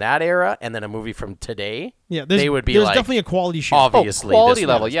movie from that era and then a movie from today, Yeah, they would be there's like, definitely a quality shift. obviously, quality this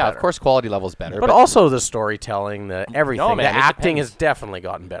level. one is Yeah, better. of course, quality level is better. But also the storytelling, the everything, man, the it acting depends. has definitely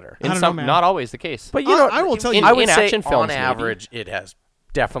gotten better. I don't know, man. not always the case. But you know, I will tell you, I would in say action films, on maybe. average, it has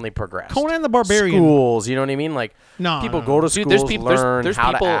definitely progressed. Conan the Barbarian. Schools, you know what I mean? Like, No, people no, go no. to Dude, schools, there's learn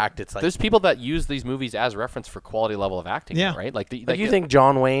how people, to act. It's like, there's people that use these movies as reference for quality level of acting. Yeah. Right. Like like, you think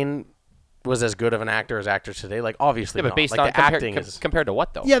John Wayne was as good of an actor as actors today? Like, obviously, Yeah, but not. based like, on the acting is. compared to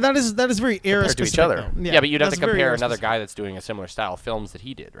what though? Yeah, that is very era Compared to each specific. other. though. Yeah, but you'd have that's to very compare era another specific. guy that's doing a similar style films that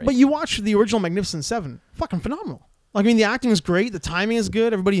he did, right? But you watch the original Magnificent Seven, fucking phenomenal. Like, I mean, the acting is great, the timing is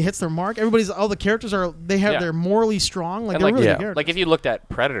good, everybody hits their mark, all the characters they're morally strong, like And they're like, really yeah. good characters. like if you looked at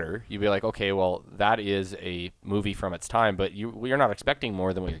Predator, you'd be like, okay, well, that is a movie from its time, but you're not expecting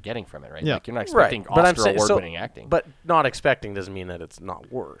more than what you're getting from it, right? Yeah. Like you're not expecting But I'm Oscar saying, award-winning acting. But not expecting doesn't mean that it's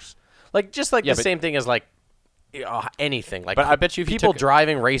not worse. Like, just like Yeah, the but- same thing as like anything. Like, But I bet you if you people took-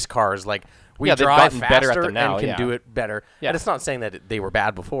 driving race cars, like, we Yeah, they've drive gotten better at faster them now, and can yeah. do it better. Yeah. And it's not saying that they were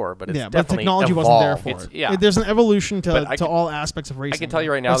bad before, but it's yeah, but definitely technology wasn't there evolved. for It's- it. yeah. There's an evolution But I to can- all aspects of racing. I can tell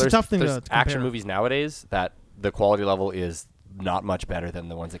you right now, That's a there's tough thing there's to action compare. movies nowadays that the quality level is not much better than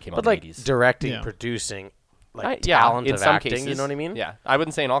the ones that came out But in like the 80s. directing, Yeah. producing, like Yeah, talent in of some acting, cases, you know what I mean? Yeah, I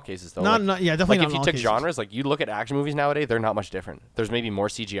wouldn't say in all cases though. Yeah, definitely Like not if in you all took cases. genres, like you look at action movies nowadays, they're not much different. There's maybe more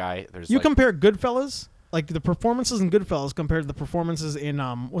CGI. There's You like, compare Goodfellas, like the performances in Goodfellas compared to the performances in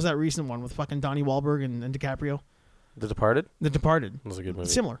what was that recent one with fucking Donnie Wahlberg and DiCaprio? The Departed The Departed. was a good movie.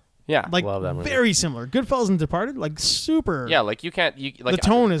 Similar. yeah, Like Love that movie. very similar. Goodfellas and Departed, like super. yeah, like you can't like the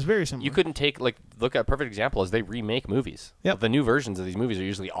tone is very similar. You couldn't take like look at a perfect example is they remake movies. Yep. The new versions of these movies are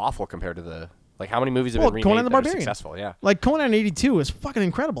usually awful compared to the like how many movies have Well, been Conan remade the that are Barbarian. successful? Yeah. Like Conan 82 is fucking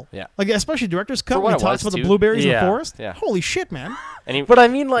incredible. Yeah. Like especially director's cut For when what he it talks was, about the too. blueberries in Yeah. the forest. Yeah. Holy shit, man. And he, But I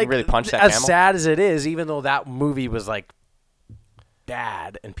mean, like, really punched that as camel? sad as it is, even though that movie was like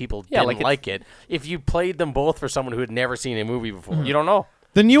bad and people Yeah, didn't like, like it, if you played them both for someone who had never seen a movie before, you don't know.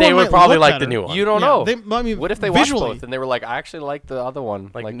 The new They one would might probably look like the better. new one. You don't Yeah, know. I mean, What if they visually, watched both and they were like, I actually like the other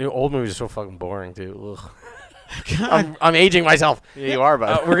one? like new old movies are so fucking boring too. Ugh. God. I'm aging myself. yeah, you are,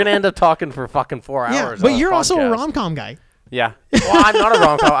 but We're gonna end up talking for fucking 4 Yeah, hours. but on you're also a podcast. rom-com guy. yeah. Well, I'm not a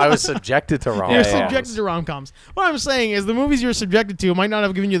rom com. I was subjected to rom You're coms. subjected to rom-coms. What I'm saying is the movies you're subjected to might not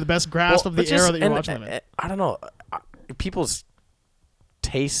have given you the best grasp of the era that you're watching them in. I don't know. People's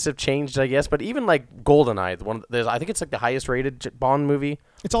tastes have changed, I guess. But even like GoldenEye, I think it's like the highest rated Bond movie.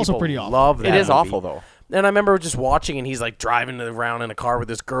 It's also People pretty awful. Love that It is movie. awful though. And I remember just watching, and he's like driving around in a car with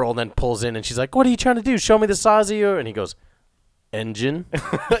this girl, and then pulls in, and she's like, "What are you trying to do? Show me the size of you." And he goes, "Engine." Yeah,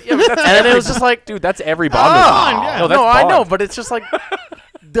 but that's And it was just like, dude, that's every Bond Bond, movie. yeah. No, that's no, I Bond. know, but it's just like,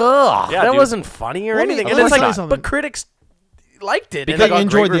 duh, Yeah, that dude. wasn't funny or Let me- anything. let And me it's tell you like, something. but critics liked it. Because and they got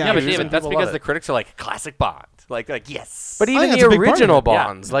enjoyed great the Yeah, but reviews, David, and that's people because love the it. critics are like classic Bond. Like yes. But I even think the that's a big part of original it. Yeah.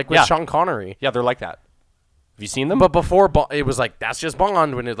 Bonds, like with Yeah. Sean Connery. yeah, they're like that. Have you seen them? But before it was like, that's just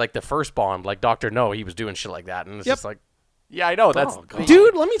Bond. When it like the first Bond, like Dr. No, he was doing shit like that, and it's Yep. just like, yeah, I know. That's God.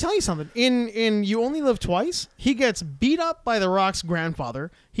 Dude, let me tell you something. In You Only Live Twice, he gets beat up by The Rock's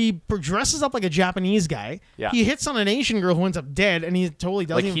grandfather. He dresses up like a Japanese guy. Yeah. He hits on an Asian girl who ends up dead, and he totally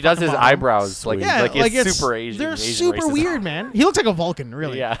doesn't like even he does fucking his bother him. eyebrows like Yeah, like it's super Asian. They're Asian super racist. weird, man. He looks like a Vulcan,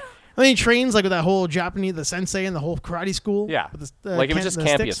 really. Yeah. And then he trains like with that whole Japanese, the sensei, and the whole karate school. Yeah, with the, like it was just the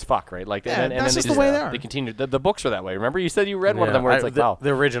campy sticks. as fuck, right? Like, Yeah, and that's then just they the way they are. They continued. The books were that way. Remember, you said you read one of them where it's like, the, wow,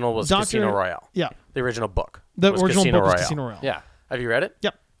 the original was Dr. Casino Royale. Yeah, The original book. the was original Casino book was Royale. Casino Royale. yeah, Have you read it?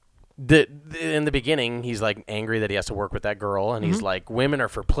 Yep. In the beginning, he's like angry that he has to work with that girl, and Mm-hmm. he's like, "Women are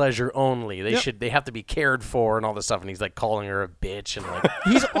for pleasure only. They Yep. they have to be cared for, and all this stuff." And he's like calling her a bitch, and like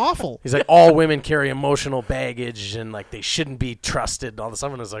He's awful. he's like, "All women carry emotional baggage, and like they shouldn't be trusted." And all this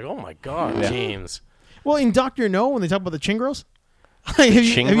stuff, and it's like, "Oh my god, Yeah. James." Well, in Doctor No, when they talk about the Chingros, have you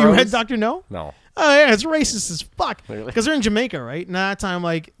read Chingros? Doctor No? no, Oh yeah, it's racist as fuck. Really? Because they're in Jamaica, right? And at that time,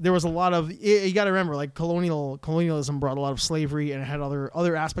 like there was a lot of you got to remember, like colonialism brought a lot of slavery and it had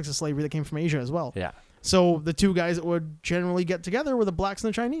other aspects of slavery that came from Asia as well. yeah, So the two guys that would generally get together were the blacks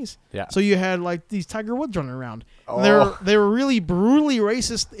and the Chinese. Yeah. So you had like these Tiger Woods running around. And Oh. they were really brutally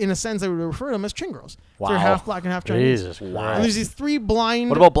racist in a sense. They would refer to them as Chingros. So they're Wow. half black and half Chinese. Jesus, And there's these three blind.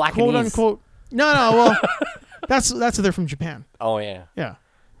 What about Blackanese? quote unquote? No. Well, that's they're from Japan. oh yeah, Yeah.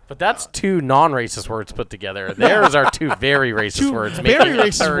 But that's two non-racist words put together. Theirs are two very racist Two words, very making a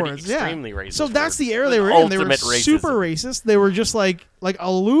racist third words. Yeah. extremely racist. So that's word. the era they were in. They were Ultimate super racism. racist. They were just like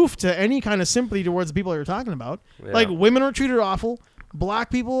aloof to any kind of sympathy towards the people they were talking about. Yeah. Like women were treated awful. Black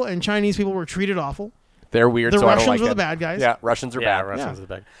people and Chinese people were treated awful. They're weird. The so I don't Russians like were the them. bad guys. Yeah, Russians are Yeah, bad. Russians are the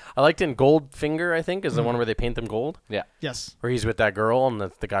bad. I liked in Goldfinger, I think, is the one where they paint them gold. Yeah. Yes. Where he's with that girl, and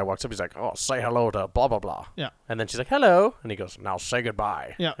the guy walks up, he's like, oh, say hello to blah, blah, blah. Yeah. And then she's like, hello. And he goes, now say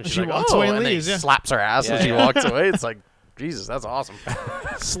goodbye. Yeah, And she's she like, walks oh, away and and then leaves, he yeah. slaps her ass Yeah, as she yeah. walks away. It's like, Jesus, that's awesome.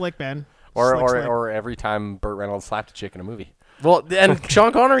 Slick, man. Or Slick, slick. or every time Burt Reynolds slapped a chick in a movie. Well, and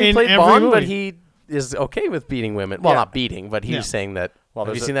Sean Connery In played every Bond, but movie. he is okay with beating women. Well, Yeah. not beating, but he was saying that. Well,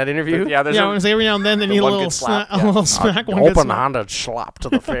 Have you there's seen that interview? Yeah, there's Yeah, I want to say every now and then they need a one little good slap, a yeah. little smack. One good slap. Open-handed slap to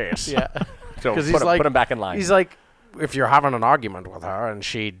the face. yeah. So 'Cause put he's him, like- put him back in line. He's like, if you're having an argument with her and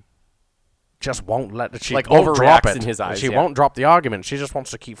she just won't let she Like, won't drop overreacts it in his eyes, she yeah. won't drop the argument. She just wants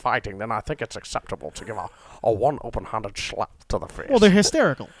to keep fighting. Then I think it's acceptable to give a one open-handed slap to the face. Well, they're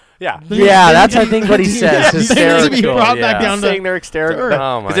hysterical. yeah. Yeah, that's I think what he says. They need to be Hysterical, brought back yeah. down to Saying they're hysterical. earth.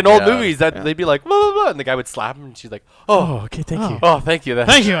 Oh Because my in old God. movies, that they'd be like, blah, blah, blah, and the guy would slap him, and she's like, oh, okay, thank you. oh, thank you.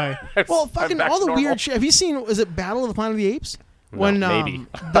 Thank you. Well, I'm fucking back all to the normal. weird shit. Have you seen? Is it Battle of the Planet of the Apes? No, maybe.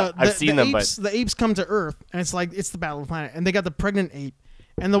 I've seen them, but- the apes come to Earth, and it's like it's the Battle of the Planet, and they got the pregnant ape,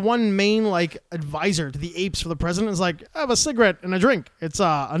 and the one main like advisor to the apes for the president is like, I have a cigarette and a drink. It's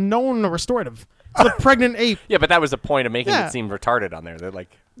a known restorative. It's the pregnant ape. Yeah, but that was the point of making Yeah. it seem retarded on there. They're like,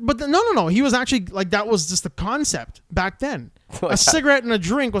 But no. He was actually like that was just the concept back then. A cigarette and a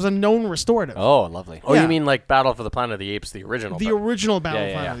drink was a known restorative. oh, lovely. Oh, Yeah. you mean like Battle for the Planet of the Apes, the original? The original Battle of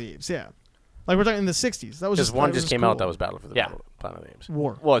Yeah, Planet yeah, of the Apes. Yeah, like we're talking in the '60s. That was Because just one that just was came cool. out that was Battle for the Yeah. Planet of the Apes.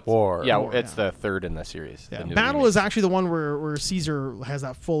 War. Well, it's, War. Yeah, War, it's yeah. the third in the series. Yeah. the new Battle remake. is actually the one where Caesar has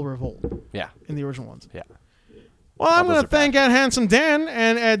that full revolt Yeah, in the original ones. yeah. Well, I'm those going to are thank Ed Handsome Dan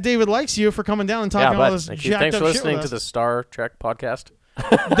and Ed David Likes You for coming down and talking Yeah, all bud. this Thank you. jacked Thanks up for shit listening with to the us. Star Trek podcast.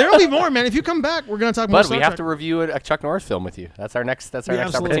 There'll be more, man. If you come back, we're going to talk more But Star we have Trek. to review a Chuck Norris film with you. That's our next. That's our Yeah, next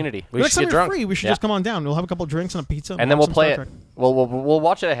absolutely. opportunity. We Next should time get you're drunk. free, we should Yeah. just come on down. We'll have a couple drinks and a pizza. And then we'll watch some play Star it. Trek. We'll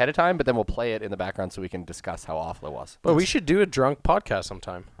watch it ahead of time, but then we'll play it in the background so we can discuss how awful it was. But we should do a drunk podcast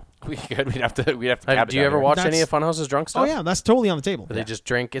sometime. We could. We'd have to. Cab Do you it down ever here. watch That's- any of Funhouse's drunk stuff? Oh, yeah. That's totally on the table. Where they just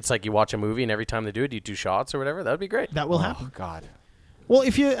drink. It's like you watch a movie, and every time they do it, you do shots or whatever. That would be great. That will Oh happen. God. Well,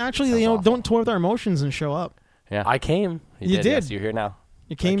 if you actually Sounds awful. don't toy with our emotions and show up. Yeah. I came. You did. Yes, you're here now.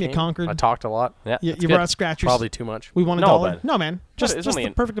 You came, I you came. conquered. I talked a lot. Yeah. You it's brought good. out scratchers. Probably too much. We won a No, dollar. but- No, man. Just it's the only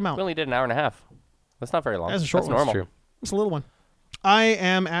perfect amount. We only did an hour and a half. That's not very long. That's a short one. normal. True. It's a little one. I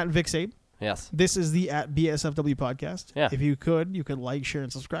am at Vixade. Yes. This is the at BSFW podcast. Yeah. If you could like, share,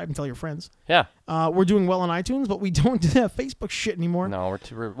 and subscribe, and tell your friends. Yeah. We're doing well on iTunes, but we don't do that Facebook shit anymore. No, we're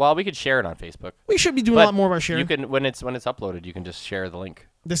too. Well, we could share it on Facebook. We should be doing But a lot more of our sharing. You can when it's uploaded, you can just share the link.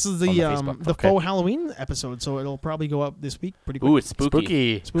 This is on the the Facebook. the Okay. faux Halloween episode, so it'll probably go up this week pretty quick. Ooh, it's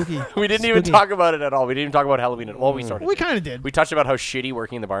spooky. Spooky. Spooky. We didn't even Spooky. talk about it at all. We didn't even talk about Halloween at all. We sort of. We kind of did. We touched about how shitty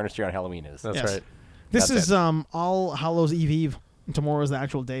working in the bar industry on Halloween is. That's Yes. right. This That's is All Hallows Eve. Tomorrow is the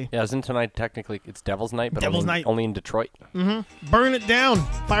actual day. Yeah, isn't tonight technically it's Devil's Night, but Devil's only, Night. only in Detroit. Burn it down.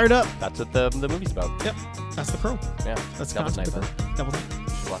 Fire it up. That's what the movie's about. Yep. That's the Crow. Yeah, That's the Devil's Night. concept of the Then. Crow. Devil's Night.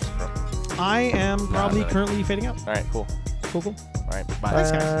 You should watch the Crow. I am probably really. currently fading out. All right, cool. Cool. All right, bye.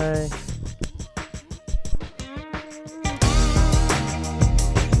 Thanks, guys. Bye.